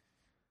prophet.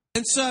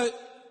 And so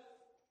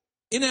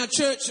in our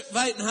church of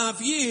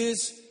 8.5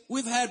 years,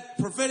 we've had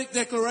prophetic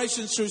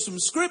declarations through some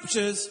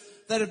scriptures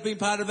that have been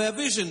part of our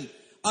vision.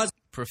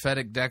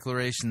 Prophetic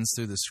declarations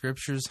through the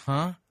scriptures,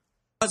 huh?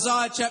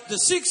 Isaiah chapter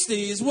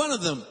 60 is one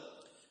of them.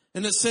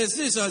 And it says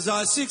this,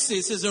 Isaiah 60,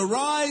 it says,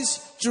 "Arise,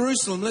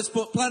 Jerusalem." Let's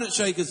put planet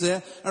shakers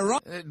there.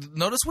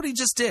 Notice what he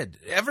just did,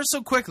 ever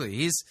so quickly.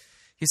 He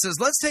says,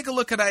 let's take a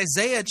look at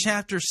Isaiah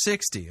chapter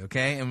 60,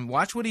 okay? And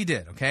watch what he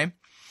did, okay?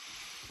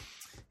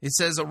 It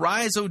says,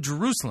 "Arise, O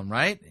Jerusalem,"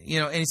 right?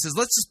 And he says,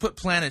 let's just put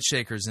planet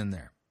shakers in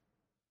there.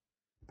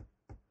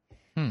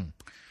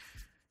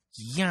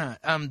 Yeah,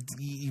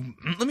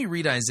 let me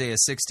read Isaiah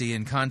 60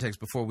 in context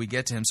before we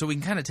get to him so we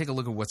can kind of take a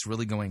look at what's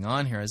really going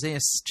on here. Isaiah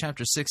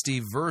chapter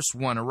 60, verse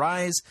 1,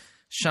 "Arise,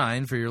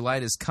 shine, for your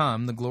light is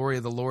come. The glory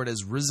of the Lord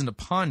has risen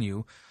upon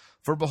you.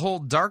 For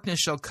behold, darkness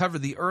shall cover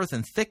the earth,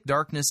 and thick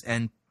darkness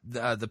and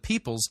the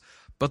peoples.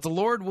 But the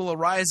Lord will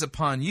arise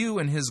upon you,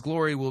 and his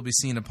glory will be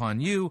seen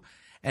upon you.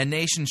 And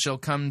nations shall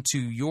come to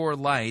your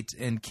light,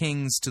 and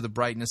kings to the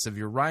brightness of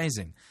your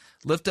rising.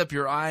 Lift up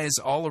your eyes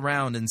all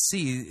around and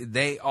see,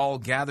 they all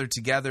gather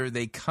together,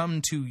 they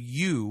come to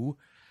you.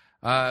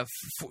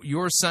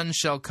 Your son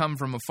shall come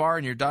from afar,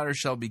 and your daughter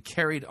shall be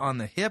carried on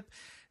the hip.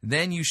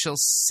 Then you shall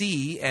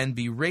see and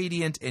be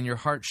radiant, and your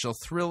heart shall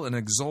thrill and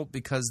exult,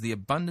 because the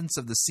abundance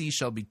of the sea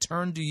shall be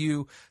turned to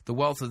you. The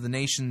wealth of the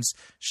nations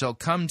shall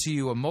come to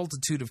you. A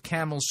multitude of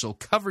camels shall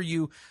cover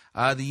you.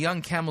 The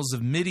young camels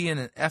of Midian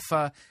and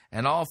Ephah,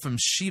 and all from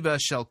Sheba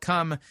shall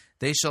come.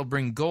 They shall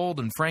bring gold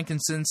and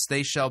frankincense.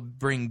 They shall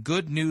bring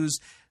good news,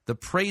 the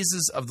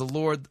praises of the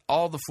Lord.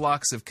 All the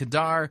flocks of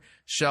Kedar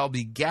shall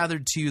be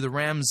gathered to you. The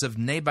rams of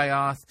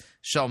Nebaioth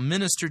shall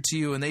minister to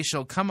you, and they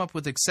shall come up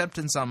with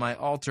acceptance on my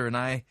altar, and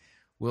I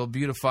will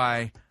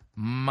beautify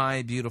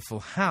my beautiful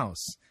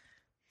house.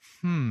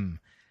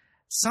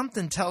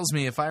 Something tells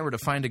me if I were to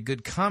find a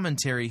good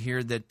commentary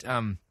here that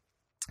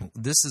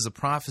this is a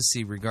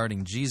prophecy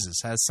regarding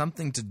Jesus, has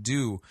something to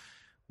do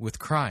with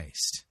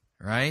Christ,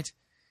 right?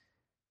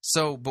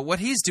 So, but what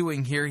he's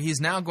doing here, he's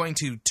now going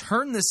to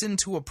turn this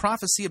into a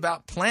prophecy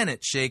about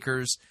Planet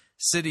Shakers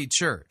City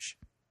Church.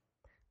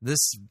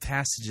 This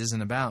passage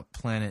isn't about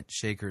Planet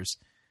Shakers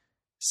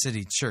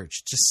City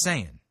Church. Just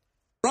saying.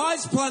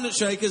 "Rise, planet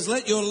shakers,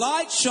 let your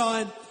light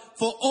shine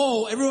for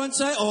all." Everyone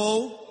say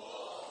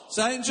all.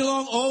 Say it in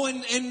Geelong, all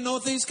in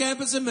Northeast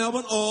Campus in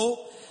Melbourne,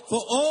 all.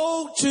 "For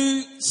all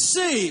to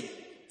see,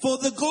 for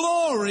the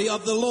glory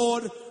of the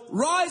Lord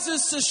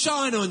rises to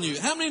shine on you."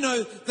 How many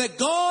know that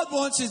God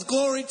wants his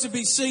glory to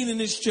be seen in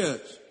his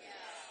church?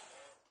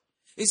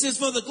 He says,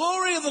 "For the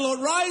glory of the Lord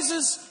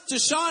rises to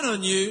shine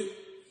on you."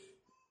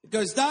 It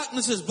goes,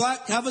 "Darkness is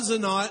black, covers the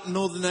night, and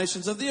all the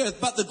nations of the earth.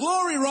 But the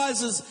glory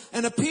rises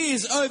and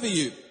appears over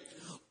you.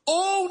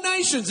 All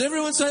nations,"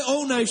 everyone say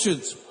all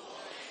nations,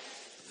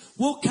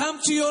 "will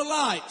come to your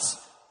light.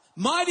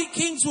 Mighty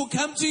kings will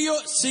come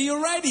to see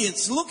your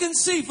radiance." Look and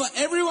see, for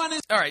everyone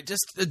is... All right,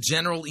 just a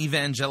general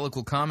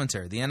evangelical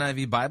commentary, the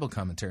NIV Bible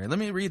commentary. Let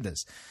me read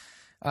this.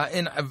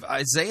 In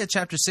Isaiah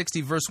chapter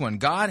 60, verse 1,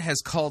 "God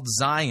has called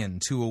Zion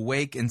to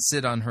awake and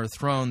sit on her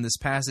throne." This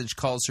passage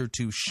calls her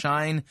to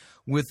shine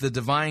with the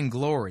divine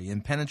glory.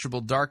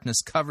 Impenetrable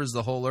darkness covers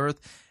the whole earth,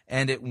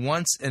 and it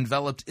once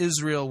enveloped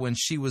Israel when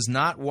she was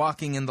not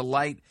walking in the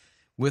light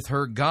with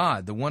her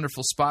God. The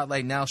wonderful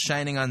spotlight now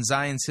shining on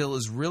Zion's hill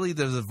is really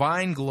the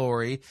divine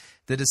glory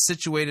that is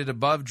situated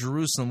above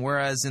Jerusalem,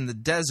 whereas in the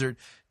desert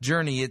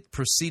journey it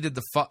preceded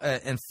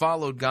and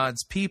followed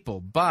God's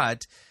people.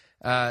 But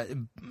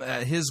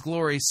his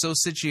glory, so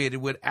situated,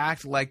 would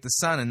act like the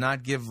sun and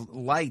not give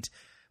light,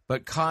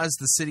 but cause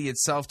the city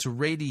itself to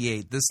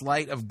radiate. This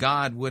light of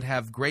God would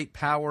have great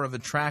power of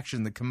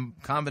attraction. The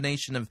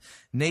combination of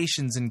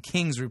nations and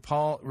kings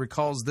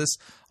recalls this,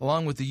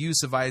 along with the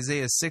use of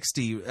Isaiah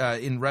 60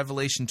 in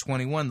Revelation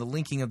 21, the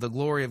linking of the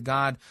glory of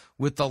God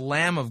with the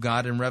Lamb of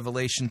God in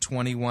Revelation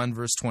 21,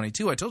 verse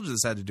 22. I told you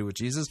this had to do with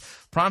Jesus.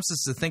 Prompts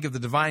us to think of the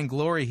divine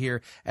glory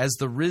here as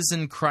the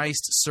risen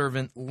Christ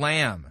servant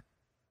Lamb.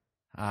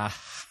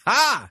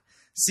 Aha!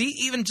 See,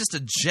 even just a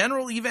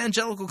general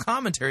evangelical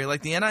commentary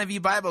like the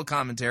NIV Bible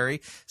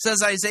commentary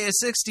says Isaiah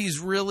 60 is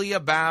really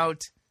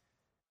about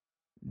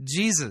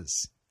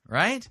Jesus,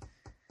 right?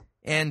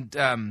 And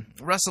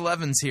Russell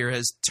Evans here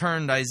has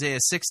turned Isaiah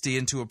 60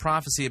 into a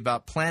prophecy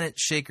about Planet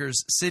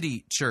Shakers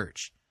City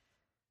Church.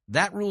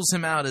 That rules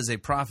him out as a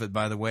prophet,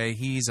 by the way.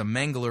 He's a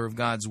mangler of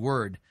God's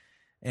word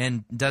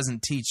and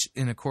doesn't teach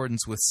in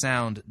accordance with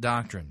sound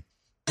doctrine.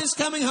 Is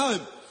coming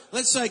home.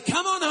 Let's say,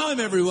 come on home,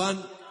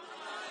 everyone.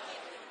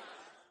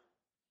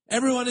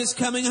 Everyone is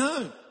coming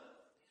home.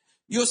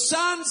 Your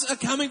sons are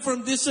coming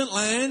from distant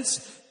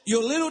lands.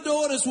 Your little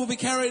daughters will be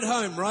carried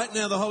home. Right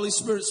now, the Holy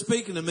Spirit's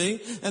speaking to me,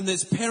 and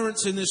there's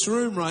parents in this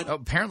room right now.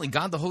 Apparently,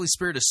 God the Holy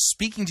Spirit is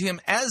speaking to him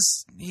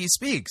as he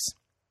speaks.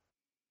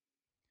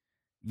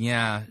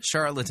 Yeah,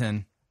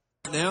 charlatan.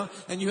 Now,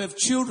 and you have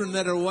children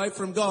that are away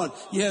from God.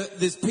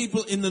 There's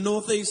people in the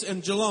northeast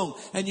and Geelong,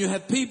 and you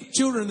have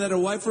children that are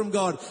away from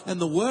God. And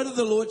the word of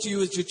the Lord to you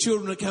is your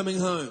children are coming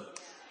home.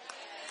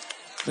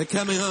 They're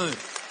coming home.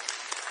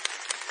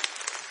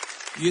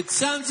 Your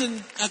sons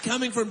are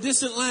coming from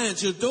distant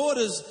lands. Your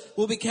daughters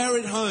will be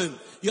carried home.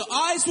 Your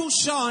eyes will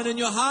shine and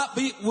your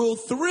heartbeat will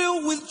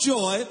thrill with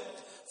joy,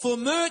 for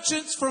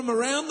merchants from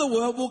around the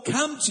world will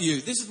come to you.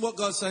 This is what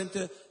God's saying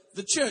to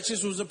the church.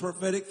 This was a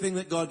prophetic thing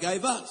that God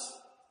gave us.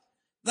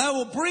 They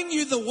will bring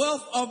you the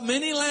wealth of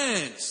many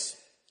lands.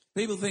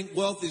 People think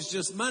wealth is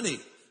just money.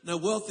 No,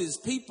 wealth is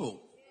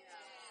people.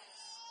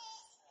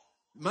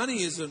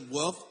 Money isn't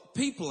wealth.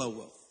 People are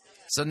wealth.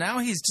 So now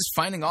he's just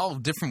finding all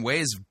different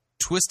ways of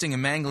twisting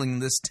and mangling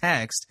this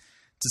text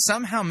to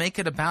somehow make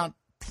it about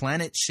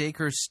Planet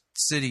Shaker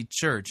City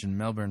Church in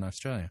Melbourne,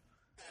 Australia.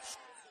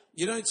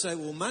 You don't say,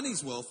 well,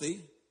 money's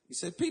wealthy. You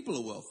say people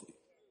are wealthy.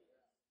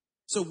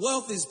 So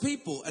wealth is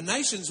people. A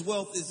nation's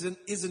wealth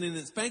isn't in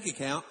its bank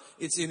account.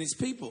 It's in its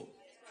people.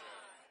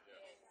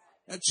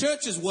 A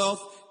church's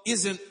wealth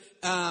isn't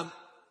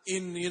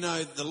in,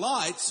 the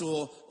lights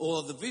or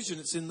the vision.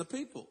 It's in the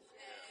people.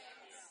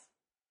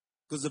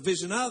 Because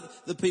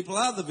the people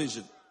are the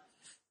vision.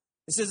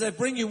 It says, they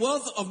bring you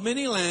wealth of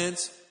many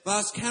lands,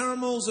 vast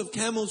caravans of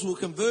camels will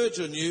converge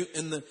on you,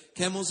 and the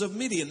camels of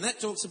Midian. That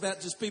talks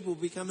about just people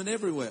becoming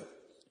everywhere.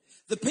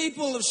 The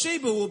people of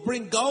Sheba will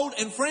bring gold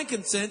and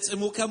frankincense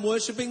and will come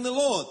worshipping the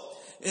Lord.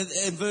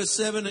 In verse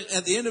 7,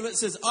 at the end of it,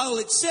 says, I will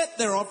accept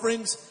their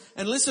offerings,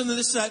 and listen to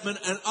this statement,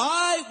 and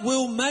I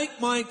will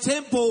make my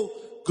temple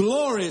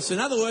glorious. In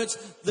other words,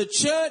 the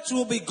church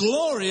will be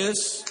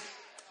glorious.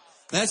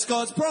 That's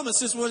God's promise.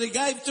 This is what he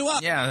gave to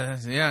us.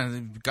 Yeah.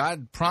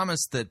 God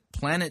promised that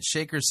Planet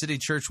Shaker City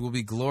Church will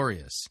be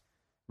glorious.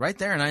 Right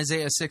there in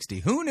Isaiah 60.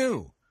 Who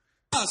knew?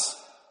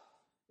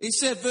 He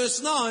said, verse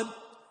 9,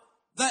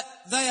 that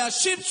they are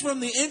ships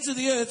from the ends of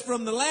the earth,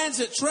 from the lands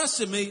that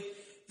trust in me.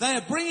 They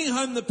are bringing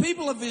home the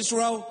people of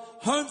Israel,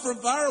 home from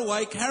far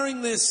away,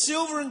 carrying their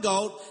silver and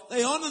gold.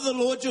 They honor the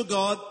Lord your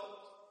God,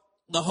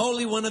 the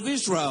Holy One of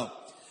Israel.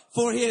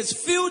 For he has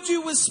filled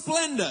you with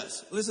splendor.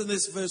 Listen to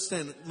this, verse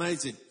 10.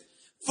 Amazing.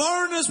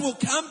 Foreigners will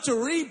come to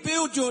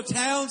rebuild your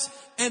towns,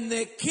 and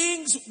their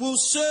kings will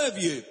serve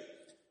you.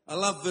 I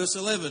love verse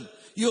 11.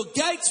 Your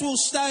gates will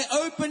stay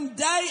open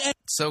day and...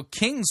 So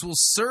kings will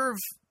serve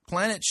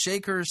Planet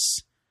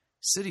Shaker's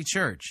City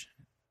Church.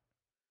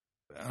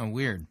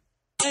 Weird.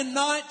 ...and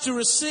night to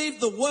receive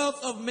the wealth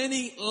of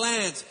many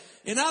lands.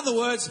 In other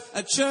words,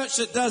 a church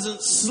that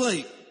doesn't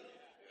sleep.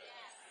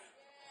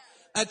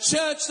 A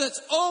church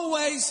that's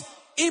always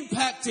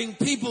impacting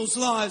people's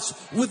lives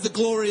with the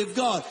glory of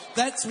God.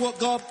 That's what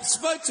God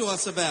spoke to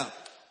us about.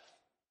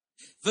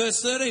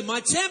 Verse 13, my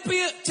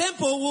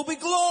temple will be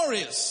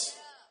glorious.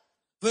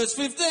 Verse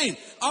 15,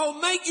 I'll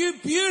make you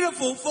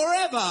beautiful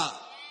forever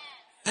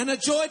and a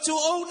joy to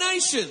all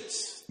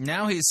nations.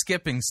 Now he's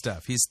skipping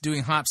stuff. He's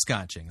doing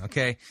hopscotching,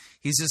 okay?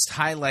 He's just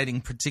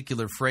highlighting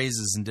particular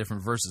phrases in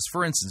different verses.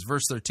 For instance,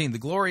 verse 13, the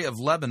glory of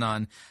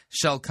Lebanon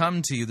shall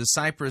come to you, the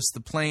cypress,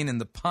 the plane, and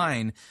the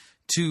pine,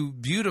 to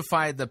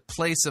beautify the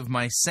place of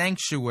my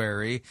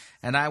sanctuary,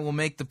 and I will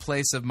make the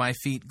place of my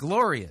feet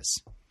glorious.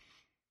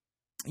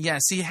 Yeah,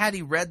 see, had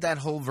he read that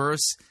whole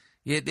verse,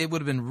 it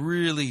would have been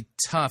really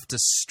tough to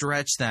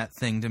stretch that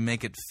thing to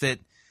make it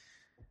fit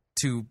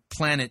to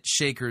Planet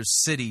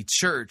Shaker's City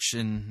Church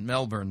in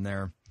Melbourne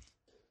there.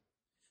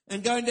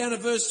 And going down to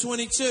verse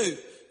 22,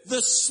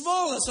 the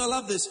smallest, I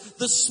love this,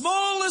 the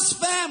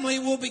smallest family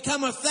will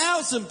become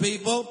 1,000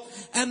 people,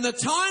 and the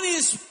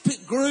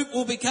tiniest group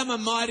will become a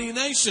mighty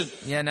nation.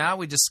 Yeah, now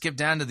we just skip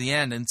down to the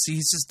end, and see,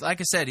 he's just,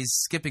 like I said, he's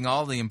skipping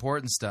all the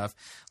important stuff.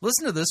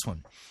 Listen to this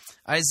one.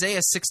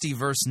 Isaiah 60,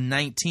 verse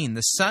 19,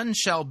 the sun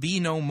shall be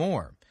no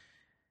more,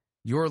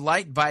 your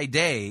light by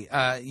day,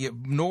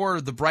 nor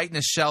the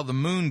brightness shall the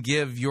moon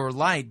give your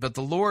light, but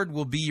the Lord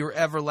will be your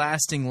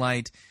everlasting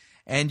light,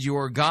 and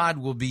your God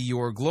will be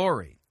your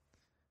glory.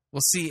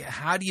 Well, see,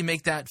 how do you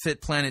make that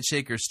fit Planet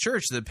Shaker's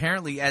church?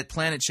 Apparently at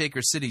Planet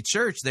Shaker City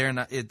Church there in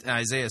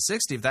Isaiah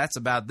 60, if that's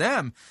about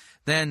them,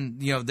 then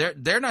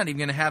they're not even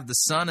going to have the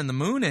sun and the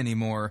moon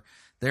anymore.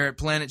 They're at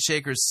Planet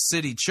Shaker's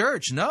City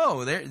Church.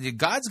 No,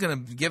 God's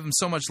going to give them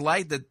so much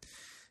light that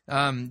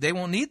they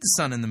won't need the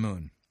sun and the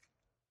moon.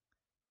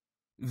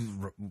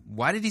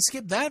 Why did he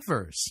skip that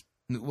verse?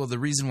 Well, the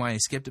reason why he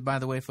skipped it, by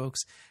the way, folks,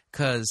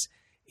 because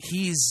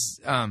he's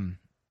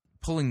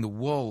pulling the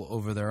wool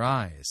over their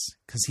eyes,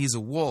 because he's a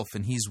wolf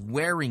and he's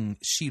wearing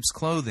sheep's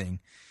clothing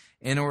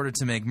in order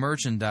to make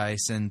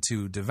merchandise and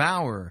to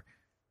devour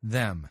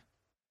them.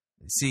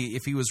 See,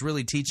 if he was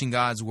really teaching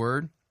God's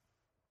word,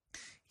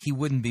 he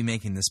wouldn't be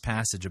making this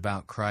passage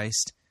about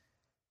Christ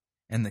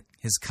and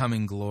his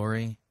coming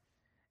glory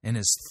and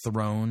his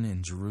throne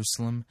in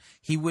Jerusalem,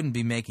 he wouldn't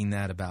be making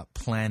that about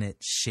Planet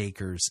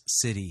Shakers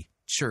City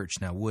Church,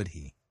 now would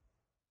he?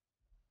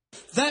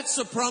 That's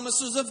the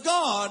promises of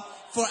God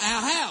for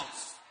our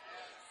house.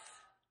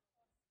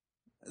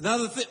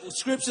 Another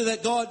scripture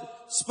that God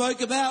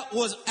spoke about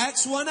was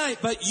Acts 1:8.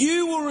 But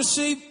you will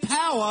receive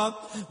power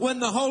when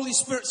the Holy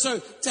Spirit. So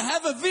to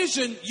have a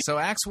vision. So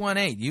Acts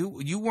 1:8,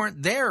 you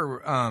weren't there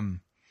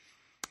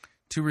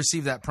to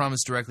receive that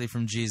promise directly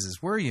from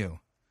Jesus, were you?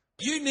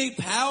 You need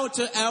power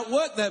to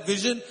outwork that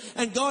vision,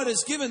 and God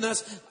has given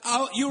us.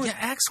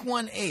 Acts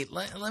 1:8.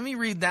 Let me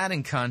read that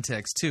in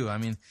context too.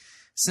 I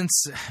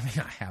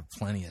have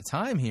plenty of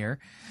time here.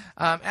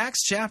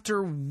 Acts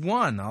chapter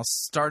 1, I'll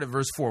start at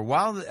verse 4.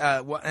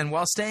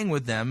 While staying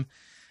with them,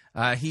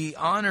 he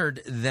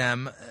honored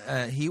them.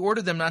 He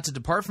ordered them not to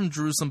depart from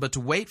Jerusalem, but to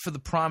wait for the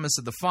promise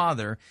of the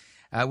Father,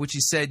 which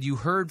he said, "You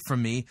heard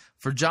from me.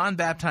 For John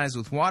baptized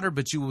with water,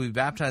 but you will be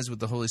baptized with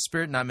the Holy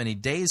Spirit not many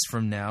days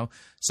from now."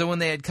 So when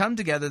they had come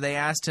together, they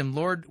asked him,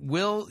 "Lord,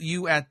 will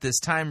you at this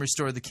time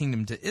restore the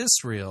kingdom to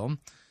Israel?"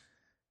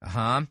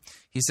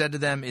 He said to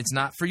them, "It's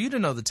not for you to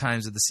know the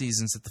times of the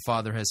seasons that the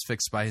Father has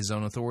fixed by his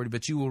own authority,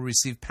 but you will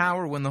receive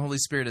power when the Holy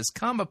Spirit has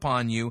come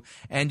upon you,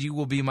 and you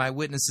will be my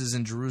witnesses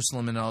in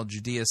Jerusalem and all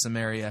Judea,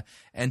 Samaria,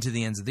 and to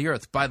the ends of the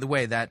earth." By the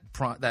way, that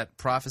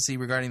prophecy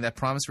regarding that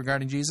promise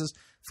regarding Jesus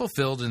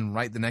fulfilled in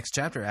the next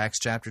chapter, Acts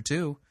chapter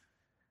 2.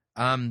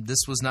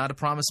 This was not a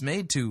promise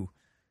made to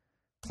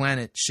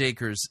Planet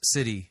Shakers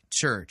City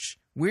Church.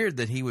 Weird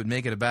that he would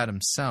make it about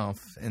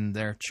himself and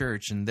their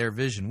church and their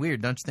vision.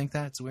 Weird, don't you think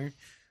that's weird?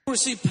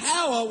 Receive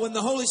power when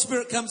the Holy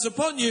Spirit comes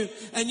upon you,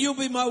 and you'll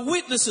be my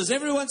witnesses.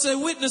 Everyone say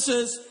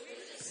witnesses.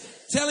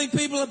 Telling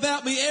people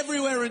about me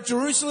everywhere in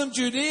Jerusalem,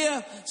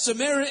 Judea,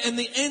 Samaria, and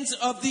the ends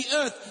of the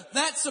earth.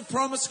 That's the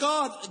promise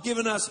God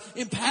given us.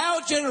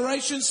 Empower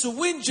generations to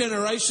win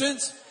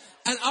generations,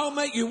 and I'll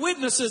make you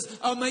witnesses.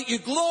 I'll make you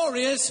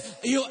glorious.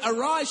 You'll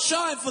arise,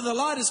 shine, for the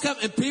light has come,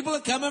 and people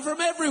are coming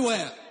from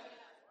everywhere.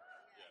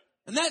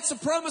 And that's the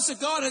promise that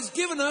God has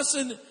given us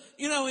in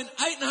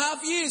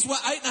 8.5 years.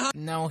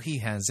 No, he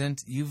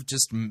hasn't. You've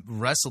just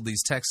wrestled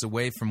these texts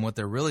away from what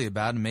they're really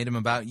about and made them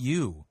about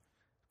you.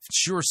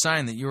 Sure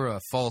sign that you're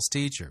a false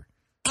teacher.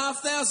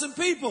 5,000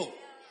 people.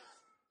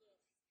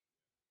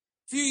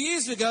 A few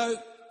years ago,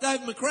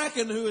 Dave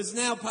McCracken, who is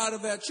now part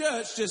of our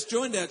church, just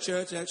joined our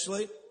church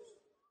actually.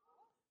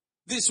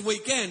 This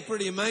weekend,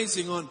 pretty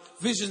amazing, on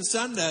Vision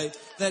Sunday,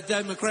 that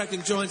Dave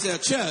McCracken joins our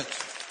church.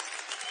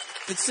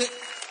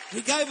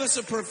 He gave us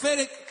a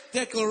prophetic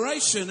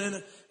declaration,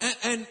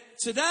 and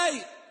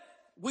today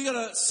we got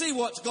to see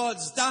what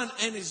God's done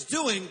and is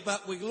doing,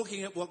 but we're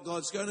looking at what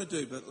God's going to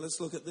do. But let's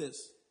look at this.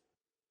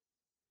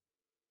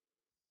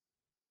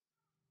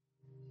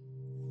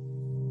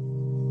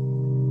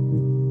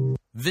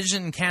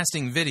 Vision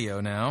casting video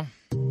now.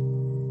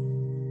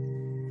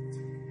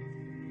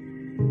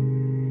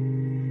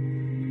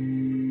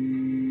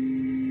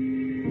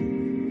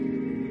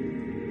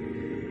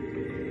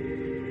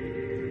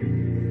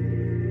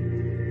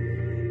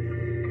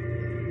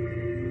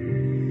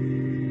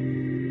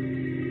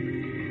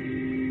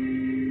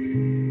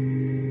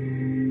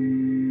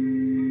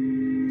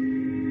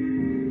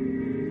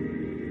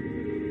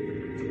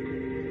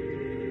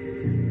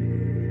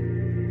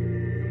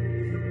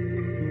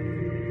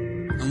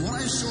 And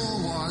what I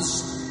saw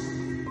was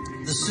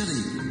the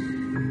city,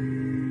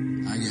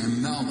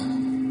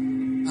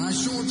 Melbourne. And I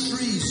saw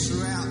trees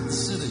throughout the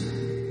city.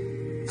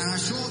 And I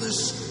saw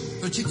this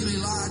particularly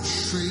large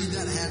tree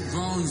that had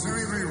grown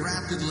very, very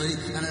rapidly,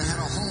 and it had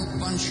a whole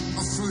bunch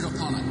of fruit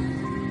upon it.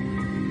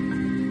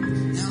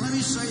 Now let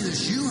me say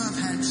this, you have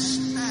had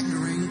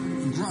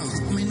staggering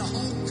growth. I mean, the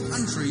whole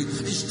country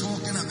is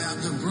talking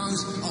about the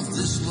growth of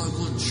this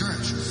local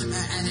church,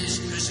 and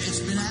it's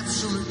been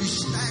absolutely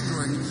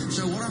staggering.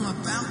 So what I'm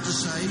about to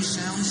say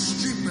sounds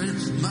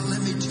stupid, but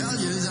let me tell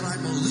you that I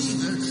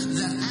believe it,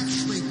 that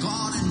actually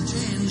God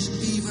intends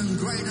even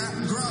greater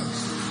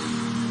growth.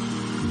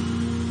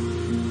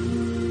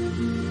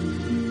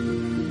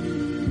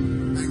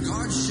 And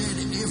God said,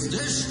 if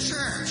this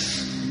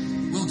church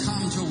will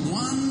come to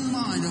one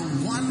mind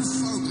and one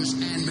focus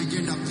and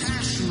begin to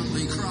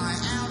passionately cry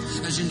out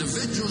as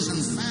individuals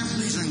and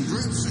families and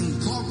groups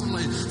and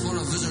corporately for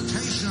a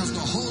visitation of the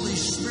Holy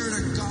Spirit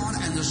of God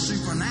and the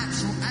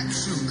supernatural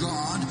acts of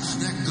God,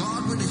 that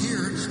God would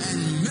hear it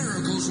and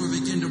miracles would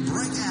begin to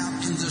break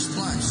out in this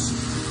place.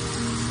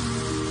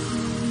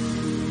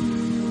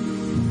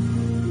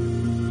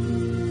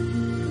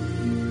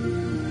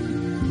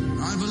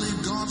 I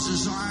believe God's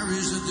desire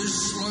is that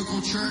this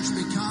local church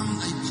become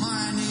a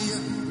pioneer,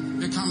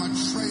 become a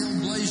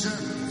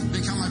trailblazer,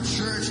 become a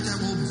church that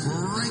will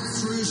break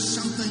through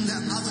something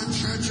that other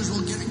churches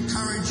will get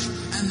encouraged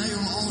and they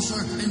will also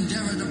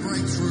endeavor to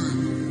break through.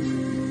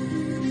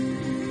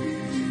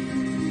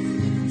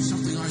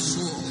 Something I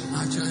saw,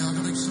 I tell you, I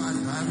got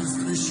excited. I haven't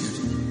finished yet.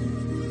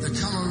 The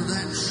color of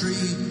that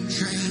tree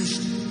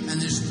changed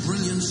and this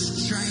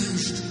brilliance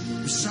changed.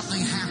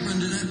 Something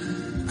happened in it.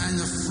 and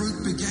the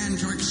fruit began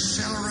to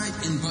accelerate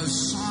in both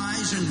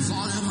size and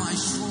volume. I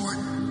saw it.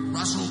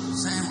 Russell,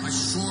 Sam, I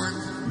saw it.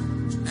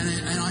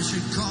 And I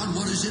said, God,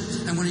 what is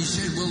it? And when he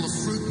said, well, the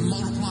fruit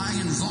multiplying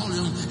in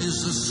volume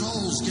is the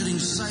souls getting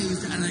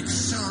saved at an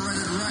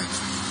accelerated rate.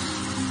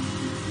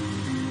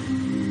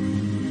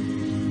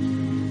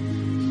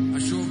 I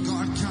saw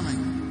God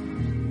coming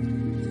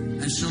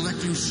and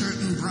selecting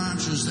certain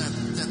branches that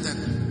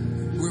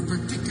were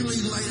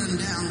particularly laden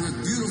down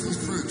with beautiful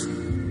fruit.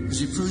 As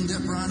he pruned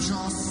that branch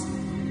off,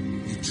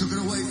 he took it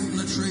away from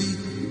the tree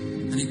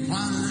and he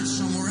planted it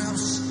somewhere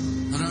else.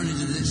 Not only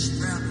did it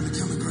sprout and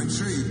become a great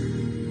tree,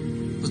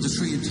 but the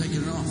tree had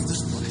taken it off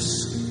this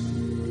place.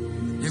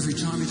 Every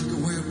time he took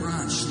away a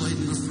branch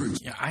laden with fruit.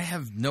 Yeah, I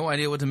have no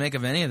idea what to make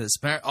of any of this.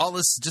 All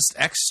this just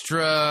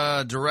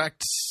extra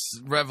direct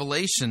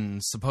revelation,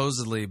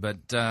 supposedly.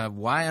 But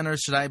why on earth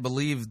should I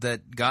believe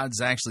that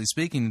God's actually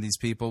speaking to these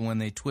people when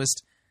they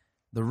twist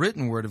the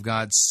written word of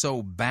God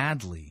so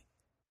badly?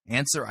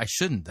 Answer, I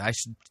shouldn't. I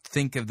should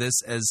think of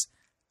this as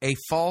a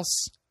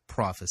false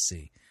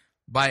prophecy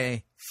by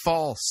a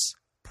false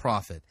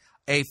prophet,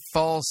 a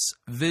false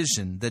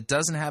vision that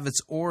doesn't have its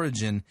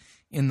origin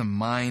in the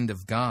mind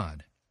of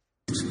God.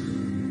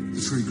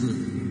 The tree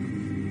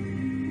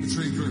grew. The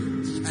tree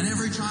grew. And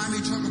every time he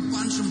took a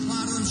bunch and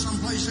planted them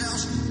someplace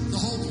else, the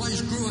whole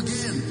place grew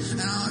again.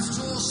 And I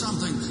saw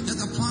something, that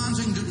the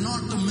planting did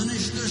not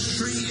diminish this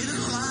tree, it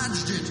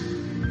enlarged it.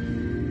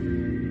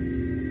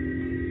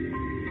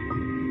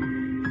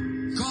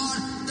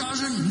 God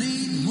doesn't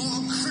need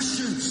more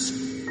Christians.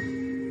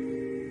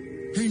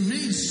 He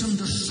needs some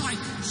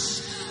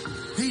disciples.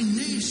 He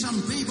needs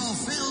some people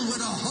filled with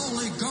the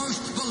Holy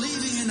Ghost,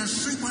 believing in a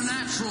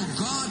supernatural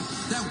God,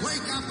 that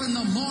wake up in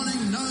the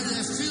morning, know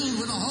they're filled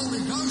with the Holy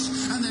Ghost,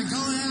 and they're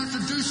going out to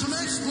do some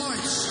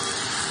exploits.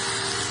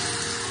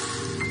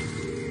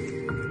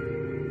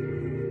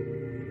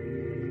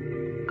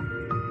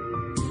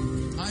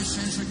 I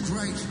sense a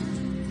great,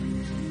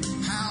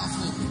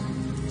 powerful,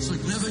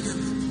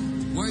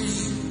 significant,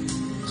 weighty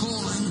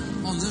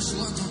calling on this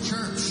local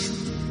church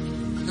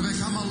to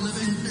become a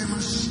living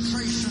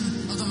demonstration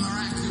of the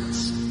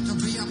miraculous, to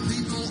be a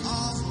people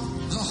of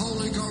the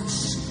Holy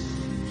Ghost.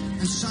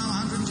 And Psalm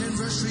 110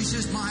 verse 3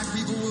 says, my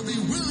people will be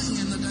willing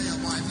in the day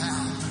of my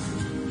power.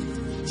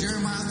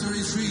 Jeremiah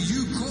 33,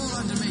 you call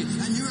unto me,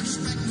 and you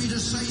expect me to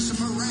say some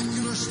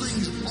miraculous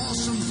things,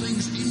 awesome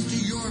things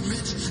into your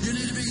midst. You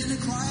need to begin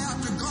to cry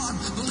out to God,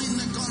 believing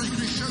that God is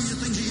going to show you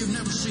things that you've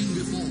never seen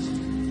before,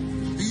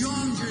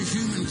 beyond your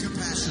human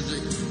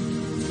capacity.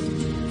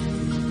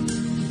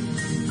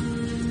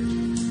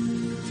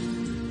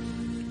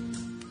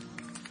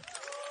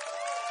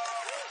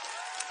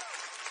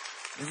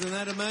 Isn't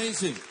that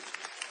amazing?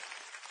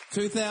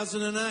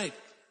 2008.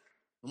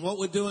 And what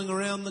we're doing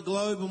around the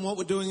globe and what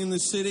we're doing in the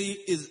city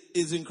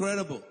is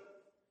incredible.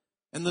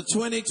 And the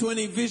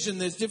 2020 vision,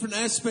 there's different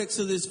aspects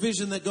of this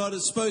vision that God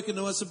has spoken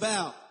to us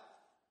about.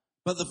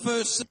 But the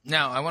first...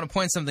 Now, I want to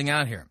point something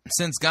out here.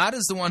 Since God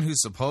is the one who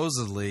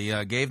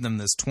supposedly gave them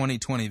this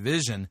 2020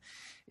 vision,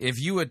 if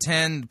you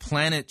attend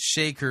Planet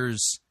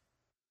Shaker's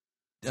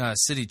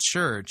City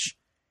Church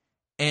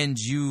and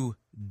you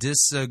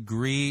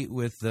disagree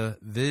with the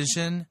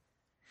vision,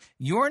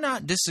 you're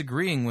not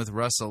disagreeing with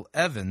Russell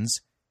Evans,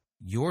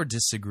 you're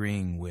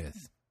disagreeing with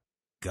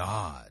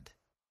God.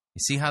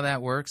 You see how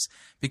that works?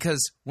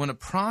 Because when a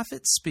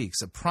prophet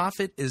speaks, a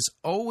prophet is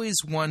always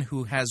one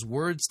who has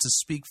words to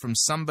speak from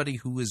somebody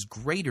who is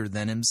greater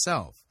than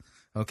himself.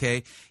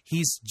 Okay?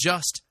 He's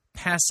just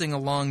passing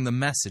along the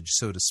message,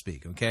 so to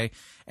speak, okay?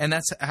 And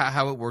that's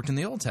how it worked in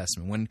the Old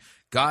Testament. When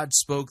God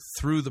spoke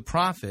through the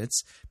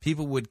prophets,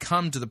 people would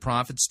come to the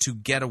prophets to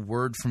get a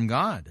word from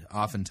God,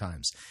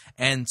 oftentimes.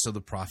 And so the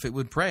prophet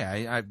would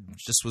pray. I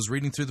just was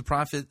reading through the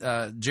prophet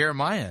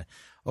Jeremiah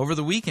over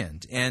the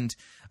weekend, and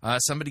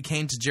somebody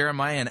came to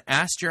Jeremiah and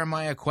asked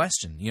Jeremiah a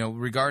question,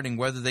 regarding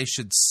whether they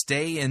should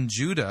stay in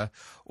Judah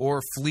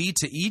or flee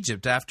to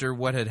Egypt after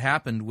what had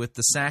happened with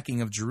the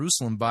sacking of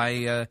Jerusalem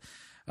by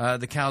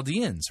the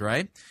Chaldeans,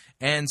 right?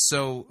 And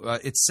so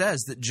it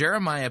says that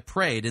Jeremiah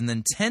prayed, and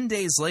then 10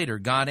 days later,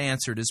 God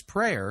answered his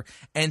prayer,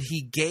 and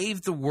he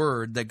gave the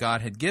word that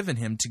God had given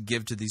him to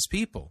give to these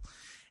people.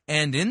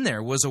 And in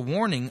there was a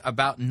warning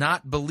about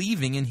not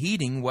believing and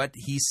heeding what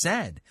he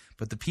said.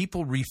 But the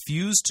people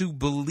refused to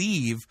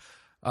believe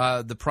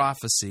the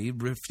prophecy,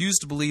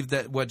 refused to believe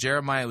that what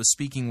Jeremiah was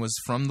speaking was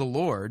from the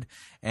Lord,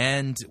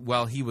 and,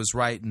 well, he was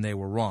right and they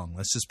were wrong.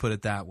 Let's just put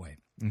it that way,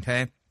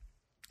 okay?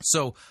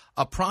 So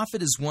a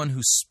prophet is one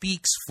who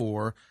speaks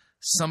for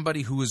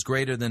somebody who is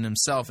greater than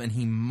himself, and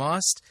he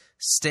must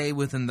stay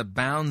within the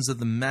bounds of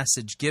the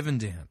message given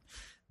to him.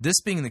 This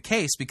being the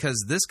case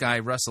because this guy,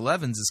 Russell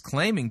Evans, is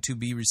claiming to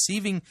be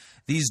receiving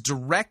these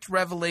direct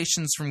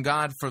revelations from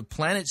God for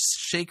Planet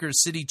Shaker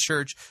City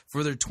Church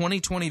for their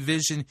 2020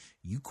 vision.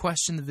 You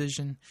question the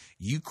vision.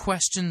 You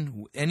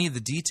question any of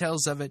the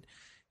details of it.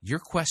 You're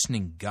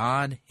questioning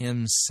God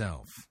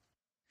himself.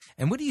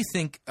 And what do you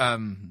think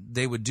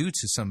they would do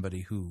to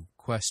somebody who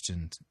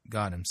questioned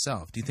God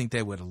himself? Do you think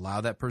they would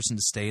allow that person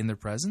to stay in their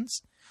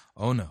presence?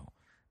 Oh, no.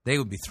 they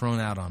would be thrown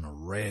out on a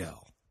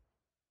rail.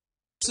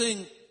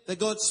 Thing that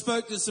God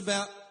spoke to us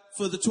about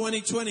for the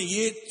 2020,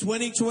 year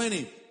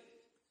 2020,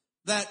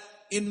 that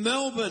in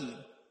Melbourne,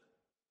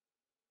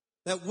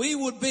 that we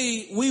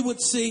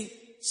would see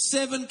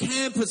 7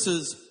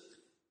 campuses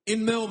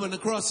in Melbourne,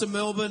 across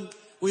Melbourne.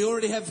 We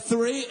already have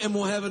 3 and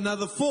we'll have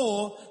another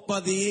 4 by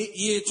the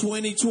year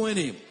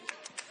 2020.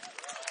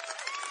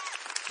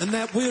 And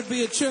that we would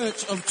be a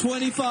church of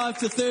 25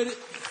 to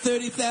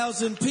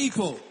 30,000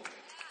 people.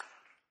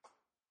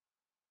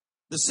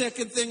 The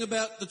second thing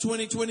about the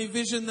 2020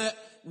 vision, that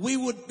we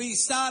would be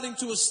starting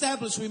to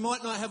establish, we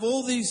might not have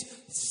all these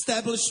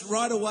established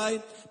right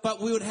away,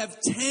 but we would have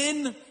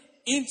 10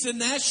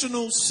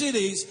 international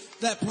cities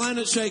that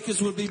Planet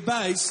Shakers would be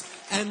based,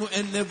 and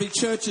there'll be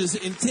churches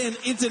in 10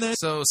 international.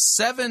 So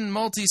 7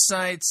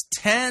 multi-sites,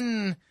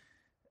 10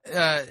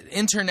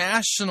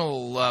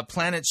 international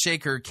Planet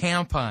Shaker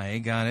campi,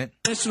 got it?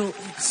 National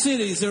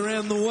cities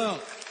around the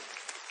world.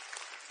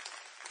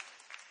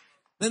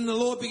 Then the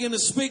Lord began to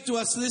speak to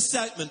us this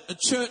statement: a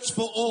church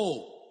for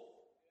all.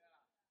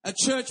 A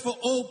church for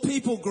all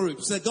people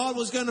groups. That God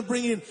was going to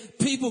bring in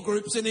people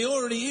groups, and He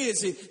already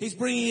is. He's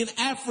bringing in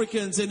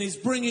Africans, and He's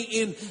bringing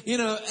in,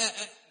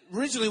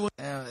 originally...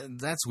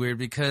 That's weird,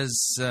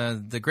 because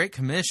the Great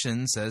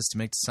Commission says to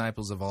make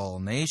disciples of all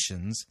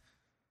nations.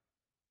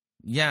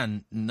 Yeah,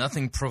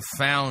 nothing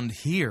profound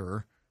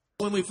here.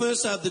 When we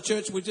first started the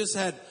church, we just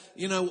had,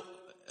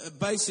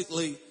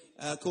 basically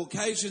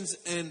Caucasians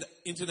and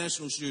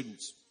international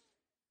students.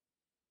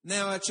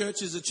 Now our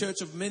church is a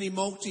church of many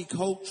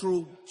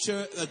multicultural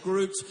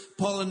groups: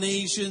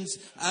 Polynesians,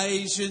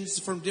 Asians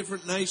from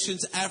different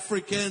nations,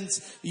 Africans,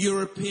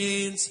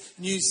 Europeans,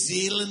 New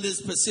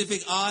Zealanders,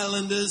 Pacific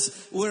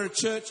Islanders. We're a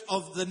church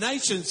of the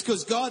nations,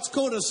 because God's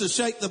called us to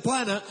shake the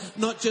planet,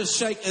 not just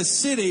shake a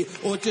city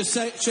or just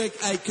shake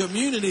a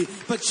community,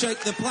 but shake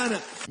the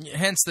planet.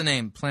 Hence the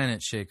name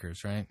Planet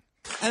Shakers, right?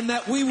 And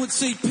that we would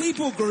see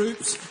people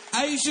groups: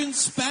 Asian,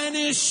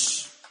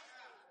 Spanish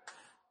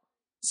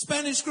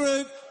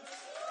group,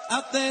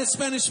 up there,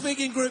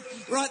 Spanish-speaking group,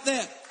 right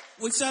there.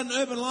 We started an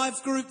urban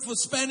life group for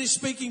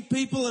Spanish-speaking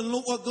people, and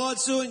look what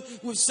God's doing.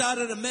 We've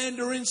started a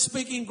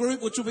Mandarin-speaking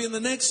group, which will be in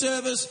the next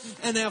service,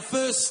 and our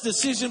first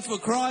decision for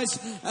Christ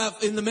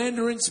in the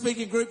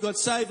Mandarin-speaking group got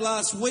saved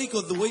last week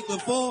or the week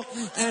before,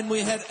 and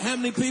we had how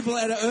many people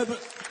at our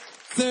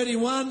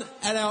 31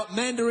 at our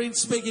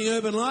Mandarin-speaking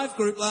urban life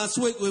group last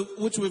week,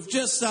 which we've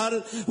just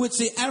started, which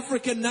the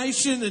African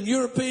nation and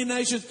European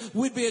nations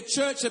would be a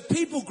church that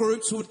people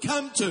groups would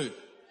come to.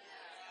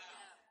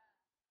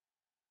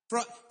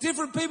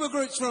 Different people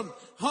groups, from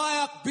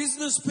high up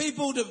business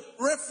people to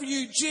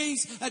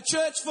refugees, a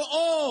church for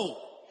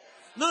all.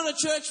 Not a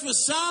church for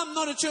some,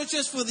 not a church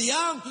just for the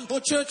young, or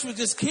church for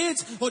just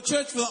kids, or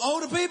church for the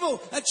older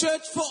people, a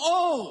church for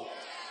all.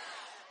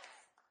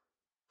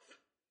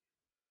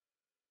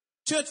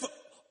 Church for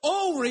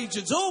all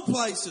regions, all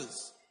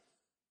places.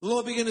 The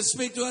Lord began to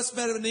speak to us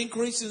about an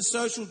increase in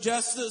social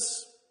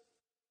justice.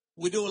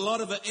 We do a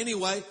lot of it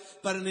anyway,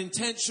 but an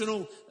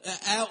intentional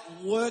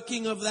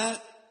outworking of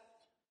that.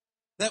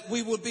 That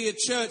we would be a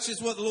church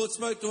is what the Lord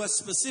spoke to us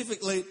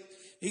specifically.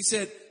 He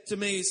said to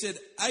me,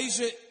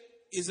 Asia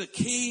is a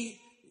key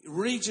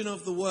region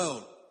of the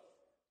world.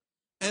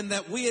 And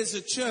that we as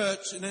a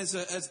church and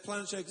as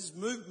Planet Shakers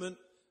movement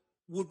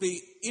would be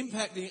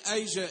impacting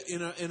Asia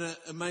in an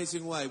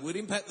amazing way. We'd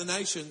impact the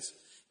nations.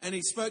 And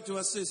He spoke to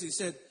us this. He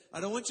said,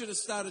 I don't want you to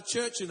start a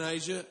church in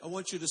Asia. I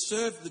want you to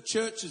serve the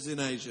churches in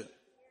Asia.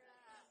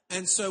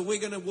 And so we're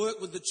going to work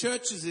with the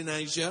churches in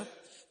Asia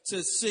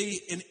to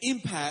see an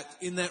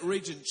impact in that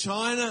region.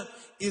 China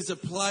is a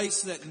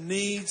place that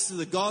needs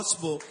the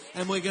gospel,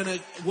 and we're going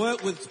to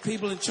work with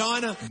people in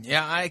China.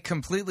 Yeah, I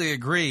completely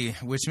agree,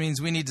 which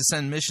means we need to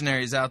send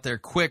missionaries out there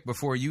quick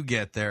before you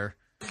get there.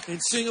 In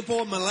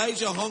Singapore,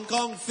 Malaysia, Hong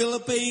Kong,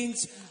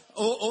 Philippines,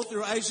 all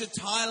through Asia,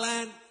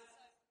 Thailand,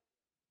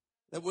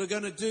 that we're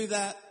going to do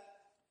that.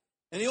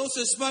 And He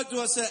also spoke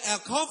to us that our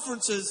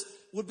conferences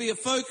would be a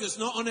focus,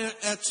 not on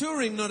our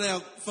touring, not our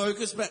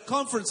focus, but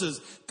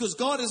conferences. Because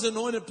God has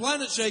anointed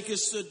Planet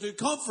Shakers to do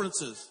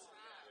conferences.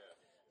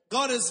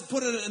 God has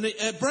put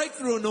a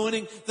breakthrough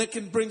anointing that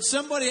can bring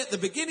somebody at the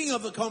beginning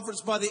of the conference.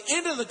 By the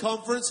end of the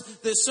conference,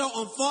 they're so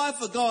on fire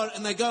for God,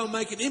 and they go and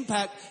make an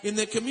impact in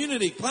their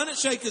community. Planet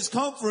Shakers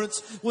Conference,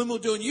 when we're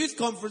doing youth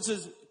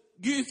conferences,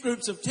 youth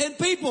groups of 10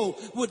 people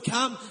would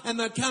come, and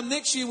they'd come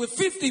next year with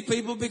 50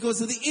 people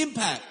because of the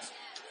impact.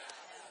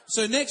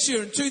 So next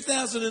year in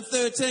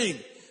 2013,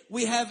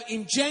 we have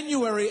in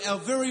January our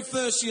very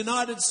first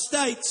United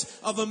States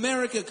of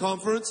America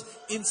conference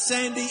in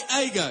San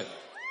Diego.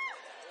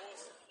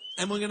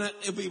 And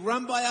it'll be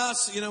run by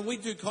us. We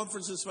do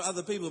conferences for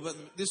other people, but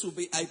this will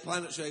be a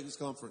Planet Shakers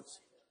conference.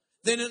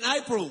 Then in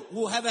April,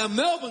 we'll have our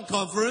Melbourne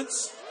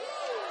conference.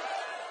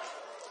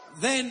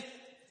 Then,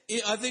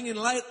 I think in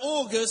late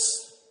August,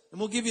 and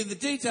we'll give you the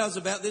details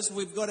about this,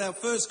 we've got our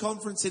first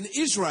conference in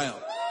Israel.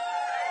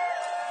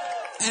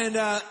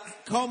 And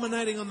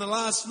culminating on the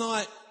last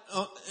night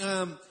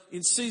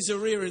in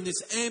Caesarea in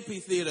this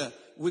amphitheater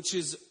which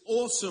is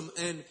awesome,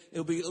 and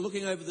it'll be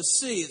looking over the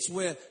sea. It's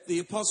where the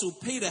Apostle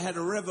Peter had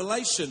a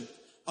revelation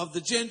of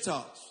the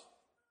Gentiles,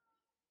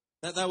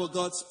 that they were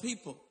God's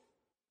people.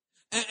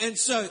 And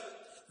so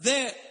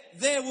there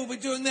we'll be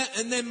doing that.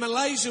 And then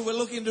Malaysia, we're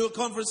looking to do a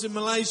conference in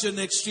Malaysia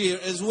next year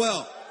as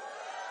well.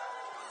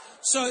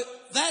 So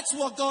that's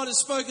what God has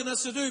spoken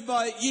us to do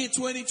by year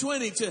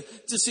 2020,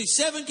 to see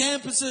 7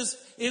 campuses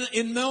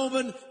in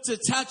Melbourne, to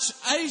touch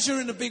Asia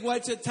in a big way,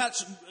 to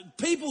touch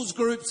people's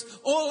groups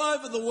all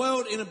over the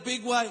world in a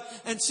big way,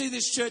 and see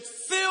this church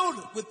filled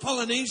with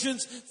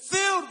Polynesians,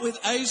 filled with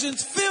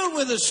Asians, filled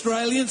with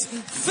Australians,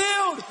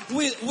 filled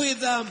with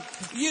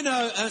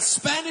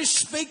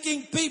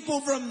Spanish-speaking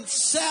people from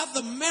South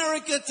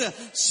America to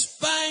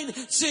Spain,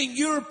 seeing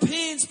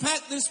Europeans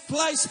pack this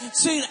place,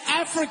 seeing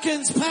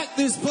Africans pack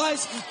this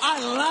place. I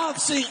love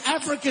seeing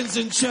Africans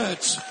in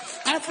church.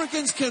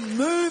 Africans can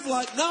move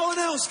like no one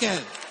else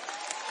can.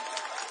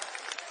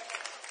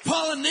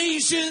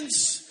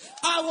 Polynesians.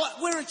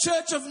 We're a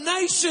church of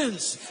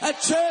nations, a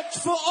church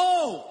for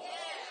all.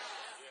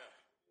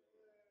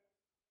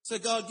 So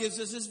God gives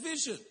us His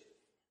vision.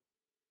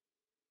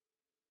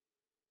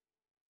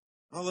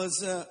 I was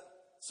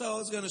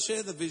going to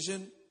share the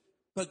vision,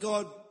 but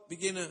God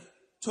began to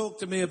talk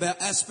to me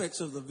about aspects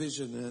of the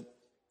vision.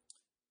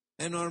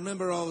 And I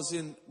remember I was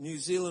in New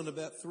Zealand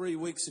about 3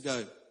 weeks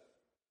ago,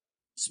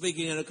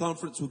 speaking at a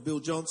conference with Bill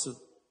Johnson.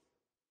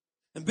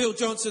 And Bill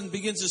Johnson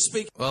begins to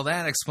speak. Well,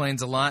 that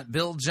explains a lot.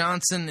 Bill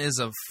Johnson is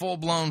a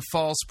full-blown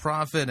false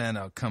prophet and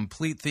a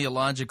complete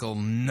theological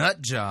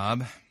nut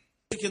job.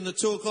 In the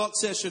 2 o'clock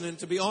session, and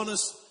to be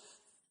honest,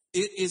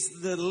 it is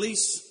the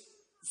least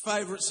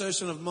favorite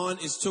session of mine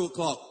is 2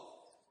 o'clock,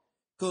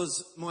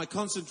 because my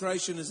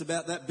concentration is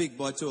about that big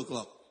by 2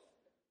 o'clock.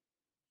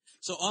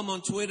 So I'm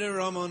on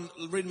Twitter, I'm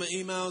reading my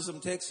emails, I'm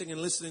texting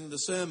and listening to the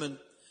sermon.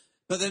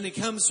 But then he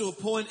comes to a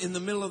point in the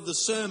middle of the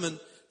sermon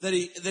that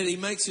he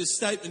makes his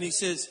statement. He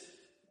says,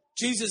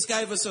 Jesus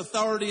gave us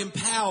authority and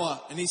power.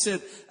 And he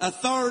said, our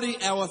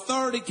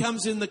authority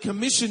comes in the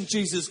commission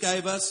Jesus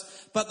gave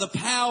us, but the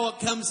power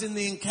comes in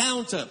the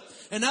encounter.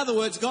 In other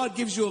words, God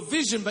gives you a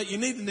vision, but you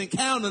need an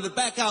encounter to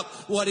back up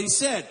what He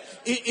said.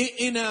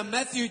 In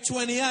Matthew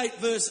 28,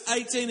 verse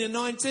 18 and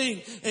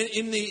 19,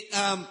 in the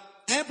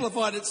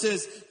Amplified, it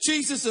says,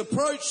 Jesus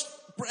approached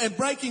and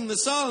breaking the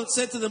silence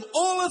said to them,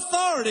 all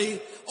authority,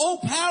 all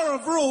power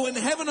of rule in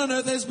heaven and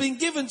earth has been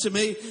given to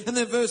me. And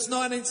then verse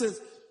 19 says,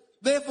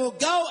 therefore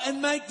go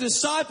and make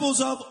disciples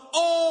of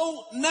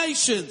all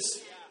nations,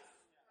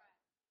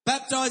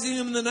 baptizing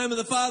them in the name of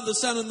the Father, the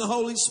Son, and the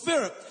Holy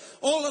Spirit.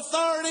 All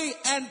authority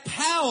and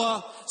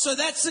power. So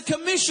that's the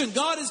commission.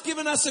 God has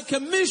given us a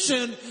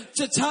commission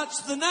to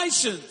touch the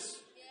nations.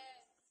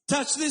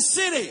 Touch this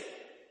city.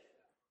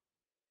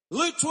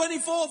 Luke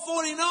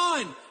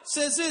 24:49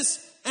 says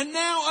this, and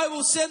now I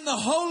will send the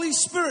Holy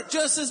Spirit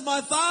just as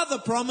my Father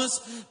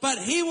promised, but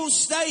He will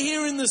stay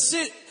here in the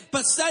city.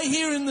 But stay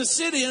here in the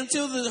city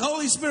until the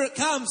Holy Spirit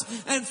comes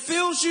and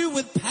fills you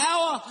with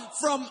power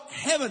from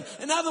heaven.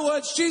 In other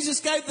words, Jesus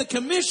gave the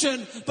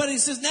commission, but He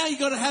says now you've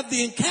got to have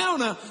the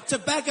encounter to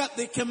back up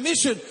the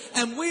commission.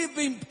 And we've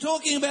been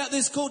talking about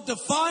this called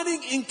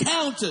defining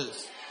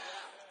encounters.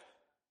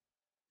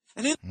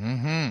 And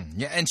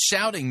yeah, and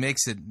shouting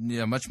makes it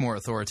much more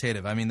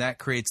authoritative. I mean, that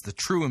creates the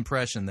true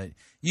impression that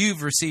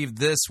you've received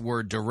this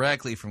word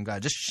directly from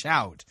God. Just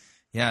shout.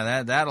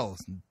 Yeah, that'll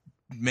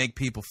make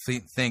people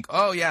think,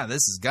 oh, yeah,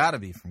 this has got to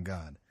be from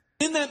God.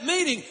 In that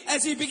meeting,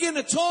 as he began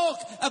to talk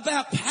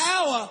about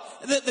power,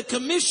 that the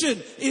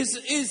commission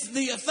is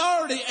the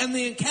authority, and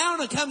the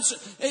encounter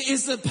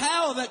is the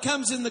power that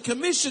comes in the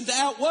commission to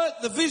outwork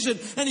the vision.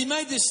 And he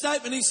made this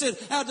statement. He said,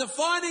 our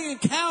defining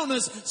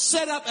encounters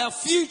set up our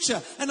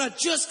future. And I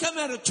just come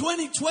out of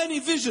 2020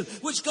 vision,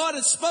 which God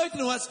has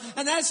spoken to us.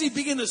 And as he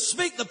began to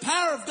speak, the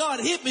power of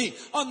God hit me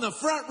on the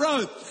front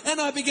row.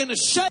 And I began to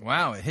shake.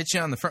 Wow, it hit you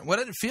on the front. What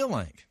did it feel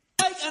like?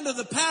 Under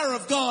the power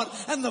of God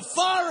and the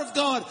fire of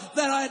God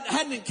that I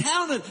hadn't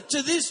encountered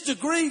to this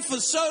degree for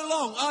so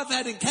long. I've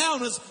had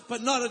encounters,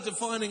 but not a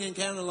defining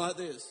encounter like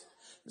this.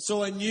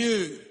 So I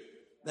knew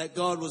that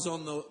God was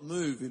on the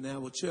move in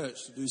our church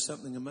to do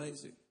something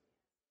amazing.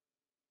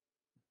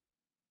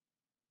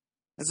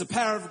 As the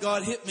power of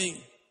God hit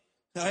me,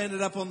 I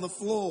ended up on the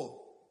floor.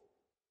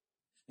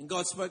 And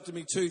God spoke to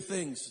me 2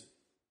 things.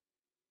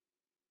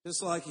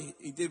 Just like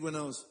he did when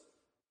I was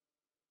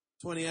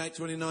 28,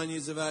 29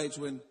 years of age,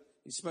 when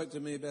He spoke to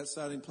me about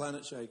starting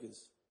Planet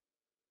Shakers.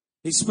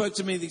 He spoke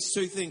to me these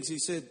 2 things. He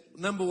said,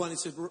 number one, he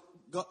said,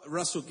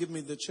 Russell, give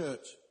me the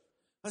church.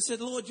 I said,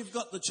 Lord, you've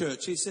got the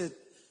church. He said,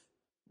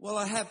 well,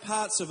 I have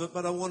parts of it,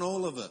 but I want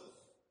all of it.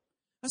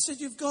 I said,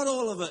 you've got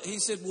all of it. He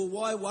said, well,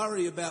 why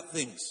worry about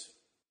things?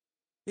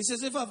 He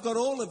says, if I've got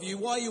all of you,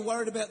 why are you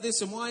worried about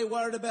this and why are you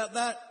worried about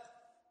that?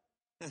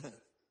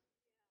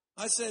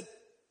 I said,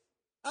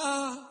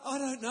 I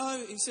don't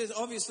know. He says,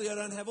 obviously I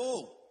don't have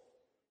all.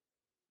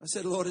 I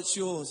said, Lord, it's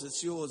yours,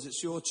 it's yours,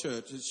 it's your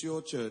church, it's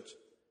your church.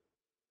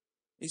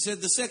 He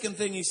said, the second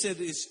thing he said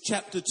is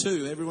chapter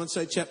 2. Everyone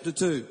say chapter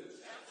 2.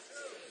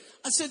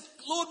 I said,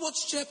 Lord,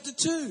 what's chapter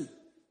 2?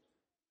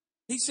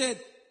 He said,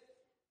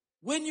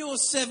 when you were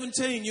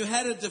 17, you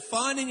had a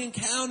defining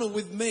encounter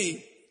with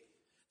me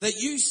that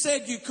you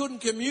said you couldn't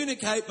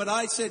communicate, but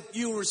I said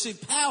you will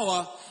receive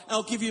power.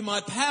 I'll give you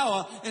my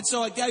power. And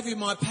so I gave you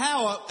my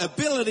power,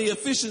 ability,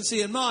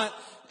 efficiency, and might.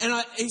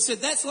 And he said,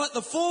 that's like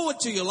the forward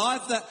to your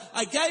life, that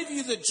I gave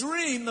you the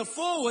dream, the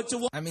forward to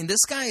what... I mean,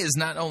 this guy is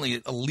not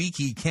only a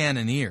leaky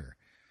cannoneer.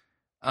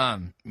 I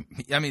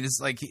mean, it's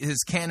like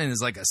his cannon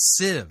is like a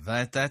sieve.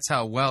 That's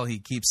how well he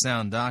keeps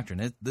sound doctrine.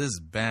 This is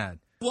bad.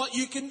 What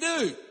you can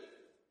do.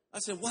 I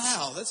said,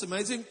 wow, that's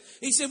amazing.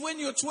 He said, when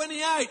you're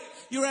 28,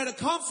 you're at a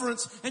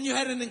conference and you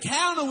had an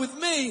encounter with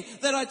me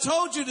that I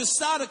told you to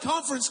start a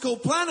conference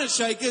called Planet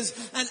Shakers.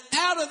 And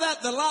out of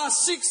that, the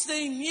last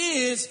 16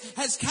 years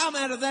has come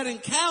out of that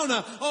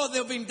encounter. Oh,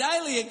 there have been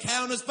daily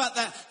encounters, but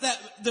that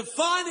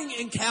defining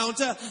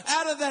encounter,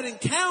 out of that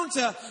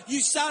encounter, you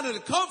started a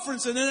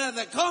conference, and then out of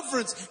that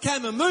conference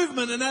came a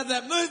movement, and out of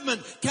that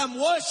movement came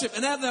worship,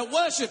 and out of that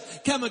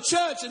worship came a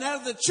church, and out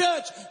of the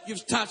church,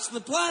 you've touched the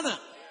planet.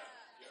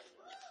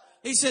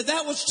 He said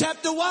that was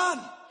chapter 1.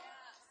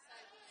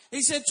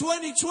 He said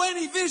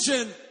 2020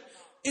 vision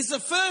is the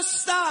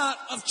first start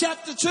of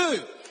chapter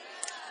 2.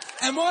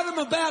 And what I'm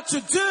about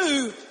to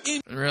do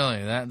in...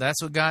 Really,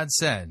 that's what God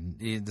said,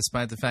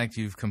 despite the fact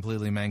you've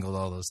completely mangled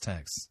all those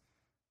texts.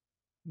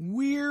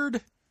 Weird.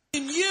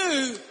 In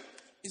you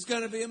is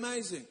going to be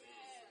amazing.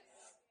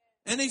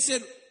 And he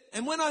said,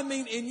 and when I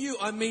mean in you,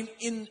 I mean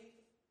in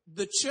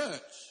the church.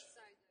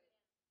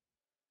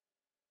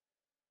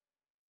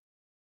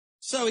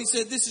 So he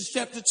said, this is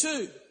chapter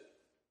 2.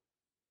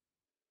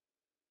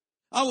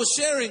 I was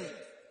sharing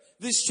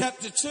this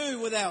chapter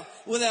 2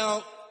 with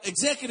our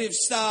executive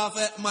staff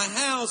at my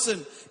house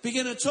and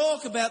began to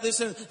talk about this.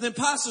 And then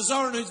Pastor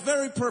Zoran, who's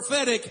very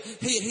prophetic,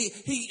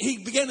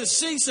 he began to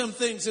see some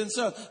things. And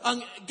so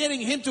I'm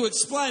getting him to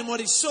explain what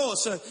he saw.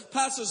 So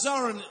Pastor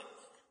Zoran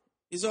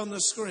is on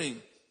the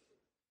screen.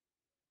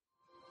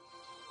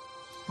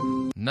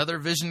 Another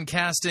vision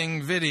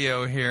casting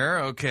video here.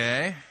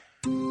 Okay.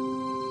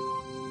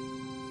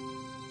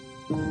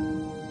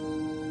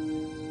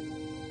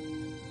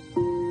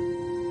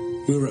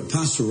 We were at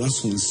Pastor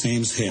Russell and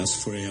Sam's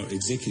house for our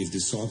executive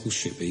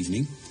discipleship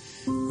evening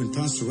when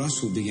Pastor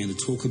Russell began to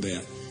talk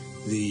about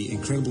the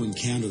incredible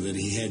encounter that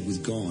he had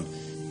with God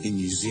in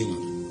New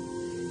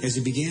Zealand. As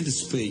he began to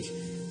speak,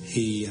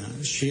 he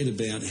shared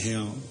about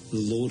how the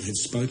Lord had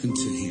spoken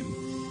to him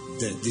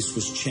that this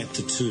was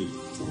chapter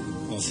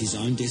 2 of his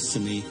own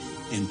destiny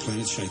and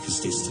Planet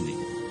Shaker's destiny.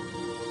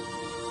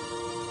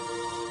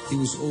 He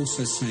was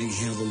also saying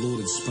how the Lord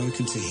had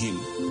spoken to him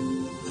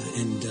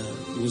and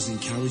was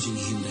encouraging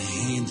him to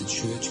hand the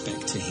church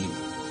back to him.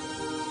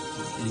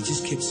 And he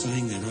just kept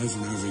saying that over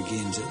and over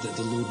again, that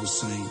the Lord was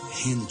saying,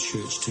 hand the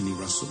church to me,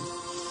 Russell.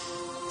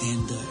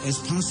 And as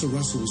Pastor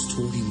Russell was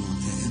talking like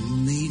that,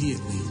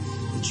 immediately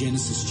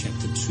Genesis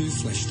chapter 2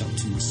 flashed up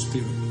to my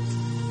spirit.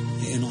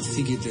 And I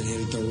figured that had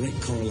a direct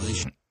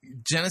correlation.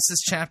 Genesis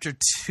chapter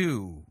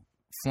 2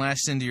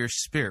 flashed into your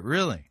spirit,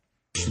 really?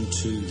 To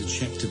the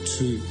chapter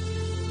 2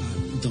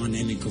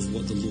 dynamic of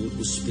what the Lord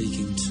was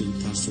speaking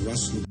to Pastor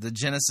Russell. The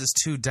Genesis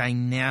 2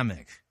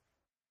 dynamic.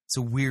 It's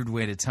a weird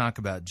way to talk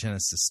about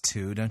Genesis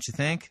 2, don't you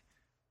think?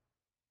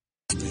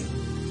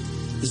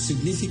 The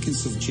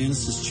significance of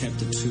Genesis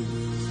chapter 2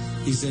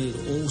 is that it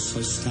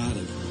also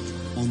started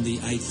on the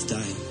 8th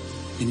day.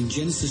 And in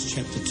Genesis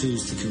chapter 2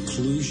 is the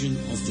conclusion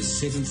of the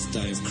 7th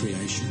day of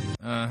creation.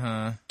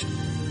 Uh-huh.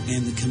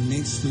 And the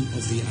commencement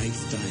of the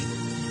 8th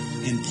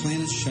day. And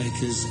Planet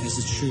Shakers, as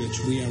a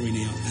church, we are in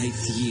our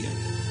 8th year.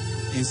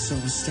 And so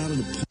I started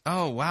to...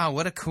 Oh, wow,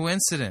 what a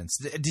coincidence.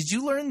 Did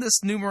you learn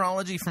this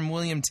numerology from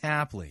William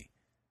Tapley?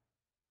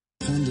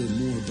 Ponder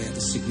more about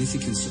the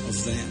significance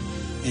of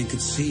that and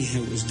could see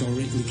how it was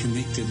directly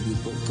connected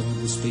with what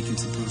God was speaking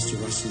to Pastor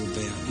Russell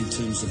about in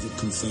terms of the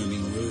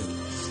confirming word.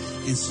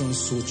 And so I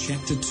saw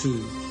chapter 2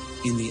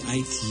 in the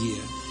 8th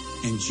year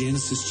and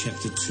Genesis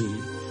chapter 2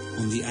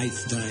 on the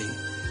 8th day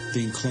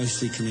being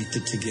closely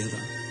connected together.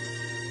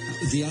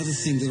 The other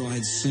thing that I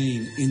had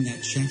seen in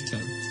that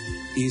chapter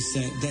is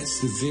that that's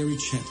the very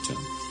chapter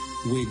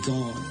where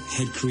God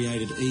had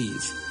created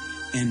Eve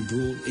and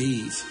brought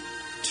Eve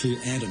to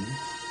Adam.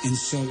 And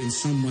so in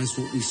some ways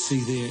what we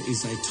see there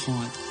is a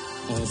type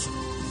of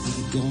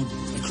God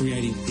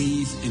creating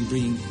Eve and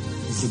bringing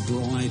the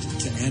bride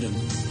to Adam.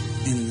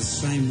 And in the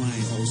same way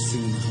I was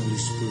feeling the Holy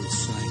Spirit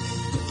say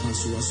that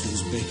Pastor Russell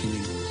was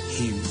beckoning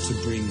him to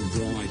bring the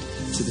bride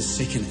to the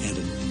second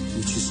Adam,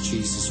 which is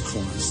Jesus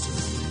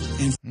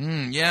Christ.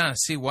 And yeah,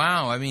 see,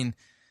 wow, I mean...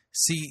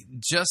 See,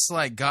 just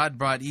like God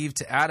brought Eve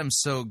to Adam,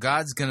 so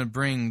God's going to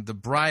bring the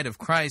bride of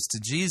Christ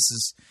to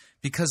Jesus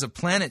because of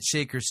Planet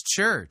Shaker's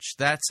church.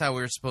 That's how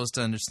we're supposed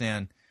to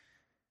understand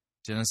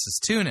Genesis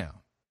 2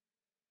 now.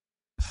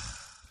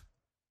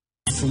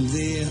 From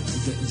there,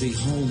 the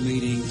whole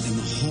meeting and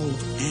the whole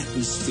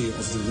atmosphere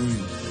of the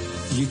room,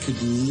 you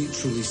could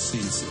literally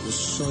sense it was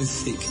so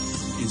thick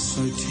and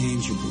so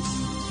tangible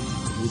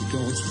with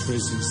God's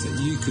presence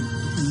that you could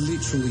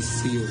literally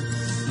feel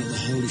the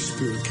Holy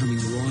Spirit coming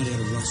right out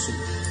of Russell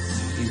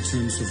in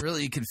terms of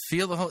Really, you can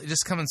feel the Holy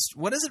just coming.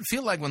 What does it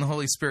feel like when the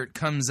Holy Spirit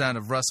comes out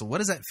of Russell? What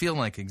does that feel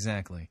like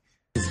exactly?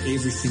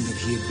 everything that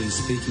he had been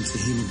speaking to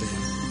him about,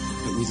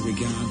 but with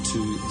regard to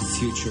the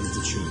future of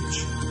the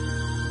church.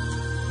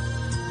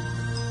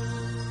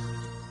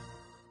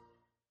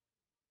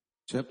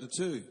 Chapter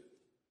 2.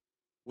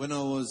 When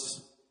I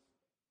was,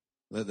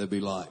 let there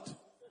be light.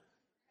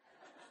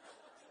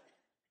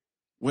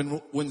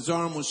 When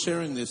Zoran was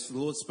sharing this, the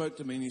Lord spoke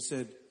to me and he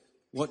said,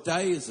 what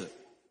day is it?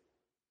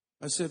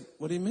 I said,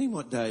 what do you mean,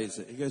 what day is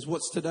it? He goes,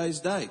 what's today's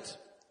date?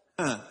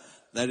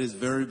 That is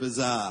very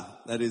bizarre.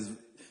 That is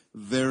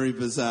very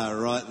bizarre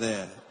right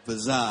there.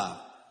 Bizarre.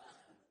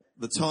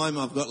 The time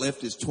I've got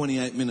left is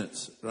 28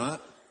 minutes, right?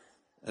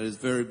 That is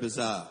very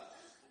bizarre.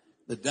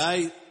 The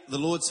day the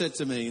Lord said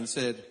to me and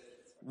said,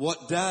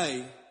 what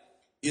day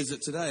is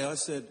it today? I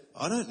said,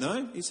 I don't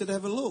know. He said,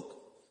 have a look.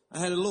 I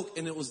had a look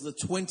and it was the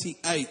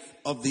 28th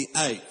of the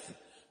 8th.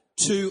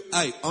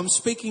 2-8. I'm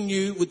speaking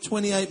you with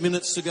 28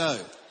 minutes to go.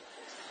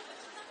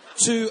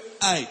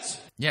 2-8.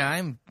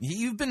 Yeah,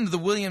 you've been to the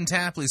William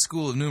Tapley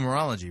School of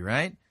Numerology,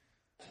 right?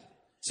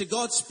 So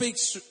God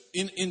speaks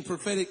in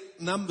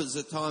prophetic numbers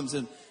at times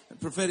and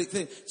prophetic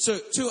things. So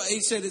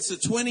he said it's the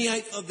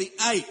 28th of the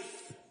 8th.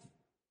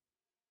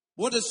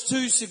 What is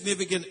 2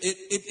 significant?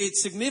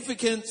 Its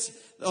significance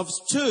of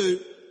 2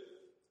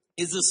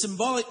 is a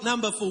symbolic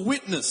number for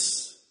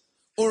witness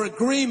or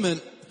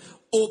agreement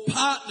or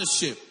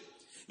partnership.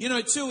 You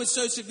know, 2 is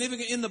so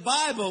significant. In the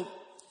Bible,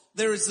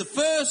 there is the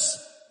First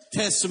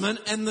Testament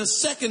and the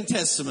Second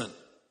Testament.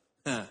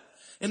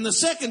 In the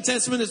Second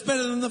Testament, it's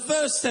better than the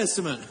First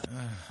Testament.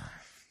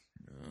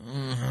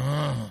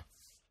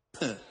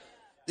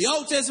 The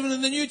Old Testament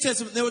and the New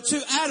Testament, there were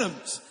 2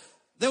 Adams.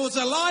 There was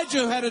Elijah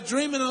who had a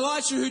dream and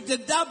Elisha who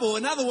did double.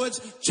 In other words,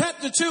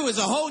 chapter 2 is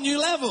a whole new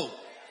level.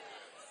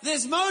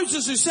 There's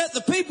Moses who set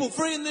the people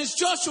free, and there's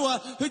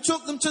Joshua who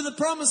took them to the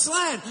promised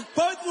land.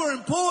 Both were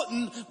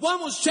important.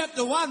 One was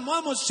chapter 1,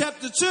 one was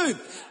chapter 2.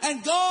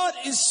 And God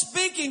is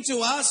speaking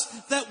to us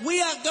that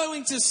we are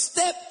going to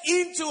step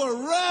into a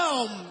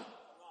realm.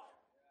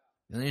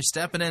 And you're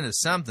stepping into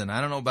something.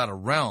 I don't know about a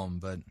realm,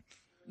 but...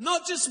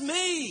 Not just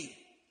me,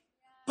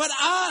 but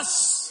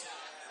us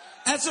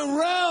as a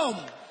realm.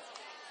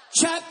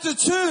 Chapter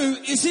 2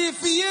 is here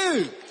for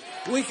you.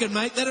 We can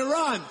make that a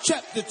rhyme.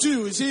 Chapter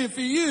 2 is here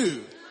for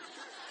you.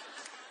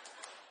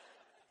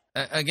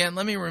 Again,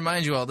 let me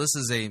remind you all, this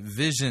is a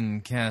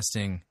vision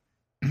casting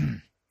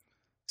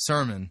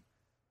sermon.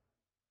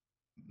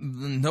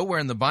 Nowhere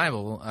in the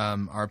Bible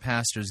are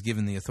pastors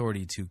given the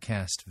authority to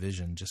cast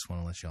vision. Just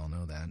want to let you all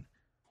know that.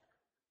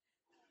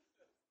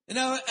 You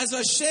know, as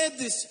I shared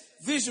this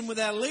vision with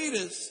our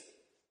leaders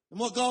and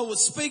what God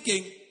was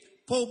speaking,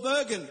 Paul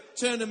Bergen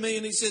turned to me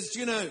and he says,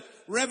 you know,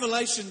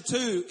 Revelation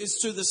 2 is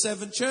to the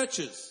 7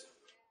 churches.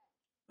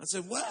 I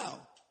said, wow.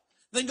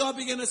 Then God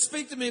began to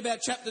speak to me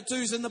about chapter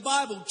 2s in the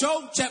Bible.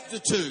 Joel chapter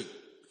 2.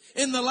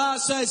 In the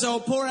last days I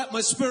will pour out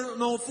my spirit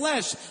on all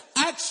flesh.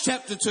 Acts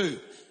chapter 2.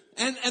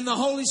 And the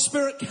Holy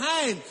Spirit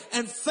came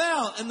and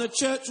fell and the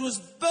church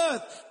was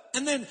birthed.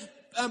 And then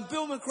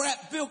Bill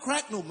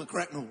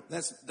McCracknell,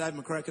 that's Dave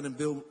McCracken and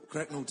Bill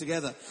Cracknell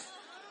together.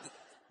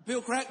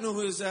 Bill Cracknell,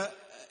 who is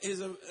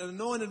an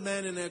anointed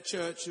man in our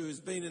church, who has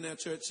been in our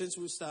church since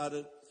we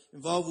started,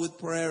 involved with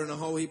prayer and a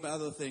whole heap of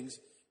other things.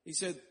 He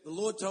said the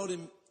Lord told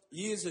him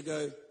years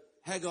ago,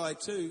 Haggai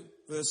 2,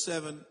 verse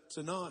 7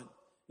 to 9.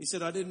 He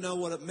said, I didn't know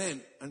what it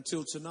meant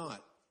until tonight.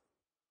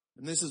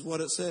 And this is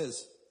what it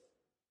says.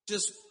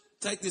 Just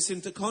take this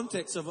into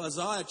context of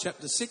Isaiah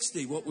chapter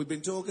 60, what we've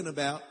been talking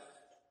about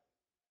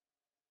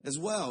as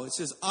well. It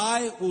says,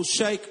 I will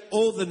shake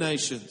all the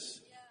nations,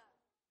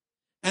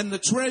 and the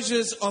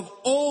treasures of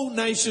all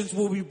nations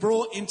will be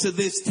brought into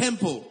this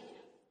temple.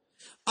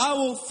 I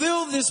will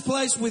fill this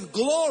place with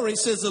glory,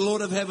 says the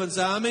Lord of heaven's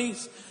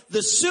armies.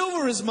 The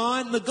silver is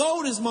mine, the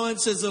gold is mine,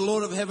 says the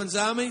Lord of heaven's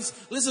armies.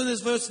 Listen to this,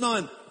 verse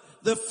 9.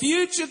 The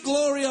future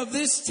glory of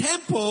this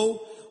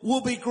temple will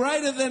be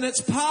greater than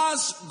its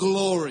past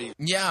glory.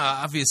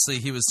 Yeah, obviously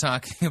he was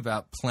talking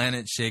about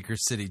Planet Shaker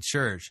City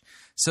Church.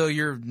 So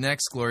your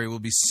next glory will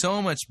be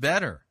so much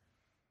better.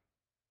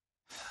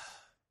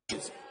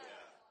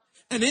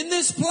 And in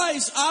this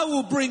place I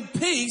will bring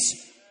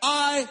peace.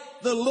 I,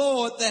 the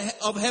Lord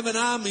of heaven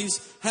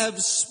armies, have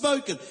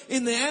spoken.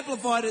 In the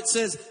Amplified it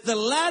says, the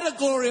latter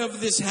glory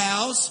of this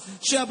house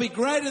shall be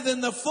greater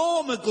than the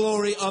former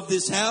glory of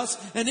this house.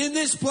 And in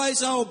this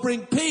place I will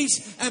bring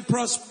peace and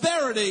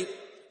prosperity,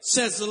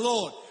 says the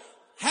Lord.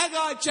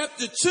 Haggai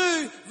chapter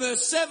 2,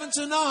 verse 7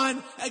 to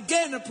 9,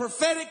 again a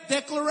prophetic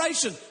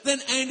declaration. Then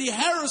Andy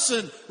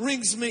Harrison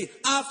rings me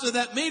after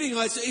that meeting.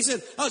 He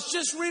said, I was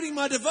just reading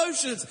my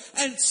devotions,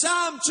 and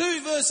Psalm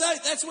 2, verse 8,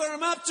 that's where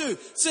I'm up to,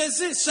 says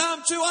this,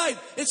 Psalm 2:8.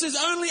 It says,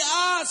 only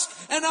ask,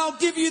 and I'll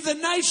give you the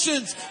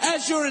nations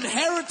as your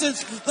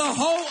inheritance, the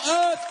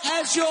whole earth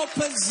as your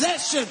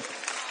possession.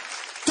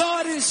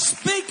 God is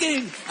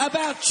speaking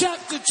about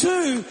chapter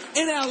 2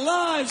 in our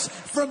lives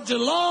from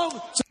Geelong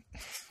to...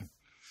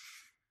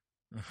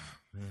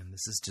 Man,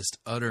 this is just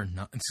utter...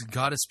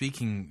 God is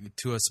speaking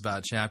to us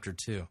about chapter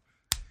 2.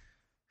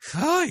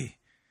 Hi.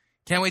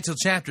 Can't wait till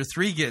chapter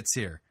 3 gets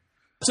here.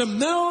 To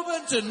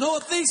Melbourne, to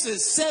Northeast,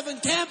 there's 7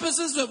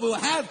 campuses that we'll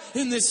have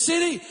in this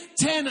city,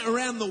 10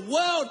 around the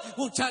world.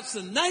 We'll touch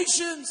the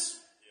nations.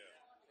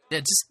 Yeah,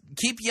 just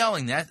keep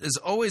yelling. That is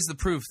always the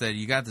proof that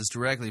you got this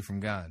directly from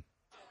God.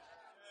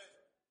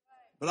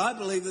 But I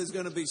believe there's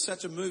going to be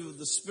such a move of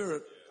the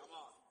Spirit.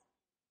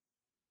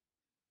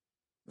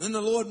 Then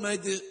the Lord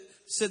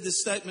said this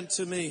statement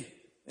to me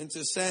and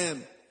to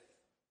Sam.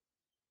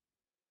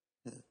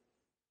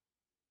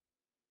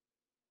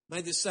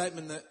 Made this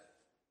statement that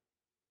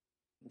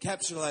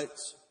encapsulates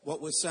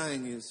what we're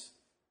saying is,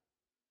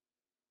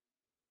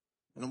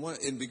 and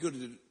it'd be good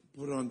to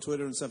put it on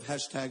Twitter and stuff,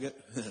 hashtag it.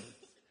 It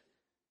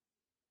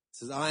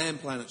says, I am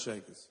Planet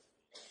Shakers.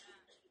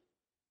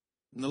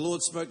 And the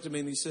Lord spoke to me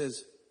and he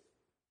says,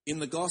 in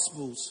the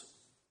Gospels,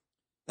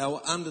 they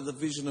were under the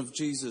vision of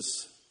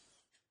Jesus.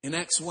 In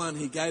Acts 1,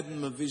 he gave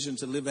them a vision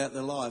to live out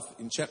their life.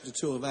 In chapter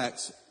 2 of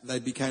Acts, they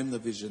became the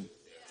vision.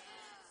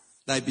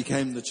 They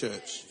became the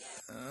church.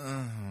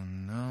 Oh,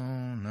 no.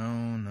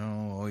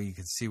 Oh, you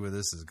can see where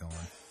this is going.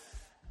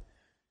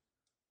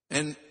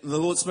 And the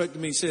Lord spoke to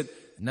me, he said,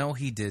 no,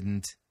 he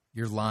didn't.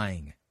 You're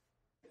lying.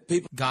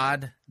 People,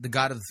 God, the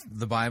God of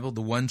the Bible,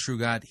 the one true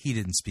God, he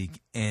didn't speak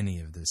any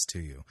of this to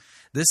you.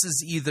 This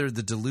is either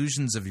the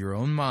delusions of your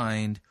own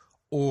mind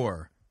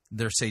or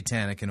they're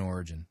satanic in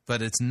origin.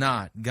 But it's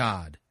not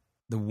God,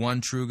 the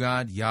one true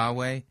God,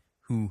 Yahweh,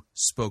 who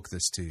spoke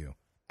this to you.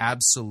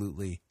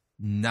 Absolutely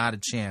not a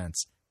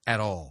chance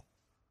at all.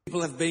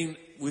 People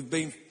we've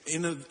been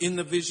in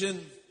the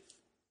vision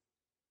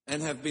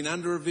and have been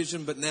under a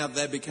vision, but now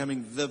they're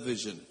becoming the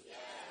vision.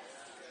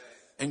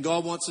 And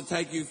God wants to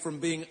take you from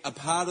being a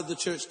part of the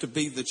church to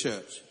be the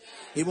church.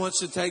 He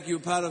wants to take you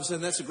a part of saying,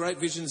 that's a great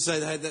vision, to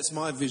say, hey, that's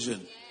my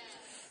vision.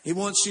 He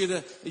wants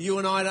you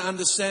and I to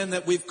understand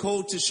that we've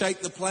called to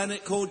shake the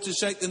planet, called to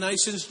shake the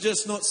nations,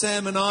 just not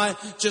Sam and I,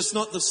 just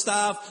not the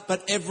staff,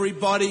 but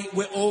everybody.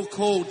 We're all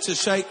called to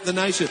shake the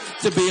nation,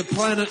 to be a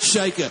planet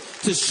shaker,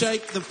 to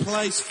shake the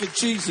place for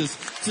Jesus,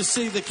 to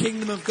see the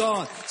kingdom of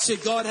God. See,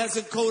 God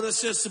hasn't called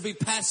us just to be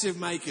passive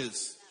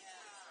makers,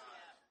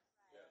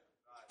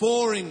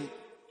 boring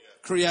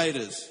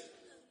creators.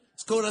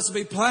 It's called us to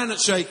be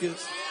planet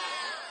shakers.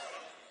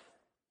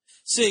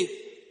 See,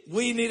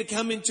 we need to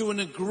come into an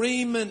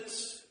agreement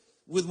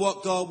with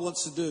what God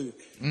wants to do.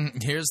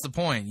 Here's the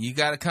point. You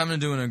got to come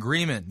into an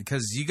agreement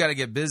because you got to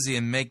get busy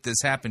and make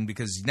this happen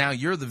because now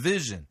you're the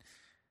vision.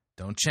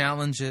 Don't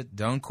challenge it.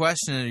 Don't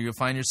question it or you'll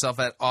find yourself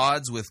at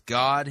odds with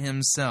God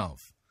himself.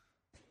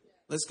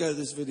 Let's go to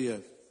this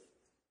video.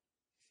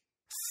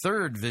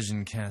 Third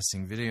vision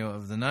casting video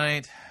of the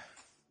night.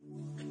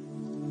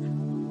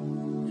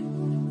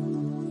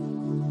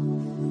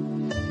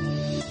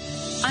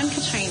 I'm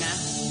Katrina.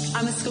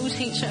 I'm a school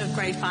teacher of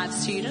grade 5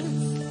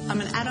 students. I'm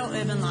an adult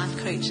urban life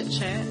coach at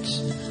church.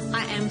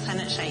 I am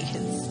Planet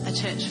Shakers, a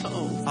church for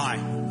all. Hi,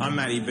 I'm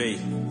Matty B.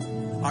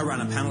 I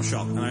run a panel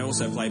shop and I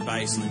also play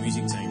bass on the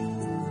music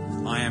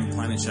team. I am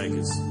Planet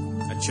Shakers,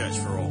 a church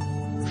for all.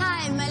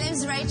 Hi, my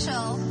name's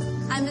Rachel.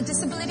 I'm a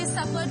disability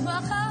support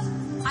worker.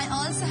 I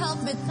also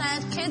help with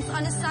Planet Kids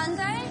on a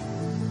Sunday.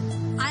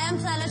 I am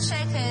Planet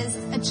Shakers,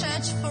 a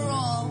church for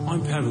all.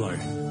 I'm Pablo.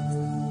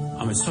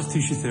 I'm a soft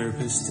tissue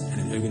therapist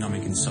and an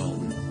ergonomic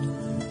consultant.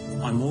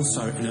 I'm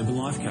also an urban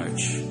life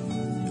coach.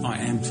 I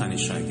am Planet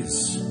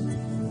Shakers,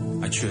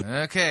 a church.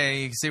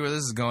 Okay, you can see where this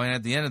is going.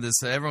 At the end of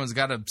this, everyone's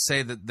got to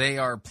say that they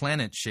are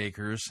Planet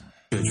Shakers.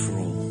 Church for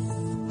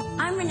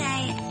all. I'm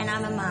Renee, and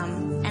I'm a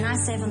mum, and I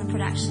serve on the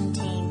production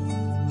team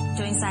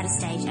doing side of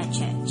stage at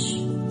church.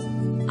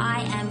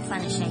 I am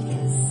Planet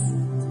Shakers,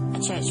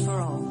 a church for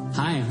all.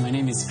 Hi, my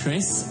name is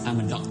Chris. I'm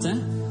a doctor.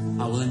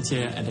 I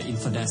volunteer at the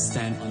Infodesk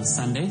stand on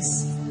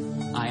Sundays.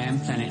 I am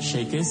Planet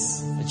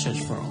Shakers, a church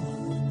for all.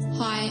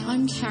 Hi,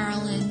 I'm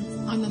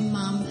Carolyn. I'm a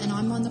mum and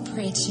I'm on the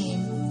prayer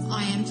team.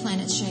 I am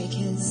Planet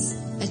Shakers,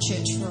 a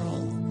church for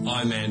all.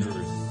 I'm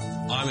Andrew.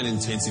 I'm an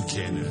intensive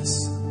care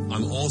nurse.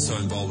 I'm also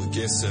involved with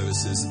guest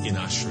services in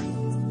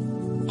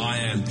ushering. I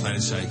am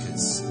Planet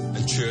Shakers,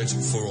 a church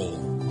for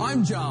all.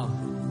 I'm Jar.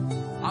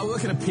 I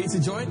work at a pizza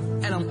joint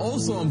and I'm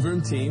also on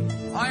Boom Team.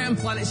 I am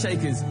Planet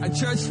Shakers, a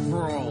church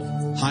for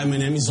all. Hi, my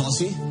name is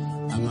Ossie.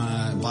 I'm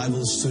a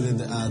Bible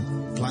student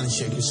at Planet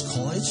Shakers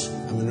College.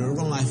 I'm an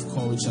urban life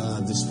coach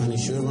at the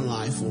Spanish urban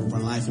life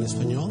in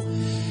Espanol.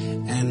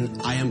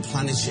 And I am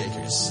Planet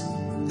Shakers,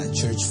 a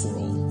church for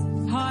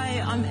all.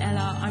 Hi, I'm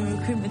Ella. I'm a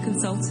recruitment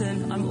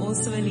consultant. I'm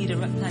also a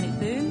leader at Planet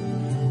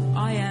Boom.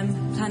 I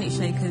am Planet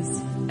Shakers,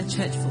 a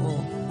church for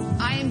all.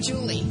 I am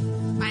Julie.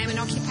 I am an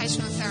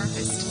occupational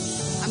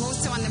therapist. I'm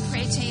also on the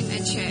prayer team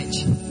at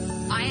church.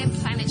 I am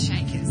Planet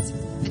Shakers,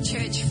 a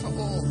church for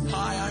all.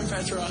 Hi, I'm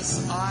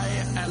Petros. I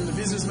am the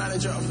business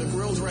manager of the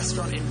Grilled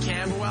restaurant in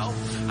Camberwell.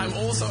 I'm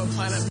also a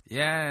Planet...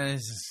 Yeah,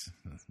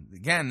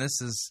 again,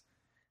 this is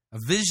a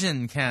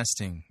vision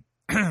casting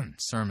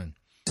sermon.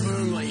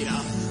 Boom leader.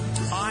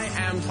 I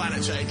am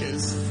Planet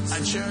Shakers,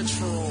 a church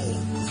for all.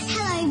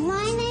 Hello,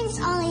 my name's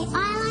Ollie.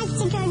 I like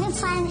to go to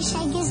Planet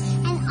Shakers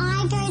and I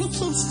I go to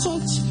kids'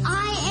 church.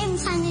 I am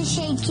Planet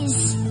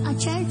Shakers, a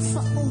church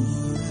for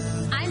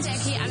all. I'm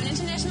Jackie. I'm an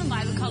international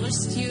Bible college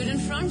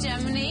student from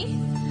Germany.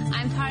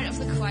 I'm part of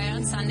the choir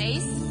on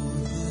Sundays.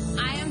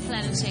 I am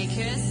Planet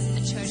Shakers,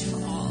 a church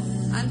for all.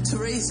 I'm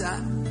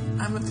Teresa.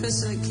 I'm a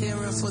personal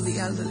carer for the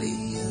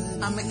elderly.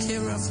 I'm a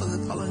carer for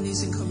the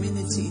Polynesian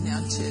community in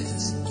our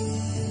church.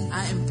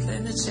 I am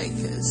Planet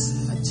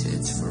Shakers, a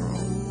church for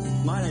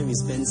all. My name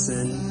is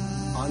Benson.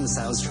 I'm a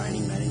sales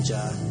training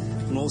manager.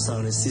 I'm also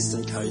an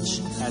assistant coach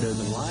at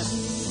Urban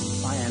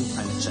Life. I am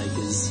Planet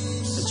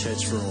Shakers, a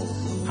church for all.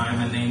 Hi,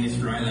 my name is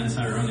Ryland.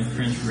 I run a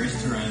French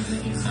restaurant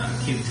in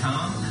Cape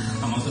Town.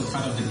 I'm also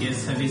part of the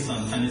guest service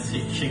on Planet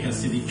Shakers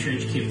City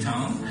Church, Cape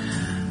Town.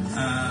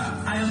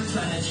 I am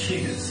Planet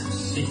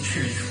Shakers, a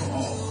church for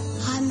all.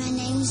 Hi, my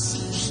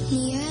name's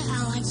Leo.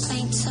 I like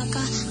playing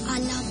soccer. I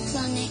love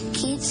Planet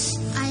Kids.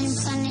 I am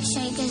Planet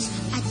Shakers,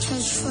 a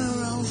church for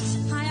all.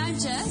 Hi, I'm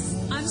Jess.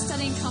 I'm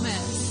studying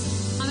commerce.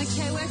 I'm a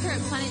care worker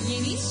at Planet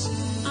Uni.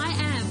 I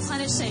am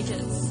Planet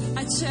Shakers,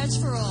 a church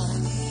for all.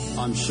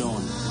 I'm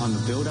Sean. I'm a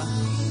builder.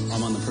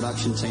 I'm on the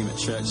production team at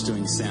church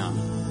doing sound.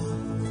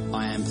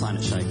 I am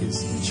Planet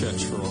Shakers,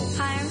 church for all.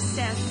 Hi, I'm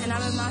Steph, and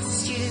I'm a master's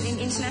student in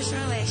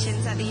international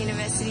relations at the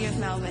University of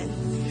Melbourne.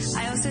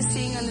 I also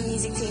sing on the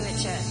music team at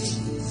church.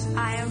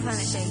 I am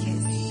Planet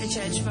Shakers, a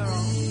church for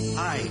all.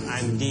 Hi,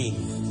 I'm Dean.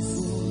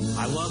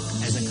 I work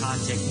as a car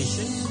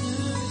technician.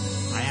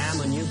 I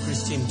am a new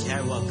Christian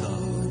care worker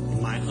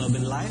in my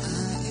urban life.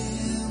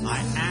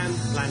 I am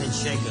Planet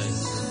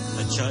Shakers,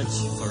 a church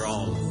for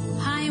all.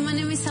 Hi, my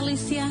name is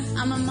Alicia.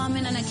 I'm a mom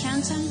and an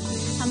accountant.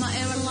 I'm an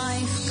Urban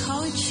Life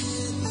coach.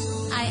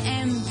 I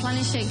am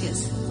Planet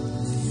Shakers,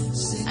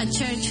 a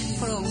church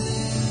for all.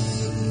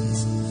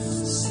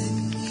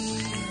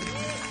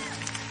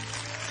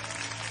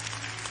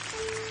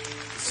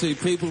 See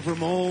people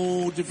from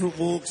all different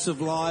walks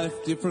of life,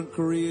 different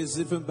careers,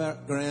 different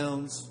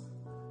backgrounds.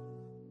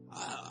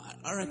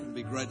 I reckon it'd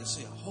be great to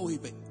see a whole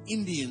heap of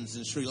Indians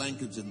and Sri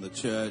Lankans in the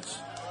church.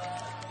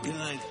 You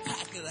know,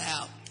 pack it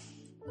out.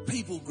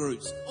 People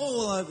groups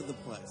all over the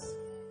place.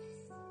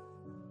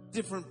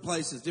 Different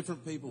places,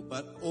 different people,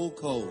 but all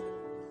called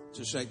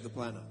to shake the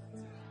planet.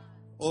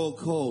 All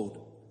called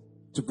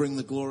to bring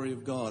the glory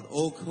of God.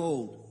 All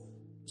called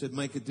to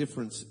make a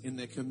difference in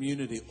their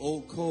community.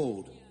 All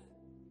called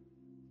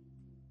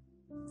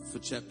for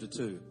chapter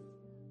 2.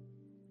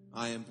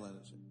 I am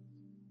Planet Shakers.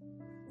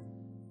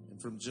 And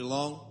from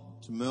Geelong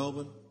to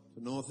Melbourne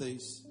to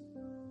Northeast,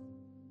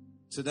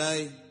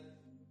 today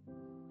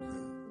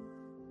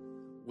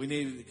we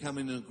needed to come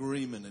in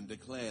agreement and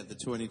declare the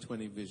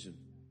 2020 vision.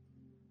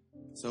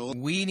 So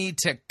we need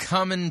to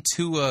come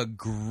into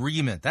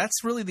agreement.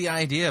 That's really the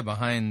idea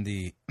behind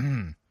the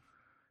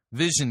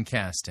vision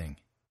casting.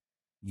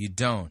 You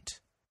don't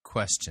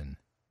question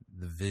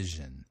the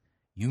vision.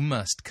 You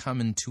must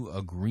come into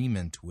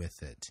agreement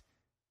with it.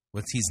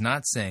 What he's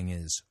not saying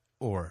is,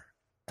 or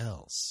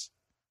else.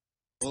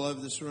 All over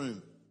this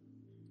room,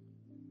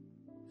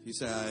 if you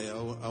say, hey,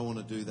 I want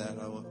to do that,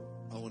 I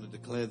want to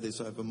declare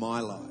this over my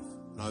life,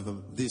 and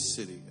over this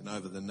city, and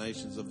over the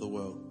nations of the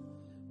world.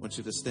 I want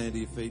you to stand to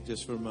your feet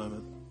just for a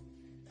moment.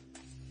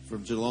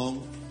 From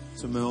Geelong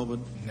to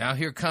Melbourne. Now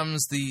here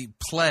comes the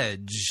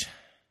pledge.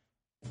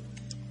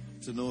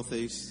 To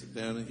Northeast,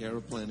 down in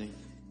Yarra Plenty.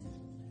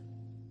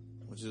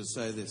 I want you to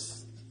say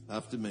this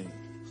after me.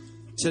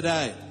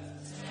 Today,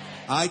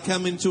 I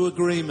come into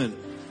agreement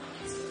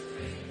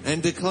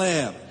and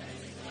declare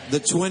the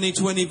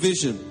 2020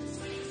 vision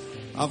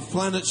of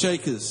Planet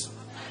Shakers,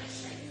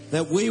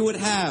 that we would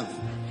have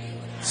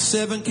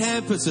 7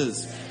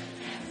 campuses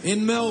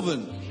in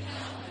Melbourne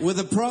with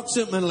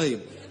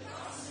approximately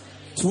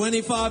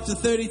 25 to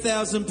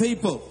 30,000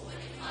 people.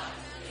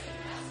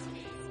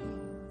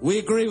 We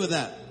agree with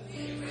that.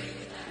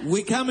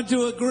 We come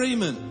into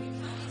agreement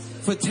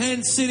for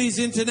 10 cities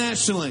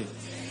internationally.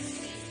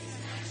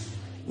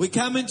 We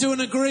come into an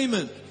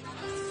agreement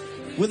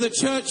with a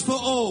church for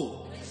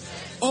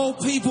all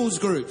peoples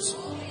groups,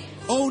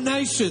 all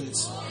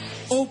nations,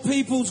 all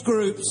peoples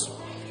groups,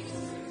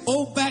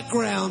 all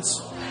backgrounds,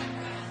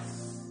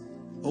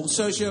 all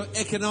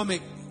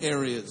socio-economic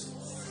areas.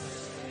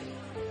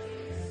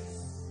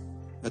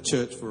 A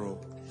church for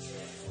all.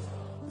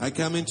 I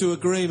come into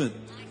agreement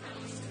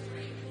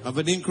of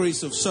an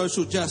increase of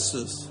social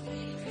justice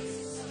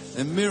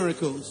and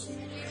miracles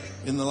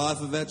in the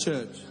life of our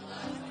church.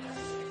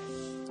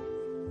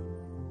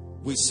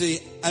 We see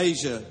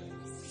Asia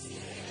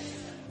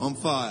on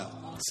fire.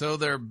 So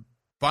they're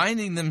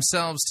binding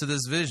themselves to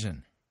this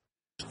vision.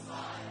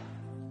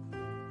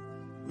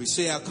 We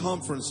see our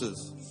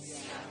conferences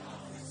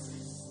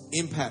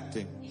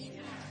impacting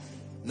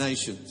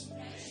nations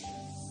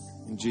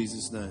in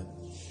Jesus' name.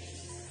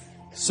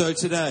 So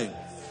today,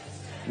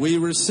 we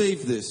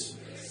receive this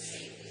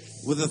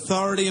with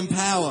authority and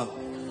power.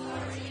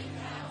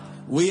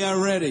 We are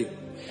ready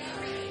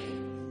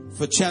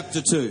for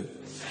chapter 2.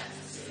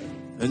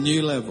 A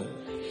new level,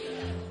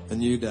 a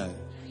new day.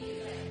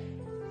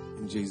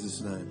 In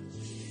Jesus' name.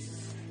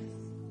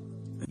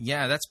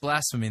 Yeah, that's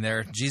blasphemy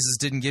there. Jesus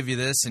didn't give you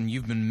this, and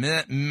you've been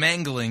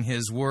mangling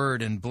his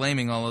word and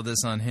blaming all of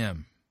this on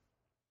him.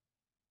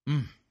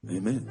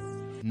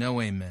 Amen.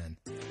 No amen.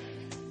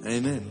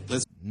 Amen.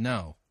 Let's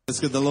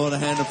give the Lord a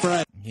hand of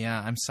praise.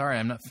 Yeah, I'm sorry.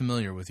 I'm not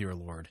familiar with your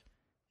Lord.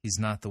 He's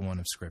not the one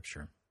of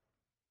Scripture.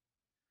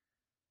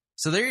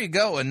 So there you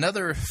go.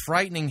 Another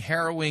frightening,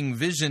 harrowing,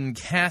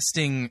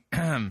 vision-casting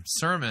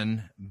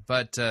sermon.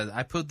 But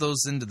I put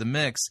those into the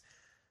mix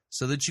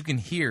so that you can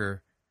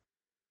hear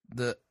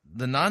the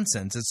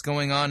nonsense that's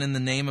going on in the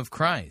name of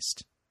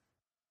Christ.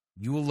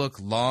 You will look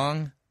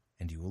long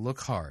and you will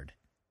look hard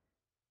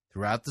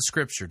throughout the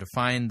Scripture to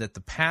find that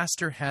the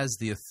pastor has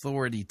the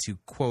authority to,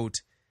 quote,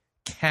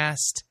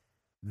 cast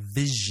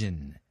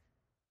vision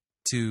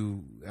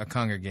to a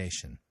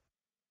congregation.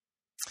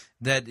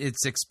 That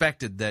it's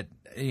expected that,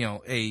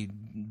 a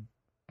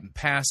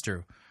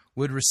pastor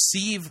would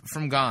receive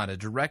from God a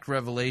direct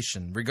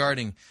revelation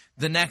regarding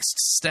the next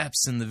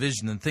steps in the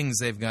vision and things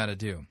they've got to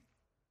do.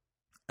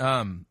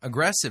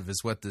 Aggressive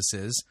is what this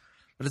is,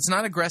 but it's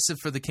not aggressive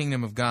for the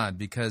kingdom of God,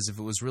 because if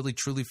it was really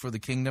truly for the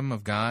kingdom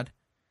of God,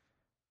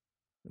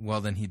 well,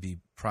 then he'd be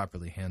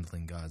properly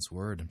handling God's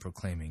word and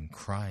proclaiming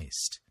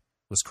Christ.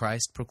 Was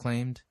Christ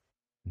proclaimed?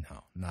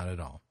 No, not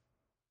at all.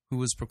 Who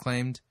was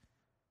proclaimed?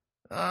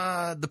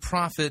 The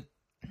prophet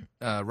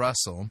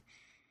Russell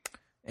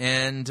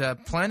and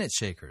planet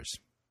shakers,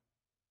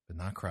 but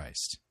not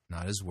Christ,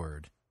 not his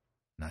word,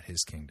 not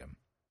his kingdom.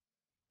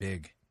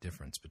 Big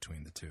difference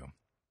between the two.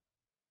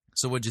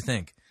 So what'd you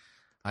think?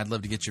 I'd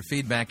love to get your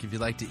feedback. If you'd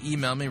like to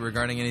email me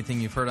regarding anything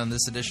you've heard on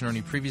this edition or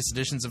any previous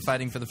editions of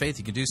Fighting for the Faith,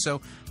 you can do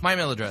so. My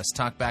email address,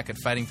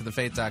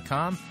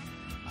 talkback@fightingforthefaith.com.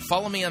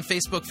 Follow me on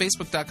Facebook,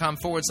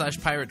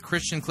 facebook.com/Pirate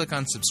Christian. Click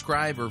on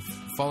subscribe, or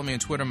follow me on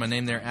Twitter. My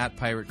name there,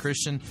 @Pirate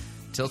Christian.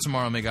 Till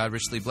tomorrow, may God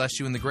richly bless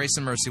you in the grace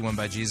and mercy won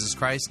by Jesus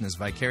Christ and his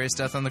vicarious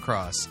death on the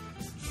cross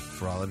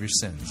for all of your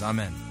sins.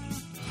 Amen.